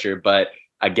edge rusher. But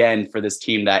again, for this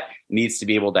team that needs to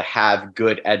be able to have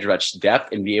good edge rush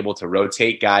depth and be able to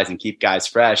rotate guys and keep guys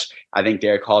fresh, I think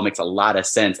Derek Hall makes a lot of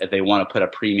sense if they want to put a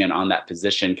premium on that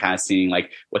position, kind of seeing like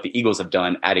what the Eagles have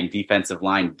done, adding defensive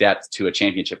line depth to a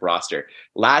championship roster.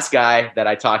 Last guy that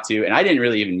I talked to, and I didn't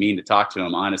really even mean to talk to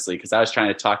him, honestly, because I was trying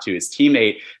to talk to his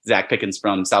teammate, Zach Pickens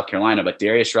from South Carolina, but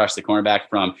Darius Rush, the cornerback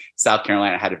from South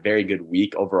Carolina, had a very good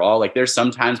week overall. Like there's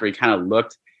some times where he kind of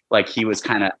looked like he was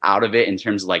kind of out of it in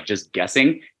terms of like just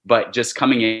guessing, but just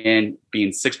coming in,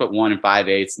 being 6'1" and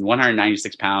 5/8 and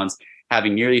 196 pounds,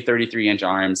 having nearly 33-inch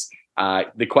arms.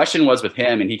 The question was with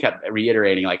him, and he kept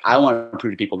reiterating, like, I want to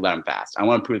prove to people that I'm fast. I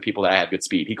want to prove to people that I have good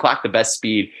speed. He clocked the best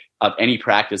speed of any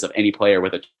practice of any player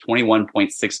with a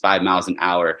 21.65 miles an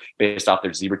hour based off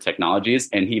their Zebra technologies.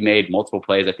 And he made multiple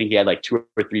plays. I think he had like 2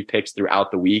 or 3 picks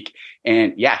throughout the week.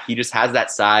 And yeah, he just has that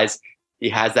size. He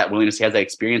has that willingness. He has that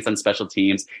experience on special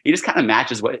teams. He just kind of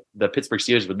matches what the Pittsburgh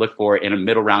Steelers would look for in a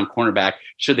middle round cornerback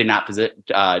should they not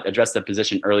address the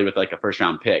position early with like a first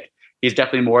round pick. He's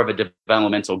definitely more of a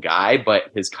developmental guy, but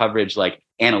his coverage, like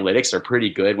analytics, are pretty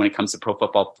good when it comes to Pro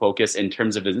Football Focus in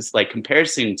terms of this like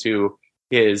comparison to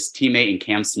his teammate in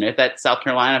Cam Smith at South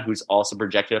Carolina, who's also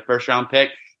projected a first round pick.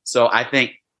 So I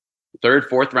think 3rd,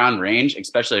 4th round range,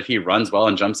 especially if he runs well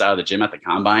and jumps out of the gym at the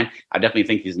combine, I definitely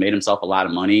think he's made himself a lot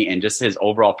of money, and just his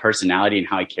overall personality and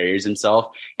how he carries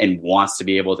himself and wants to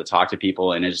be able to talk to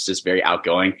people and is just very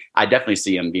outgoing. I definitely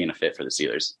see him being a fit for the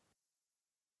Steelers.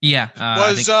 Yeah.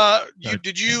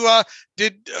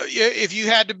 If you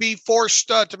had to be forced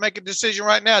to make a decision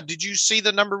right now, did you see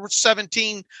the number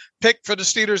 17 pick for the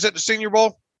Steelers at the Senior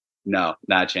Bowl? No,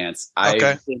 not a chance.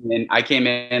 Okay. I came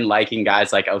in liking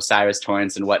guys like O'Cyrus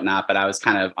Torrence and whatnot, but I was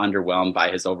kind of underwhelmed by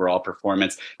his overall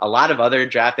performance. A lot of other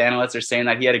draft analysts are saying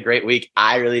that he had a great week.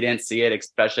 I really didn't see it,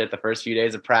 especially at the first few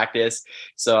days of practice.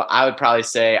 So I would probably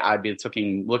say I'd be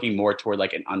looking more toward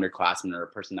like an underclassman or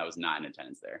a person that was not in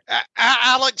attendance there.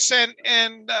 Alex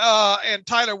and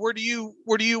Tyler, where do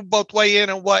you both weigh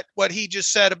in on what he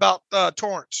just said about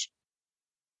Torrence?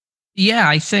 Yeah,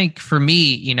 I think for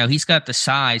me, he's got the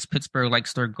size. Pittsburgh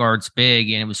likes their guards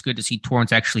big, and it was good to see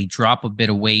Torrence actually drop a bit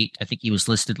of weight. I think he was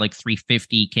listed like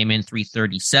 350, came in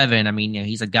 337. I mean,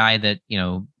 he's a guy that,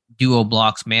 duo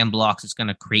blocks, man blocks, is going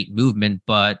to create movement.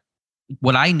 But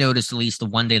what I noticed, at least the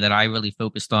one day that I really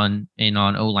focused on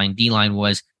O-line, D-line,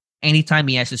 was anytime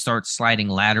he has to start sliding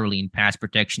laterally in pass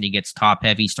protection, he gets top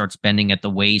heavy, starts bending at the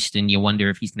waist, and you wonder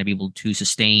if he's going to be able to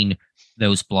sustain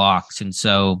those blocks. And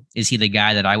so is he the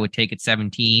guy that I would take at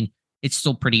 17? It's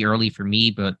still pretty early for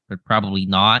me, but probably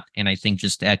not. And I think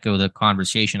just to echo the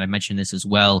conversation, I mentioned this as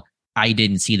well, I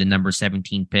didn't see the number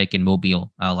 17 pick in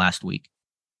Mobile last week.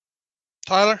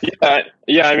 Tyler?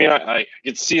 Yeah. I mean, I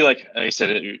could see, like I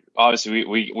said, obviously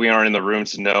we aren't in the room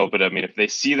to know, but I mean, if they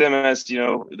see them as,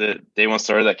 the day one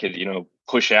starter that could,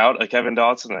 push out like Kevin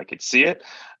Dotson, I could see it.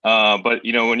 But,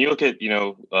 when you look at,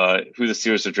 who the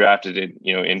Steelers have drafted in,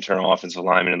 internal offensive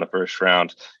linemen in the first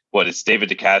round, it's David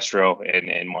DeCastro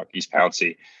and Marquise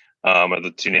Pouncey. Are the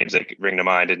two names that ring to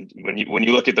mind. And when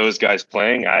you look at those guys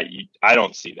playing, I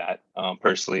don't see that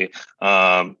personally.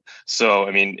 So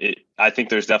I mean, I think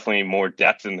there's definitely more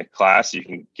depth in the class. You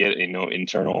can get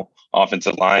internal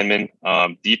offensive linemen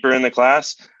deeper in the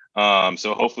class.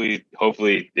 So hopefully,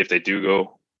 if they do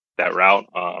go that route,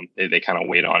 they kind of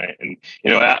wait on it. And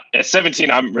at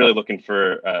 17, I'm really looking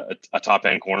for a top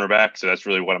end cornerback. So that's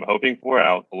really what I'm hoping for.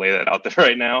 I'll lay that out there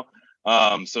right now.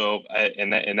 In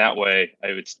that way,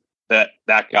 I would.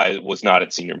 That guy was not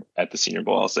at the Senior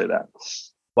Bowl. I'll say that.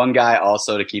 One guy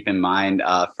also to keep in mind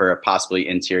for a possibly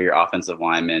interior offensive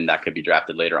lineman that could be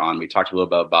drafted later on. We talked a little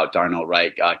bit about Darnell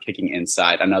Wright kicking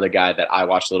inside. Another guy that I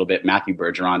watched a little bit, Matthew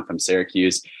Bergeron from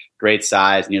Syracuse. Great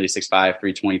size, nearly 6'5",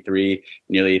 323,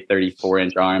 nearly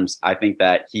 34-inch arms. I think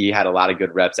that he had a lot of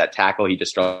good reps at tackle. He just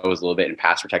struggles a little bit in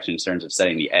pass protection in terms of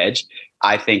setting the edge.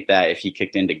 I think that if he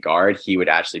kicked into guard, he would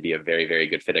actually be a very, very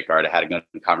good fit at guard. I had a good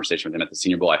conversation with him at the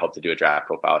Senior Bowl. I hope to do a draft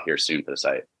profile here soon for the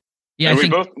site. Yeah,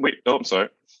 I'm sorry.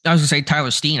 I was going to say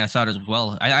Tyler Steen, I thought as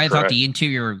well. I thought the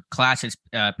interior classes,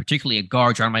 particularly at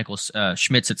guard, John Michael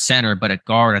Schmitz at center, but at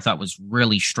guard, I thought was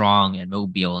really strong at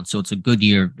Mobile. And so it's a good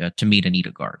year to me to need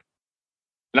a guard.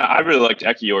 Now, I really liked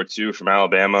Ekiyor too from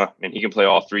Alabama, and he can play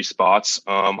all three spots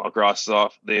across the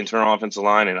internal offensive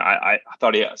line. And I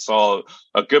thought he saw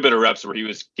a good bit of reps where he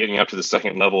was getting up to the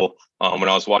second level when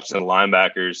I was watching the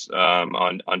linebackers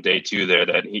on day two there,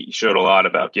 that he showed a lot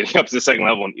about getting up to the second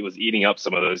level, and he was eating up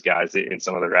some of those guys in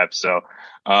some of the reps. So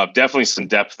definitely some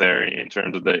depth there in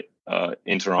terms of the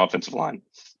internal offensive line.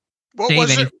 Dave,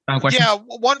 Was any final questions? Yeah,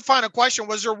 one final question.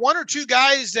 Was there one or two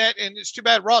guys that, and it's too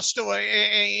bad Ross still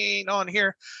ain't on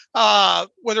here,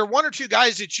 were there one or two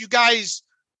guys that you guys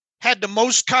had the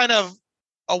most kind of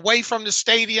away from the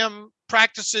stadium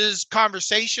practices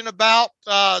conversation about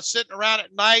sitting around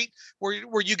at night,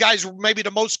 where you guys were maybe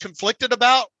the most conflicted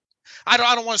about? I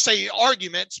don't want to say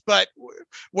arguments, but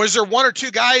was there one or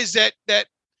two guys that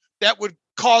would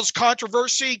cause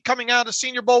controversy coming out of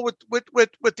Senior Bowl with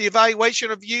the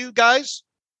evaluation of you guys?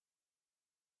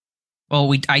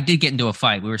 Well, I did get into a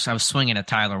fight. I was swinging at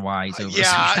Tyler Wise over.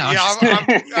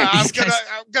 I'm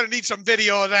gonna need some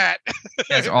video of that. You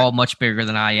guys are all much bigger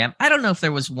than I am. I don't know if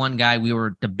there was one guy we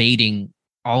were debating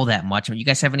all that much. I mean, you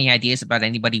guys have any ideas about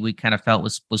anybody we kind of felt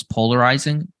was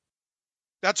polarizing?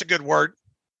 That's a good word.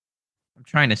 I'm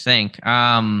trying to think.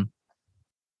 I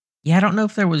don't know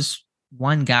if there was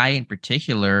one guy in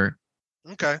particular.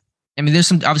 Okay. I mean, there's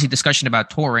some obviously discussion about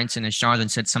Torrance, and as Jonathan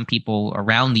said, some people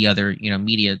around the other,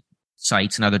 media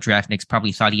sites and other draftniks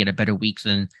probably thought he had a better week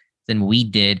than we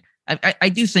did. I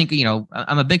do think,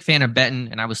 I'm a big fan of Benton,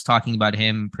 and I was talking about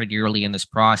him pretty early in this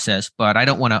process, but I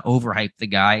don't want to overhype the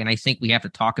guy. And I think we have to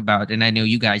talk about, and I know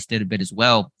you guys did a bit as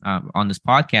well on this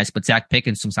podcast, but Zach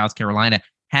Pickens from South Carolina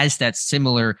has that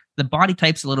similar, the body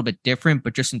type's a little bit different,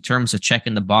 but just in terms of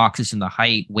checking the boxes and the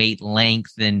height, weight,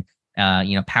 length, and,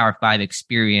 Power 5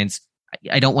 experience,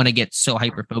 I don't want to get so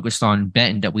hyper-focused on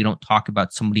Benton that we don't talk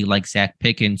about somebody like Zach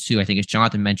Pickens, who I think, as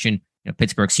Jonathan mentioned,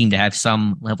 Pittsburgh seemed to have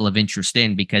some level of interest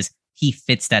in because he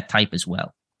fits that type as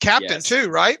well. Captain too,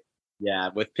 right? Yeah,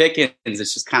 with Pickens,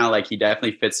 it's just kind of like he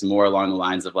definitely fits more along the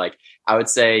lines of like, I would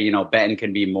say, Benton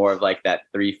can be more of like that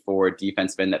 3-4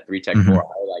 defensive end, that 3-tech 4.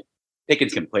 Like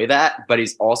Pickens can play that, but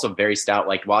he's also very stout.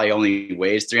 Like while he only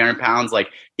weighs 300 pounds, like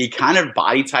he kind of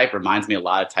body type reminds me a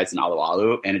lot of Tyson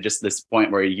Alualu. And at just this point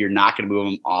where you're not going to move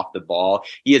him off the ball,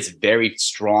 he has very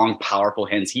strong, powerful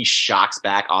hands. He shocks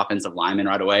back offensive linemen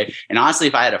right away. And honestly,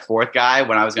 if I had a fourth guy,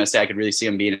 when I was going to say I could really see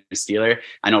him being a Steeler,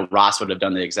 I know Ross would have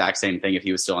done the exact same thing if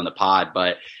he was still on the pod.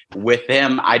 But with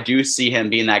him, I do see him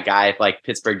being that guy if like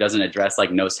Pittsburgh doesn't address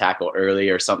like nose tackle early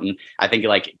or something. I think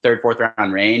like 3rd, 4th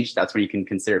round range, that's when you can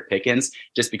consider Pickens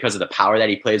just because of the power that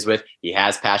he plays with. He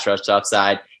has pass rush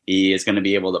upside. He is going to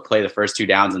be able to play the first 2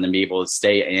 downs and then be able to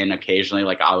stay in occasionally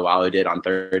like Alualu did on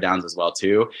 3rd downs as well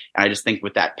too. And I just think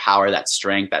with that power, that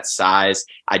strength, that size,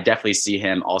 I definitely see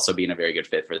him also being a very good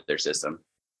fit for their system.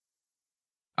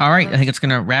 All right. I think it's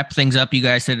going to wrap things up. You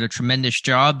guys did a tremendous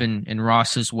job, and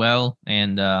Ross as well.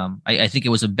 And I think it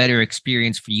was a better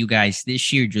experience for you guys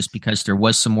this year just because there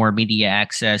was some more media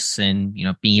access and,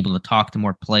 being able to talk to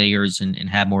more players and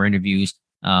have more interviews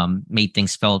made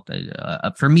things felt,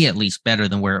 for me at least, better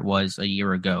than where it was a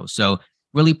year ago. So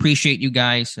really appreciate you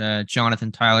guys.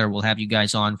 Jonathan, Tyler, we'll have you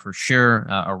guys on for sure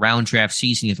around draft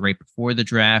season, either right before the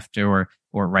draft or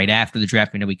right after the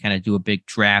draft. I know we kind of do a big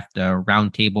draft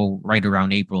roundtable right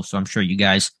around April, so I'm sure you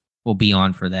guys will be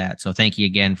on for that. So thank you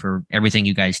again for everything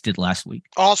you guys did last week.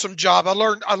 Awesome job. I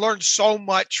learned so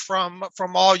much from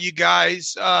all you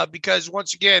guys because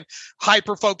once again,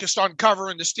 hyper focused on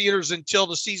covering the Steelers until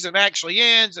the season actually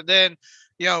ends, and then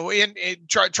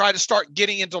try to start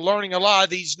getting into learning a lot of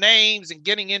these names and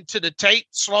getting into the tape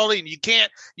slowly. And you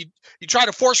try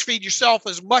to force feed yourself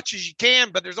as much as you can,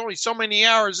 but there's only so many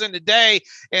hours in the day.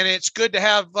 And it's good to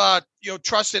have,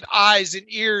 trusted eyes and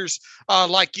ears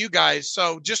like you guys.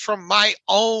 So just from my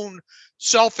own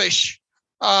selfish,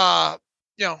 what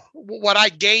I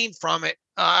gained from it,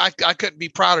 I couldn't be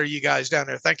prouder of you guys down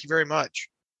there. Thank you very much.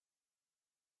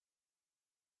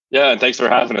 Yeah, and thanks for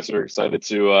having us. We're excited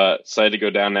to go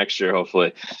down next year,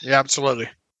 hopefully. Yeah, absolutely.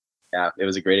 Yeah, it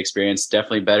was a great experience.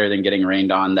 Definitely better than getting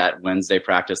rained on that Wednesday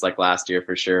practice like last year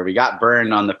for sure. We got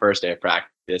burned on the first day of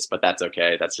practice, but that's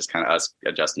okay. That's just kind of us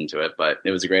adjusting to it. But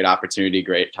it was a great opportunity,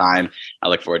 great time. I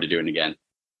look forward to doing it again.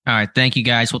 All right, thank you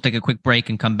guys. We'll take a quick break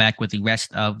and come back with the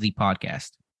rest of the podcast.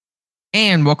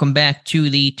 And welcome back to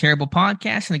the Terrible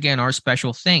Podcast. And again, our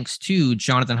special thanks to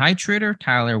Jonathan Heitritter,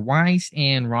 Tyler Wise,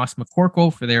 and Ross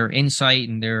McCorkle for their insight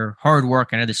and their hard work.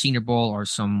 I know the Senior Bowl are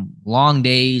some long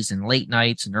days and late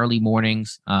nights and early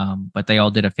mornings, but they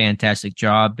all did a fantastic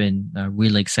job, and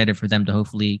really excited for them to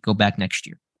hopefully go back next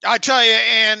year. I tell you,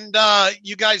 and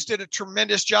you guys did a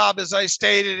tremendous job, as I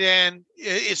stated, and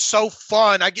it's so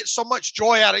fun. I get so much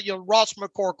joy out of Ross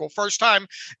McCorkle, first time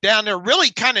down there, really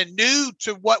kind of new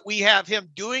to what we have him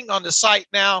doing on the site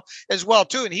now as well,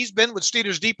 too. And he's been with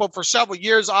Steelers Depot for several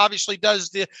years, obviously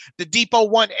does the Depot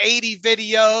 180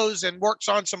 videos and works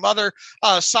on some other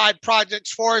side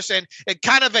projects for us, and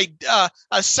kind of a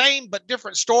same but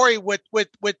different story with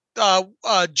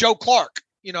Joe Clark.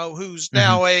 Who's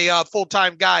now a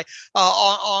full-time guy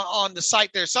on the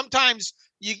site there. Sometimes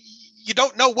you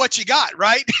don't know what you got,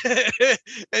 right? and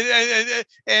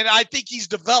I think he's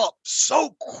developed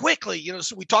so quickly.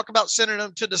 So we talk about sending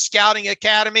him to the scouting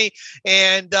academy,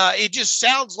 and it just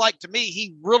sounds like to me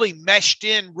he really meshed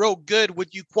in real good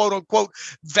with you, quote unquote,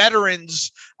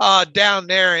 veterans down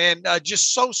there, and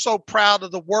just so proud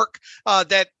of the work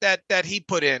that he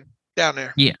put in down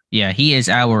there. Yeah, he is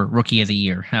our rookie of the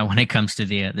year when it comes to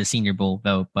the Senior Bowl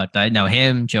vote. But I know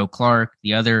him, Joe Clark,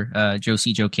 the other Joe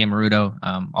Camarudo,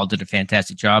 all did a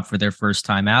fantastic job for their first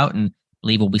time out, and I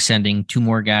believe we'll be sending 2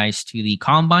 more guys to the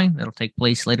Combine that'll take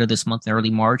place later this month, early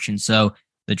March, and so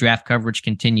the draft coverage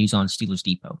continues on Steelers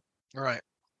Depot. All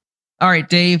right,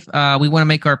 Dave, we want to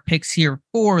make our picks here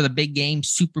for the big game,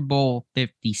 Super Bowl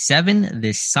 57,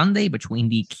 this Sunday between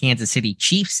the Kansas City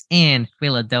Chiefs and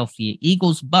Philadelphia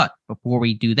Eagles. But before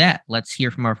we do that, let's hear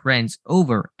from our friends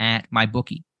over at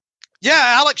MyBookie.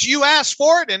 Yeah, Alex, you asked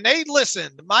for it, and they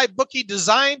listened. MyBookie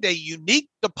designed a unique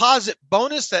deposit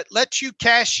bonus that lets you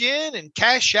cash in and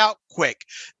cash out quick.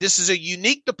 This is a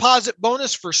unique deposit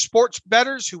bonus for sports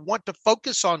bettors who want to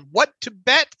focus on what to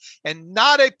bet and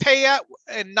not a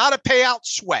payout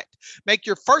sweat. Make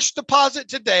your first deposit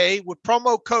today with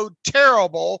promo code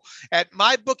TERRIBLE at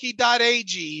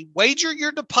mybookie.ag. Wager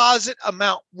your deposit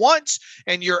amount once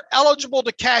and you're eligible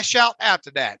to cash out after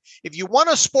that. If you want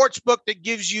a sports book that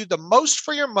gives you the most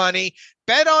for your money,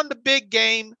 bet on the big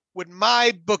game with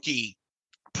MyBookie.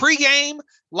 Pre-game,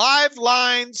 live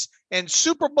lines, and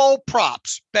Super Bowl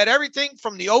props. Bet everything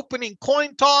from the opening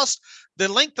coin toss,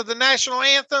 the length of the national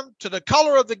anthem, to the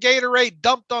color of the Gatorade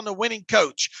dumped on the winning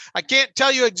coach. I can't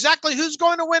tell you exactly who's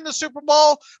going to win the Super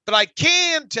Bowl, but I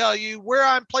can tell you where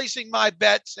I'm placing my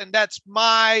bets, and that's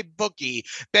MyBookie.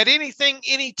 Bet anything,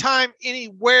 anytime,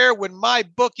 anywhere with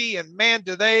MyBookie, and man,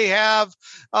 do they have,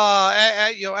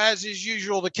 as is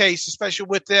usual the case, especially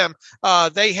with them,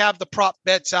 they have the prop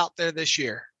bets out there this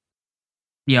year.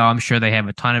 Yeah, I'm sure they have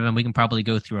a ton of them. We can probably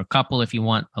go through a couple if you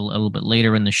want a little bit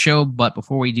later in the show. But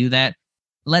before we do that,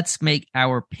 let's make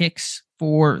our picks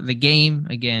for the game.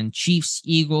 Again, Chiefs,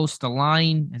 Eagles, the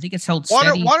line, I think it's held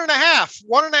steady.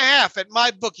 1.5 at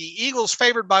MyBookie. Eagles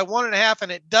favored by 1.5,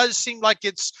 and it does seem like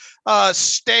it's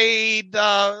stayed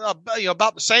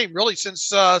about the same really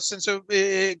since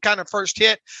it kind of first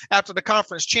hit after the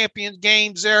conference champion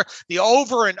games there. The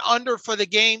over and under for the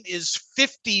game is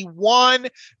 51.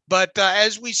 But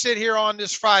as we sit here on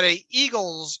this Friday,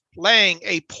 Eagles laying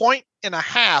 1.5 points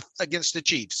against the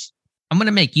Chiefs. I'm going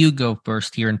to make you go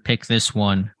first here and pick this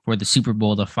one for the Super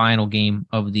Bowl, the final game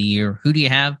of the year. Who do you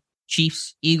have?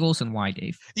 Chiefs, Eagles, and why,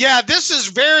 Dave? Yeah, this is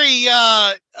very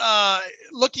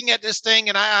looking at this thing,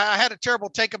 and I had a terrible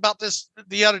take about this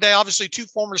the other day. Obviously, two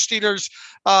former Steelers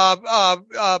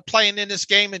playing in this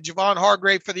game, and Javon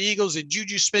Hargrave for the Eagles and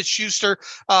Juju Smith-Schuster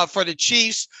for the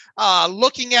Chiefs.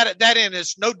 Looking at it that end,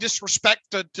 is no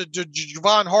disrespect to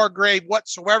Javon Hargrave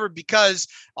whatsoever, because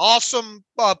awesome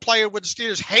player with the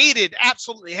Steelers.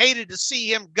 Absolutely hated to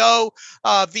see him go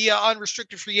via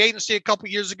unrestricted free agency a couple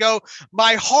years ago.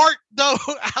 My heart, though,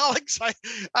 Alex,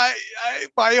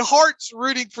 my heart's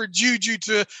rooting for Juju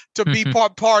to be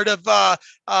part of,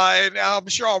 and I'm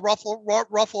sure I'll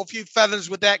ruffle a few feathers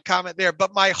with that comment there.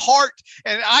 But my heart,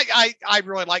 and I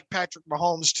really like Patrick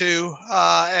Mahomes too,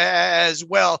 as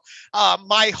well.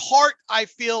 My heart, I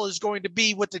feel, is going to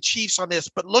be with the Chiefs on this.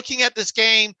 But looking at this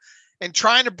game and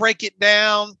trying to break it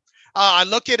down, I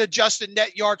look at adjusted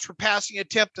net yards per passing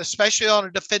attempt, especially on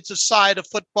the defensive side of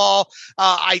football.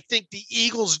 I think the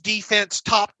Eagles' defense,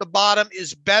 top to bottom,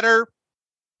 is better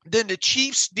than the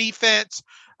Chiefs' defense.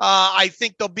 I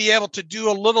think they'll be able to do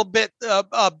a little bit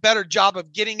a better job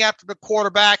of getting after the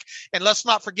quarterback. And let's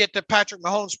not forget that Patrick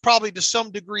Mahomes probably to some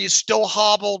degree is still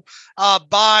hobbled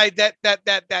by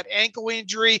that ankle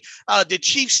injury. The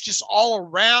Chiefs just all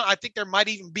around, I think there might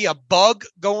even be a bug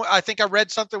going. I think I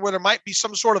read something where there might be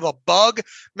some sort of a bug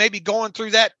maybe going through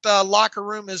that locker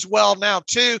room as well now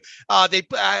too. I think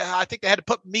they had to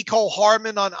put Mecole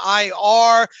Hardman on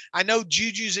IR. I know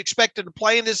Juju's expected to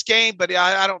play in this game, but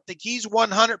I don't think he's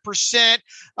 100%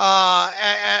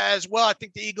 as well. I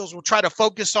think the Eagles will try to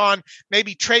focus on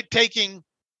maybe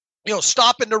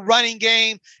stopping the running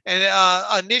game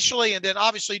and initially, and then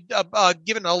obviously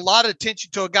giving a lot of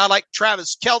attention to a guy like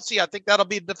Travis Kelce. I think that'll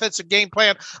be a defensive game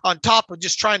plan on top of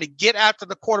just trying to get after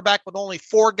the quarterback with only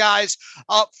 4 guys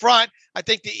up front. I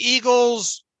think the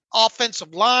Eagles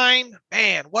offensive line,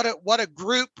 man, what a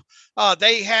group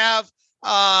they have.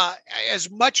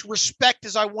 As much respect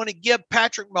as I want to give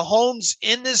Patrick Mahomes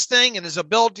in this thing and his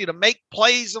ability to make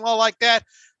plays and all like that,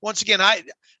 once again,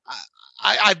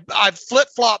 I've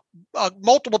flip-flopped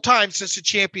multiple times since the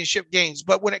championship games.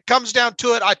 But when it comes down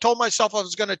to it, I told myself I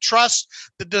was going to trust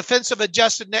the defensive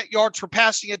adjusted net yards per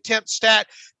passing attempt stat.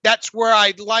 That's where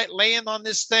I'd land on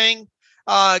this thing.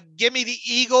 Give me the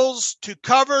Eagles to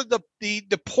cover the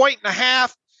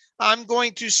 1.5. I'm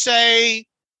going to say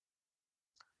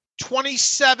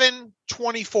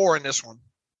 27-24 in this one.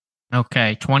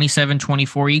 Okay,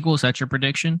 27-24 Eagles. That's your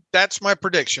prediction? That's my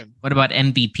prediction. What about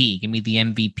MVP? Give me the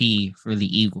MVP for the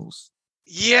Eagles.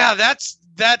 Yeah, that's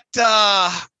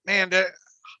man.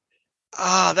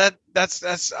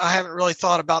 That's I haven't really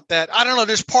thought about that. I don't know.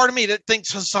 There's part of me that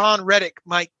thinks Hassan Reddick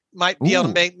might be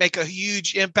able to make a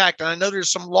huge impact. And I know there's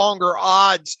some longer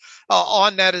odds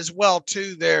on that as well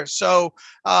too there. So,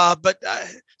 but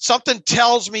something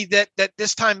tells me that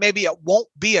this time maybe it won't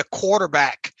be a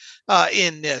quarterback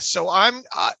in this. So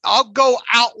I'll go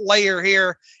outlayer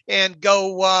here and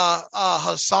go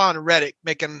Hassan Reddick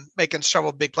making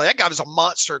several big plays. That guy was a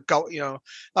monster,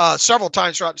 several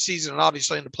times throughout the season and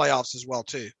obviously in the playoffs as well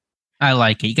too. I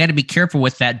like it. You got to be careful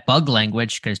with that bug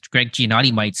language because Greg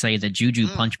Giannotti might say that Juju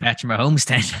punched Patrick Mahomes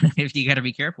 10. If you got to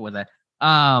be careful with that.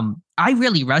 I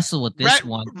really wrestle with this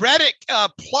one. Reddick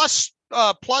plus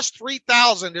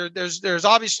 3,000. There's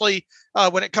obviously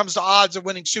when it comes to odds of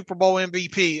winning Super Bowl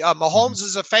MVP, Mahomes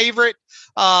is a favorite,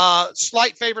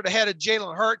 slight favorite ahead of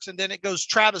Jalen Hurts, and then it goes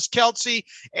Travis Kelce,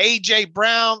 AJ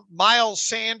Brown, Miles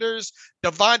Sanders,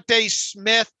 Devontae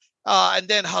Smith, and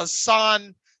then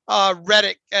Hassan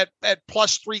Reddick at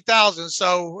plus 3,000.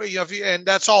 So, and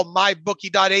that's all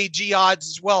mybookie.ag odds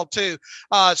as well too.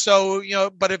 But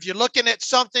if you're looking at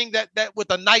something that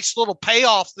with a nice little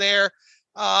payoff there,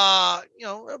 kind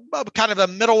of a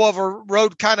middle of a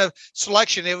road kind of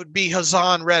selection, it would be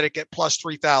Hassan Reddick at plus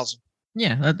 3,000.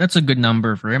 Yeah, that's a good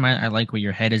number for him. I like where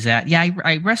your head is at. Yeah,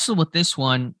 I wrestle with this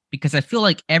one because I feel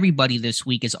like everybody this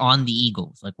week is on the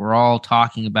Eagles. Like we're all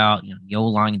talking about, the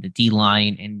O-line and the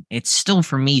D-line, and it's still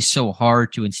for me so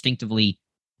hard to instinctively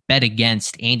bet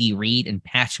against Andy Reid and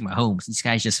Patrick Mahomes. These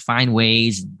guys just find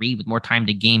ways, and Reid with more time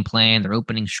to game plan, their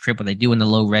opening strip, what they do in the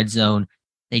low red zone.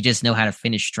 They just know how to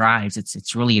finish drives.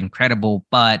 It's really incredible.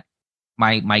 But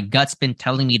my gut's been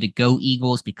telling me to go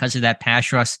Eagles because of that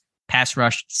pass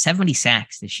rush, 70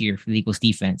 sacks this year for the Eagles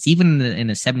defense, even in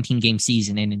a 17-game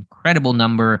season, an incredible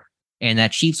number. And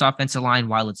that Chiefs offensive line,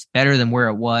 while it's better than where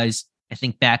it was, I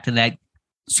think back to that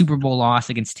Super Bowl loss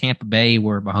against Tampa Bay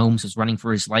where Mahomes was running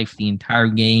for his life the entire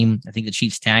game. I think the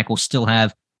Chiefs tackles still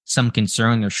have some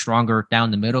concern. They're stronger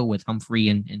down the middle with Humphrey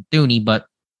and Thuney, but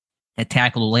at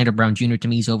tackle, Orlando Brown Jr. to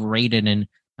me is overrated, and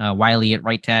Wiley at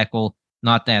right tackle,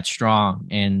 not that strong.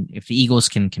 And if the Eagles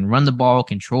can run the ball,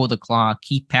 control the clock,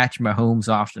 keep Patrick Mahomes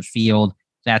off the field,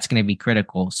 that's going to be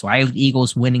critical. So I have the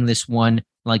Eagles winning this one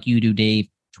like you do, Dave,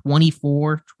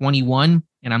 24-21,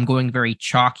 and I'm going very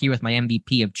chalky with my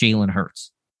MVP of Jalen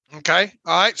Hurts. Okay.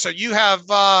 All right. So you have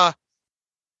the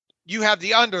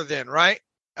under then, right?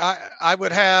 I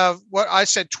would have what I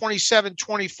said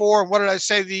 27-24. And what did I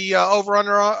say the over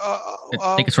under?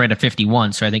 I think it's right at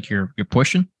 51. So I think you're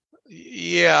pushing.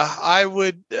 Yeah, I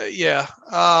would. Yeah.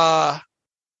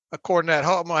 According to that,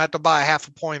 I'm gonna have to buy a half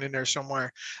a point in there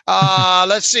somewhere.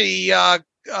 Let's see.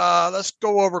 Let's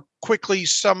go over quickly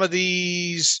some of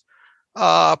these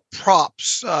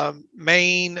props.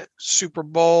 Main Super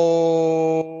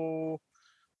Bowl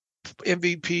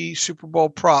MVP Super Bowl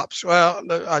props. Well,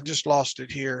 I just lost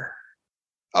it here.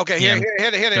 Okay,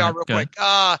 here they are real quick.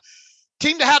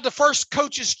 Team to have the first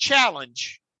coaches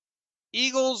challenge: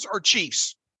 Eagles or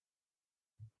Chiefs?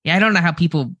 Yeah, I don't know how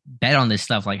people bet on this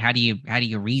stuff. Like, how do you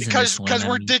reason this one? Because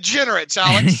we're degenerates,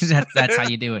 Alex. That's how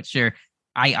you do it. Sure.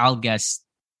 I'll guess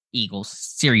Eagles.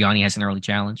 Sirianni has an early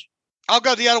challenge. I'll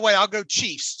go the other way. I'll go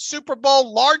Chiefs. Super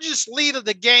Bowl largest lead of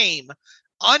the game,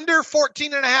 under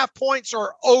 14.5 points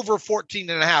or over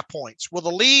 14.5 points. Will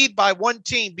the lead by one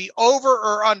team be over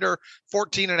or under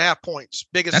 14.5 points?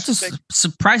 That's a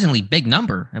surprisingly big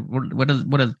number. What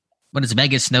does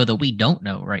Vegas know that we don't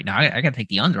know right now? I got to take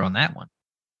the under on that one.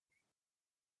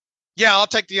 Yeah, I'll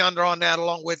take the under on that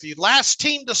along with you. Last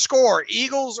team to score,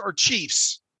 Eagles or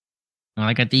Chiefs? Well,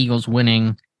 I got the Eagles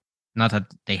winning. Not that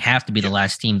they have to be the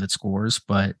last team that scores,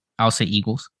 but I'll say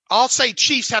Eagles. I'll say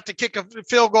Chiefs have to kick a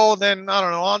field goal, and then, I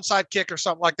don't know, onside kick or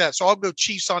something like that. So I'll go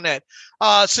Chiefs on that.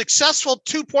 Successful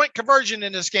 2-point conversion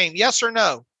in this game, yes or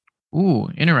no? Ooh,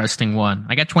 interesting one.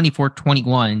 I got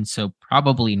 24-21, so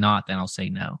probably not. Then I'll say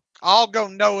no. I'll go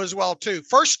no as well, too.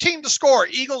 First team to score,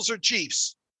 Eagles or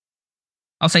Chiefs?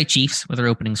 I'll say Chiefs with their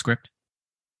opening script.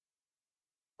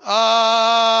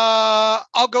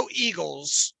 I'll go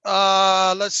Eagles.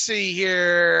 Let's see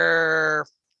here.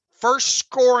 First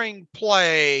scoring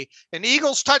play, an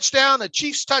Eagles touchdown, a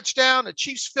Chiefs touchdown, a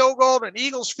Chiefs field goal, an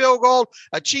Eagles field goal,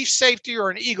 a Chiefs safety, or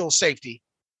an Eagles safety.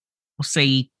 We'll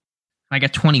say I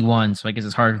got 21, so I guess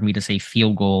it's hard for me to say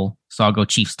field goal. So I'll go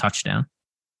Chiefs touchdown.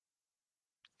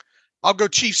 I'll go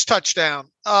Chiefs touchdown.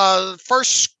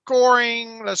 First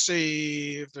scoring, let's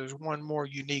see if there's one more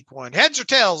unique one. Heads or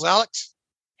tails, Alex?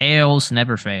 Tails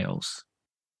never fails.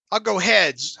 I'll go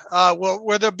heads.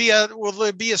 Will there be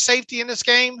a safety in this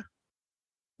game?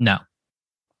 No.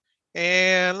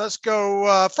 And let's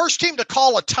go first team to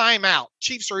call a timeout,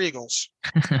 Chiefs or Eagles?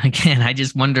 Again, I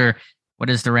just wonder, what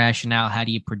is the rationale? How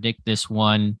do you predict this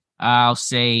one? I'll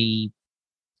say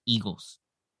Eagles.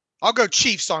 I'll go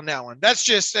Chiefs on that one. That's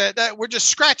just that we're just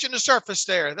scratching the surface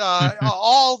there.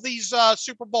 All these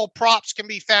Super Bowl props can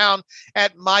be found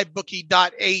at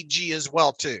mybookie.ag as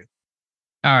well, too.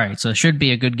 All right, so it should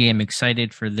be a good game.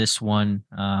 Excited for this one.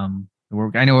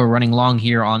 I know we're running long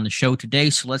here on the show today,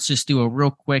 so let's just do a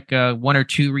real quick one or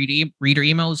two reader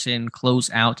emails and close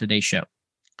out today's show.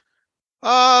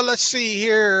 Let's see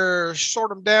here. Sort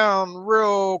them down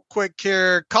real quick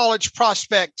here. College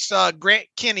prospects. Grant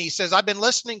Kinney says, I've been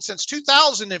listening since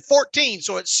 2014,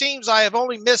 so it seems I have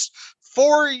only missed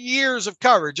 4 years of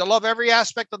coverage. I love every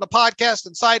aspect of the podcast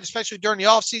and site, especially during the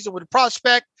offseason with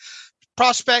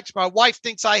prospects. My wife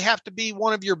thinks I have to be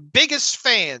one of your biggest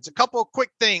fans. A couple of quick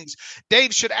things.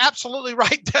 Dave should absolutely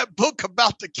write that book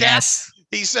about the Cap. Yes.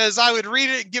 He says, I would read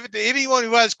it and give it to anyone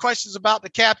who has questions about the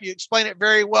Cap. You explain it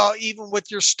very well, even with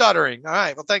your stuttering. All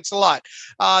right. Well, thanks a lot.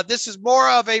 This is more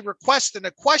of a request than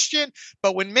a question,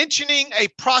 but when mentioning a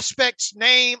prospect's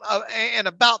name and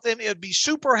about them, it would be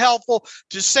super helpful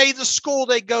to say the school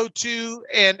they go to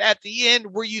and at the end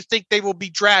where you think they will be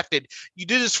drafted. You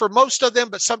do this for most of them,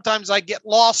 but sometimes I get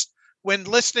lost when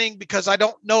listening because I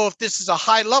don't know if this is a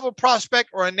high-level prospect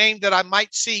or a name that I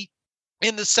might see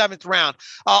in the 7th round.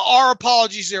 Our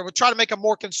apologies there. We'll try to make a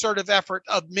more concerted effort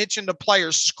of mention the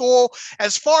player's school.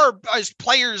 As far as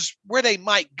players, where they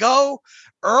might go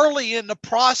early in the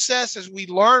process, as we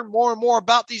learn more and more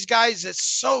about these guys, it's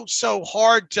so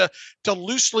hard to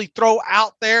loosely throw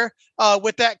out there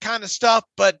with that kind of stuff.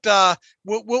 But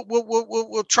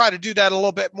we'll try to do that a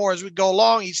little bit more as we go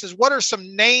along. He says, what are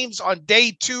some names on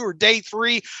day 2 or day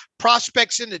 3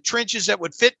 prospects in the trenches that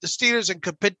would fit the Steelers and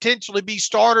could potentially be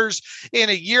starters in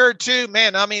a year or two?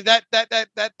 Man, I mean,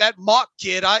 that Mock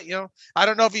kid, I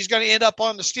don't know if he's going to end up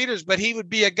on the Steelers, but he would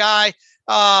be a guy,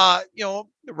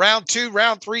 round 2,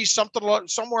 round 3,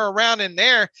 somewhere around in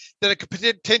there that I could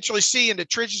potentially see in the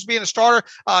trenches being a starter.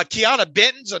 Keanu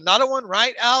Benton's another one,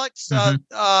 right, Alex?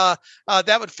 That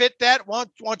would fit that. Why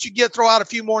don't you throw out a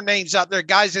few more names out there,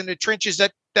 guys in the trenches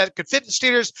that could fit the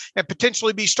Steelers and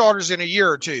potentially be starters in a year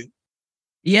or two?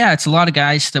 Yeah, it's a lot of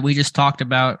guys that we just talked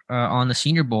about on the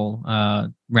Senior Bowl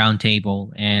roundtable,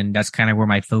 and that's kind of where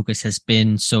my focus has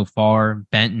been so far.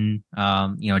 Benton,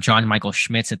 John Michael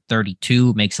Schmitz at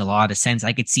 32 makes a lot of sense.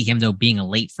 I could see him, though, being a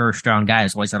late first-round guy.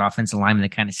 There's always that offensive lineman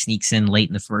that kind of sneaks in late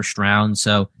in the first round.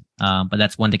 So, but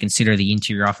that's one to consider. The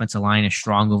interior offensive line is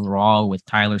strong overall with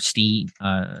Tyler Steen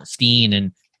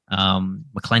and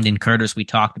McClendon Curtis we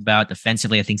talked about.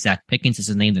 Defensively, I think Zach Pickens is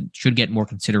a name that should get more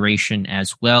consideration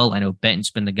as well. I know Benton's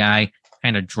been the guy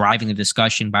kind of driving the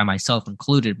discussion, by myself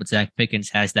included, but Zach Pickens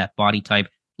has that body type, a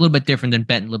little bit different than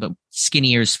Benton, a little bit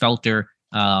skinnier, svelter,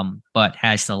 but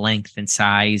has the length and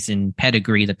size and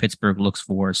pedigree that Pittsburgh looks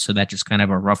for. So that's just kind of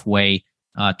a rough way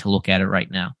to look at it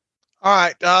right now. All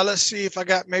right, let's see if I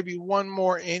got maybe one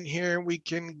more in here we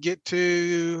can get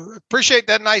to. Appreciate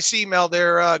that nice email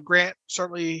there, Grant.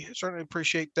 Certainly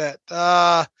appreciate that.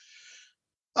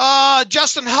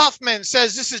 Justin Huffman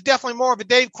says, this is definitely more of a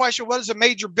Dave question. What is a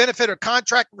major benefit of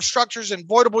contract restructures and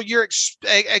voidable year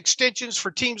extensions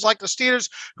for teams like the Steelers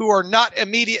who are not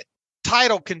immediate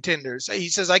title contenders? He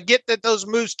says, I get that those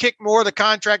moves kick more of the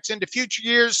contracts into future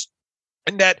years,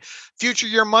 and that future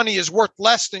year money is worth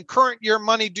less than current year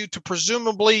money due to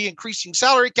presumably increasing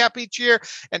salary cap each year,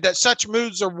 and that such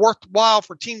moves are worthwhile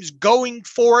for teams going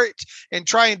for it and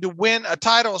trying to win a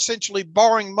title, essentially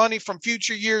borrowing money from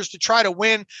future years to try to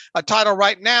win a title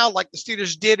right now, like the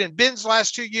Steelers did in Ben's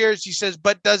last 2 years. He says,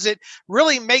 but does it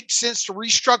really make sense to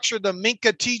restructure the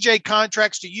Minkah TJ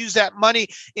contracts to use that money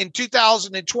in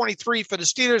 2023 for the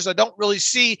Steelers? I don't really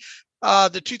see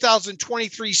the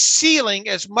 2023 ceiling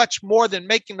as much more than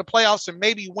making the playoffs and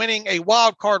maybe winning a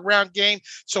wild card round game.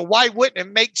 So why wouldn't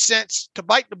it make sense to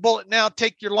bite the bullet now,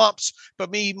 take your lumps,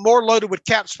 but be more loaded with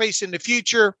cap space in the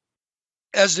future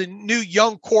as the new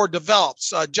young core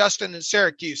develops? Justin in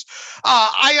Syracuse.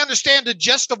 I understand the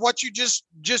gist of what you just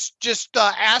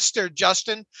asked there,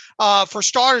 Justin. For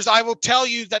starters, I will tell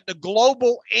you that the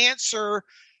global answer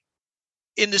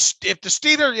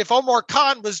if Omar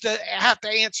Khan was to have to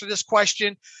answer this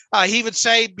question, he would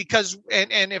say, because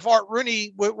if Art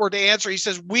Rooney were to answer, he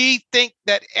says, we think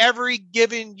that every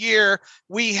given year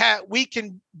we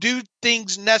can do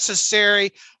things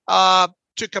necessary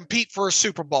to compete for a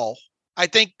Super Bowl. I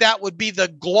think that would be the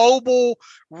global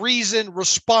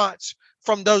response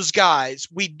from those guys.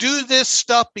 We do this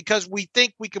stuff because we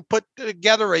think we can put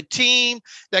together a team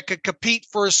that could compete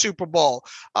for a Super Bowl.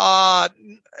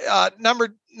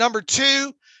 Number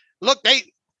two, look,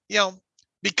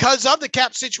 because of the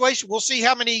cap situation, we'll see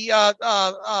how many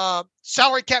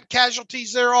salary cap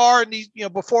casualties there are in these,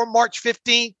 before March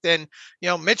 15th, and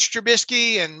Mitch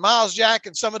Trubisky and Miles Jack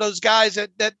and some of those guys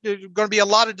that there's going to be a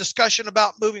lot of discussion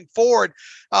about moving forward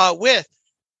with.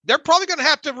 They're probably going to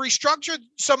have to restructure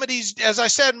some of these, as I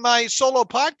said in my solo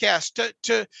podcast,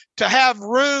 to have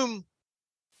room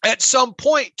at some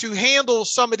point to handle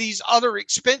some of these other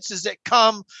expenses that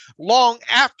come long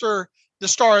after the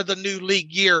start of the new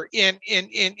league year in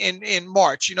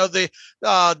March. The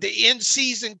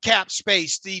in-season cap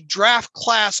space, the draft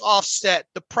class offset,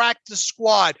 the practice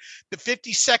squad, the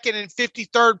 52nd and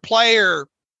 53rd player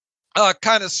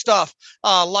kind of stuff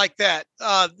like that.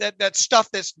 That stuff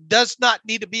that does not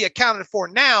need to be accounted for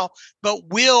now, but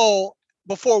will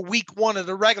before week 1 of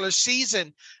the regular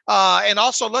season. And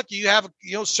also, look, you have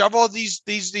several of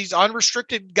these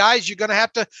unrestricted guys. You're going to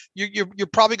have to. You're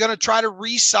probably going to try to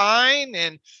re-sign,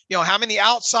 and how many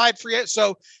outside free agents.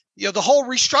 So the whole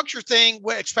restructure thing,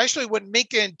 especially when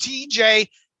Minkah and TJ,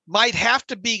 might have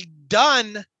to be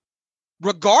done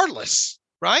regardless,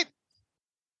 right?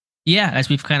 Yeah, as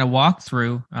we've kind of walked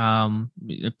through,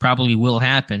 it probably will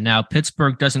happen. Now,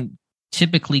 Pittsburgh doesn't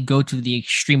typically go to the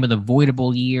extreme of the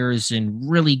voidable years and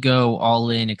really go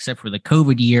all in, except for the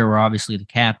COVID year, where obviously the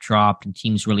cap dropped and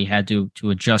teams really had to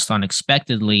adjust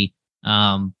unexpectedly.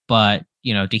 But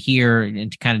to hear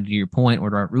and to kind of to your point,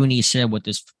 what Art Rooney said, what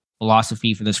this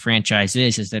philosophy for this franchise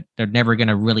is that they're never going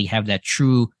to really have that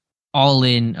true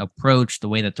all-in approach the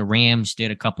way that the Rams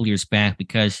did a couple years back,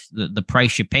 because the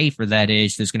price you pay for that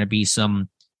is there's going to be some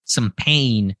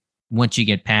pain once you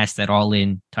get past that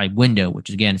all-in type window, which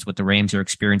again is what the Rams are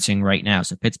experiencing right now.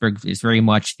 So Pittsburgh is very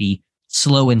much the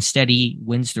slow and steady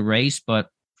wins the race, but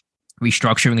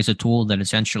restructuring is a tool that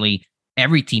essentially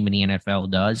every team in the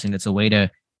NFL does, and it's a way to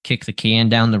kick the can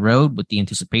down the road with the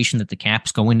anticipation that the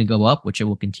cap's going to go up, which it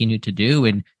will continue to do,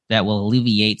 and that will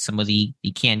alleviate some of the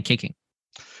can kicking.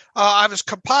 I was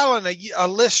compiling a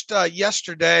list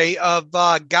yesterday of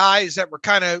guys that were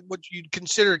kind of what you'd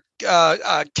consider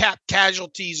cap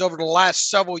casualties over the last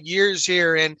several years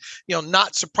here, and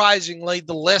not surprisingly,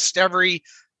 the list every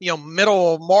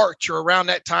middle of March or around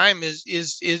that time is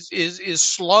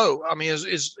slow. I mean,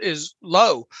 is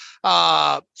low,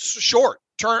 short.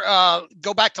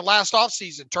 Go back to last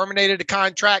offseason, terminated the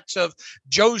contracts of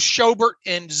Joe Schobert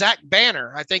and Zach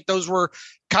Banner. I think those were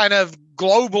kind of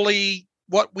globally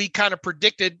what we kind of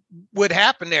predicted would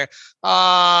happen there.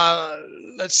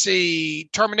 Let's see,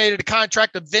 terminated the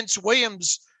contract of Vince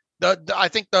Williams. I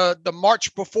think the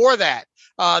March before that,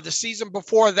 the season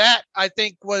before that, I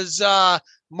think was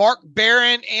Mark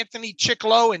Barron, Anthony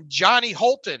Chicklow, and Johnny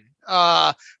Holton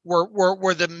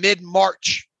were the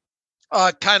mid-March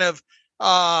kind of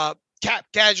cap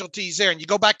casualties there. And you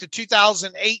go back to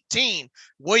 2018,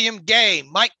 William Gay,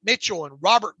 Mike Mitchell, and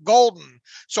Robert Golden.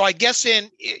 So I guess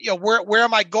where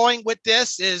am I going with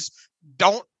this is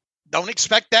don't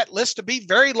expect that list to be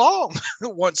very long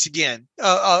once again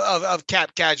of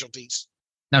cap casualties.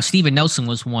 Now, Steven Nelson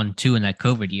was one too in that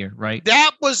COVID year, right?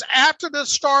 That was after the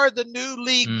start of the new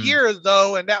league year,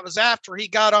 though, and that was after he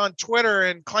got on Twitter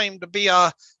and claimed to be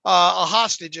a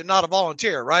hostage and not a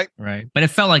volunteer, right? Right, but it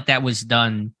felt like that was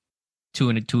done to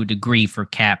a degree for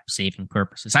cap saving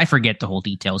purposes. I forget the whole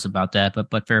details about that,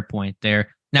 but fair point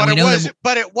there. Now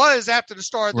but it was after the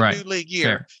start of the new league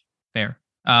year. Fair.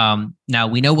 Now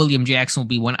we know William Jackson will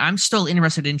be one. I'm still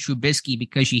interested in Trubisky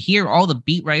because you hear all the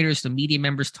beat writers, the media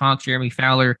members talk. Jeremy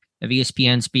Fowler of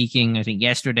ESPN speaking, I think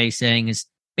yesterday, saying is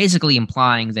basically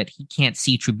implying that he can't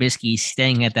see Trubisky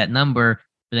staying at that number.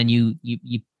 But then you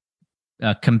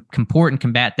comport and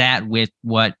combat that with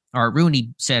what Art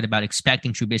Rooney said about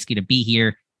expecting Trubisky to be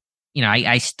here.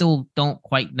 I still don't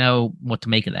quite know what to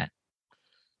make of that.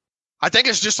 I think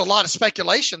it's just a lot of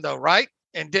speculation, though, right?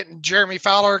 And didn't Jeremy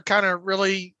Fowler kind of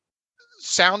really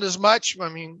sound as much? I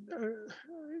mean,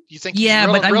 you think? Yeah,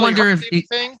 but I wonder if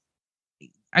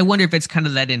it's kind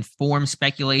of that informed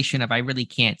speculation. If I really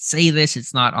can't say this,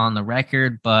 it's not on the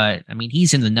record. But I mean,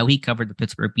 he's in the know. He covered the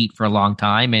Pittsburgh beat for a long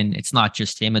time, and it's not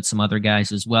just him; it's some other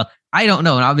guys as well. I don't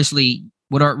know. And obviously,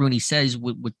 what Art Rooney says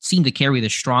would seem to carry the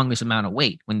strongest amount of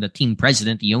weight when the team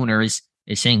president, the owner, is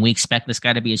saying we expect this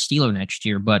guy to be a Steeler next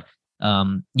year, but.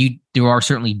 There are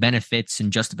certainly benefits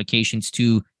and justifications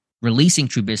to releasing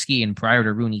Trubisky, and prior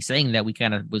to Rooney saying that, we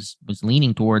kind of was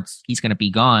leaning towards he's going to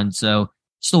be gone. So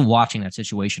still watching that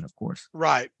situation, of course.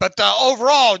 Right, but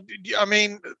overall, I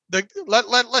mean,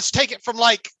 let's take it from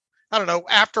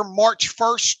after March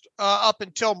 1st up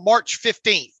until March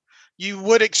 15th. You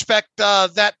would expect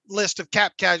that list of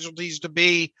cap casualties to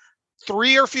be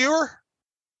 3 or fewer.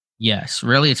 Yes,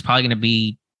 really, it's probably going to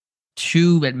be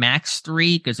 2 at max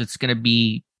 3 because it's going to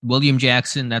be William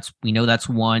Jackson. We know that's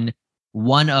one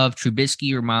of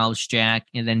Trubisky or Miles Jack,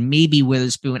 and then maybe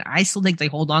Witherspoon. I still think they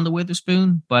hold on to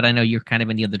Witherspoon, but I know you're kind of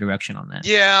in the other direction on that.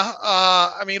 Yeah.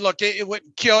 I mean, look, it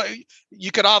wouldn't kill. You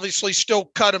could obviously still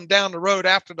cut him down the road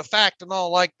after the fact and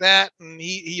all like that. And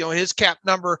he his cap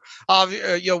number,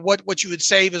 what you would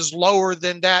save is lower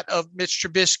than that of Mitch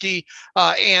Trubisky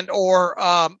and or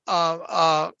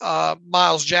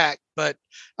Miles Jack. But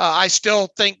I still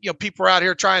think, people are out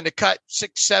here trying to cut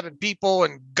 6-7 people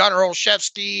and Gunnar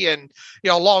Olszewski and,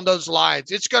 along those lines.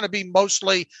 It's going to be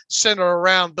mostly centered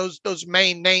around those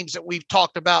main names that we've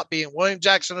talked about, being William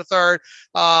Jackson III,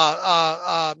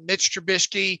 Mitch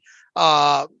Trubisky,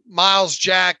 Miles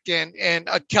Jack, and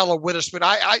Ahkello Witherspoon.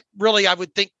 I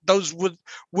would think those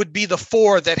would be the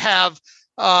 4 that have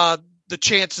the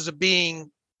chances of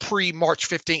being pre-March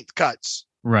 15th cuts.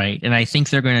 Right. And I think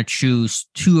they're going to choose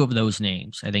 2 of those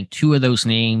names. I think 2 of those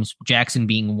names, Jackson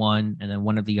being one, and then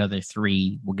one of the other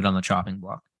 3 will get on the chopping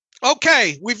block.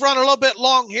 Okay. We've run a little bit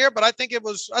long here, but I think it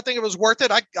was worth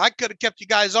it. I could have kept you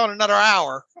guys on another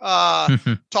hour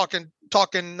talking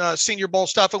Senior Bowl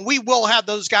stuff, and we will have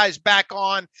those guys back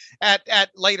on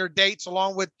at later dates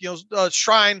along with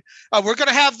Shrine. We're going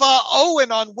to have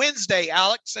Owen on Wednesday,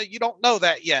 Alex. You don't know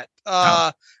that yet.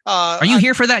 Are you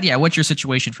here for that? Yeah. What's your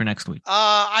situation for next week?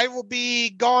 I will be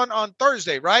gone on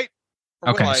Thursday, right?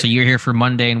 Okay, so you're here for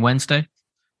Monday and Wednesday.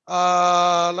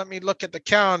 Let me look at the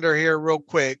calendar here real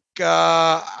quick.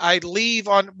 I leave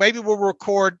on. Maybe we'll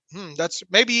record. That's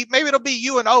maybe it'll be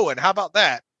you and Owen. How about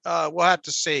that? We'll have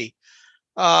to see.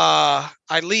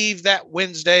 I leave that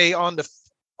Wednesday on the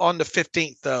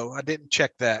 15th, though. I didn't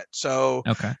check that, so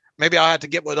okay. Maybe I'll have to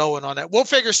get with Owen on that. We'll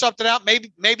figure something out.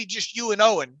 Maybe just you and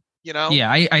Owen You know?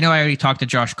 Yeah, I know. I already talked to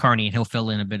Josh Carney, and he'll fill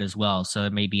in a bit as well.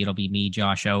 So maybe it'll be me,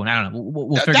 Josh Owen. I don't know.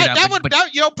 We'll figure it out.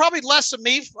 That, probably less of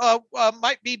me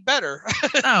might be better.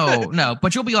 No,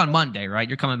 but you'll be on Monday, right?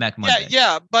 You're coming back Monday.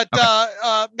 Yeah. But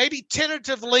okay. Maybe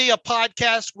tentatively a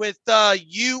podcast with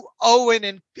you,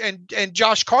 Owen, and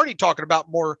Josh Carney talking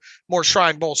about more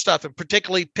Shrine Bowl stuff, and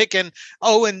particularly picking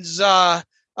Owen's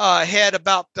head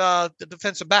about the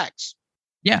defensive backs.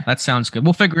 Yeah, that sounds good.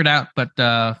 We'll figure it out. But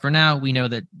for now, we know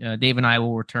that Dave and I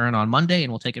will return on Monday,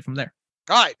 and we'll take it from there.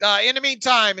 All right. In the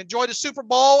meantime, enjoy the Super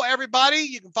Bowl, everybody.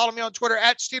 You can follow me on Twitter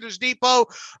at Steelers Depot.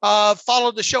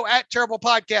 Follow the show at Terrible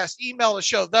Podcast. Email the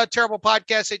show,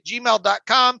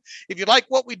 theterriblepodcast@gmail.com. If you like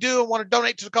what we do and want to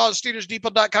donate to the cause,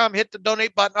 SteelersDepot.com. Hit the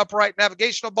donate button, upper right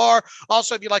navigational bar.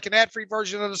 Also, if you like an ad-free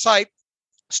version of the site,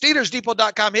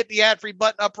 SteelersDepot.com, hit the ad-free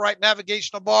button, upper right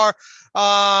navigational bar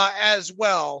as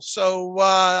well. So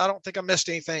I don't think I missed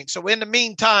anything. So in the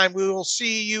meantime, we will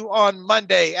see you on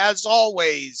Monday. As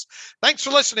always, thanks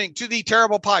for listening to the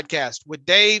Terrible Podcast with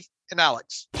Dave and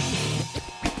Alex.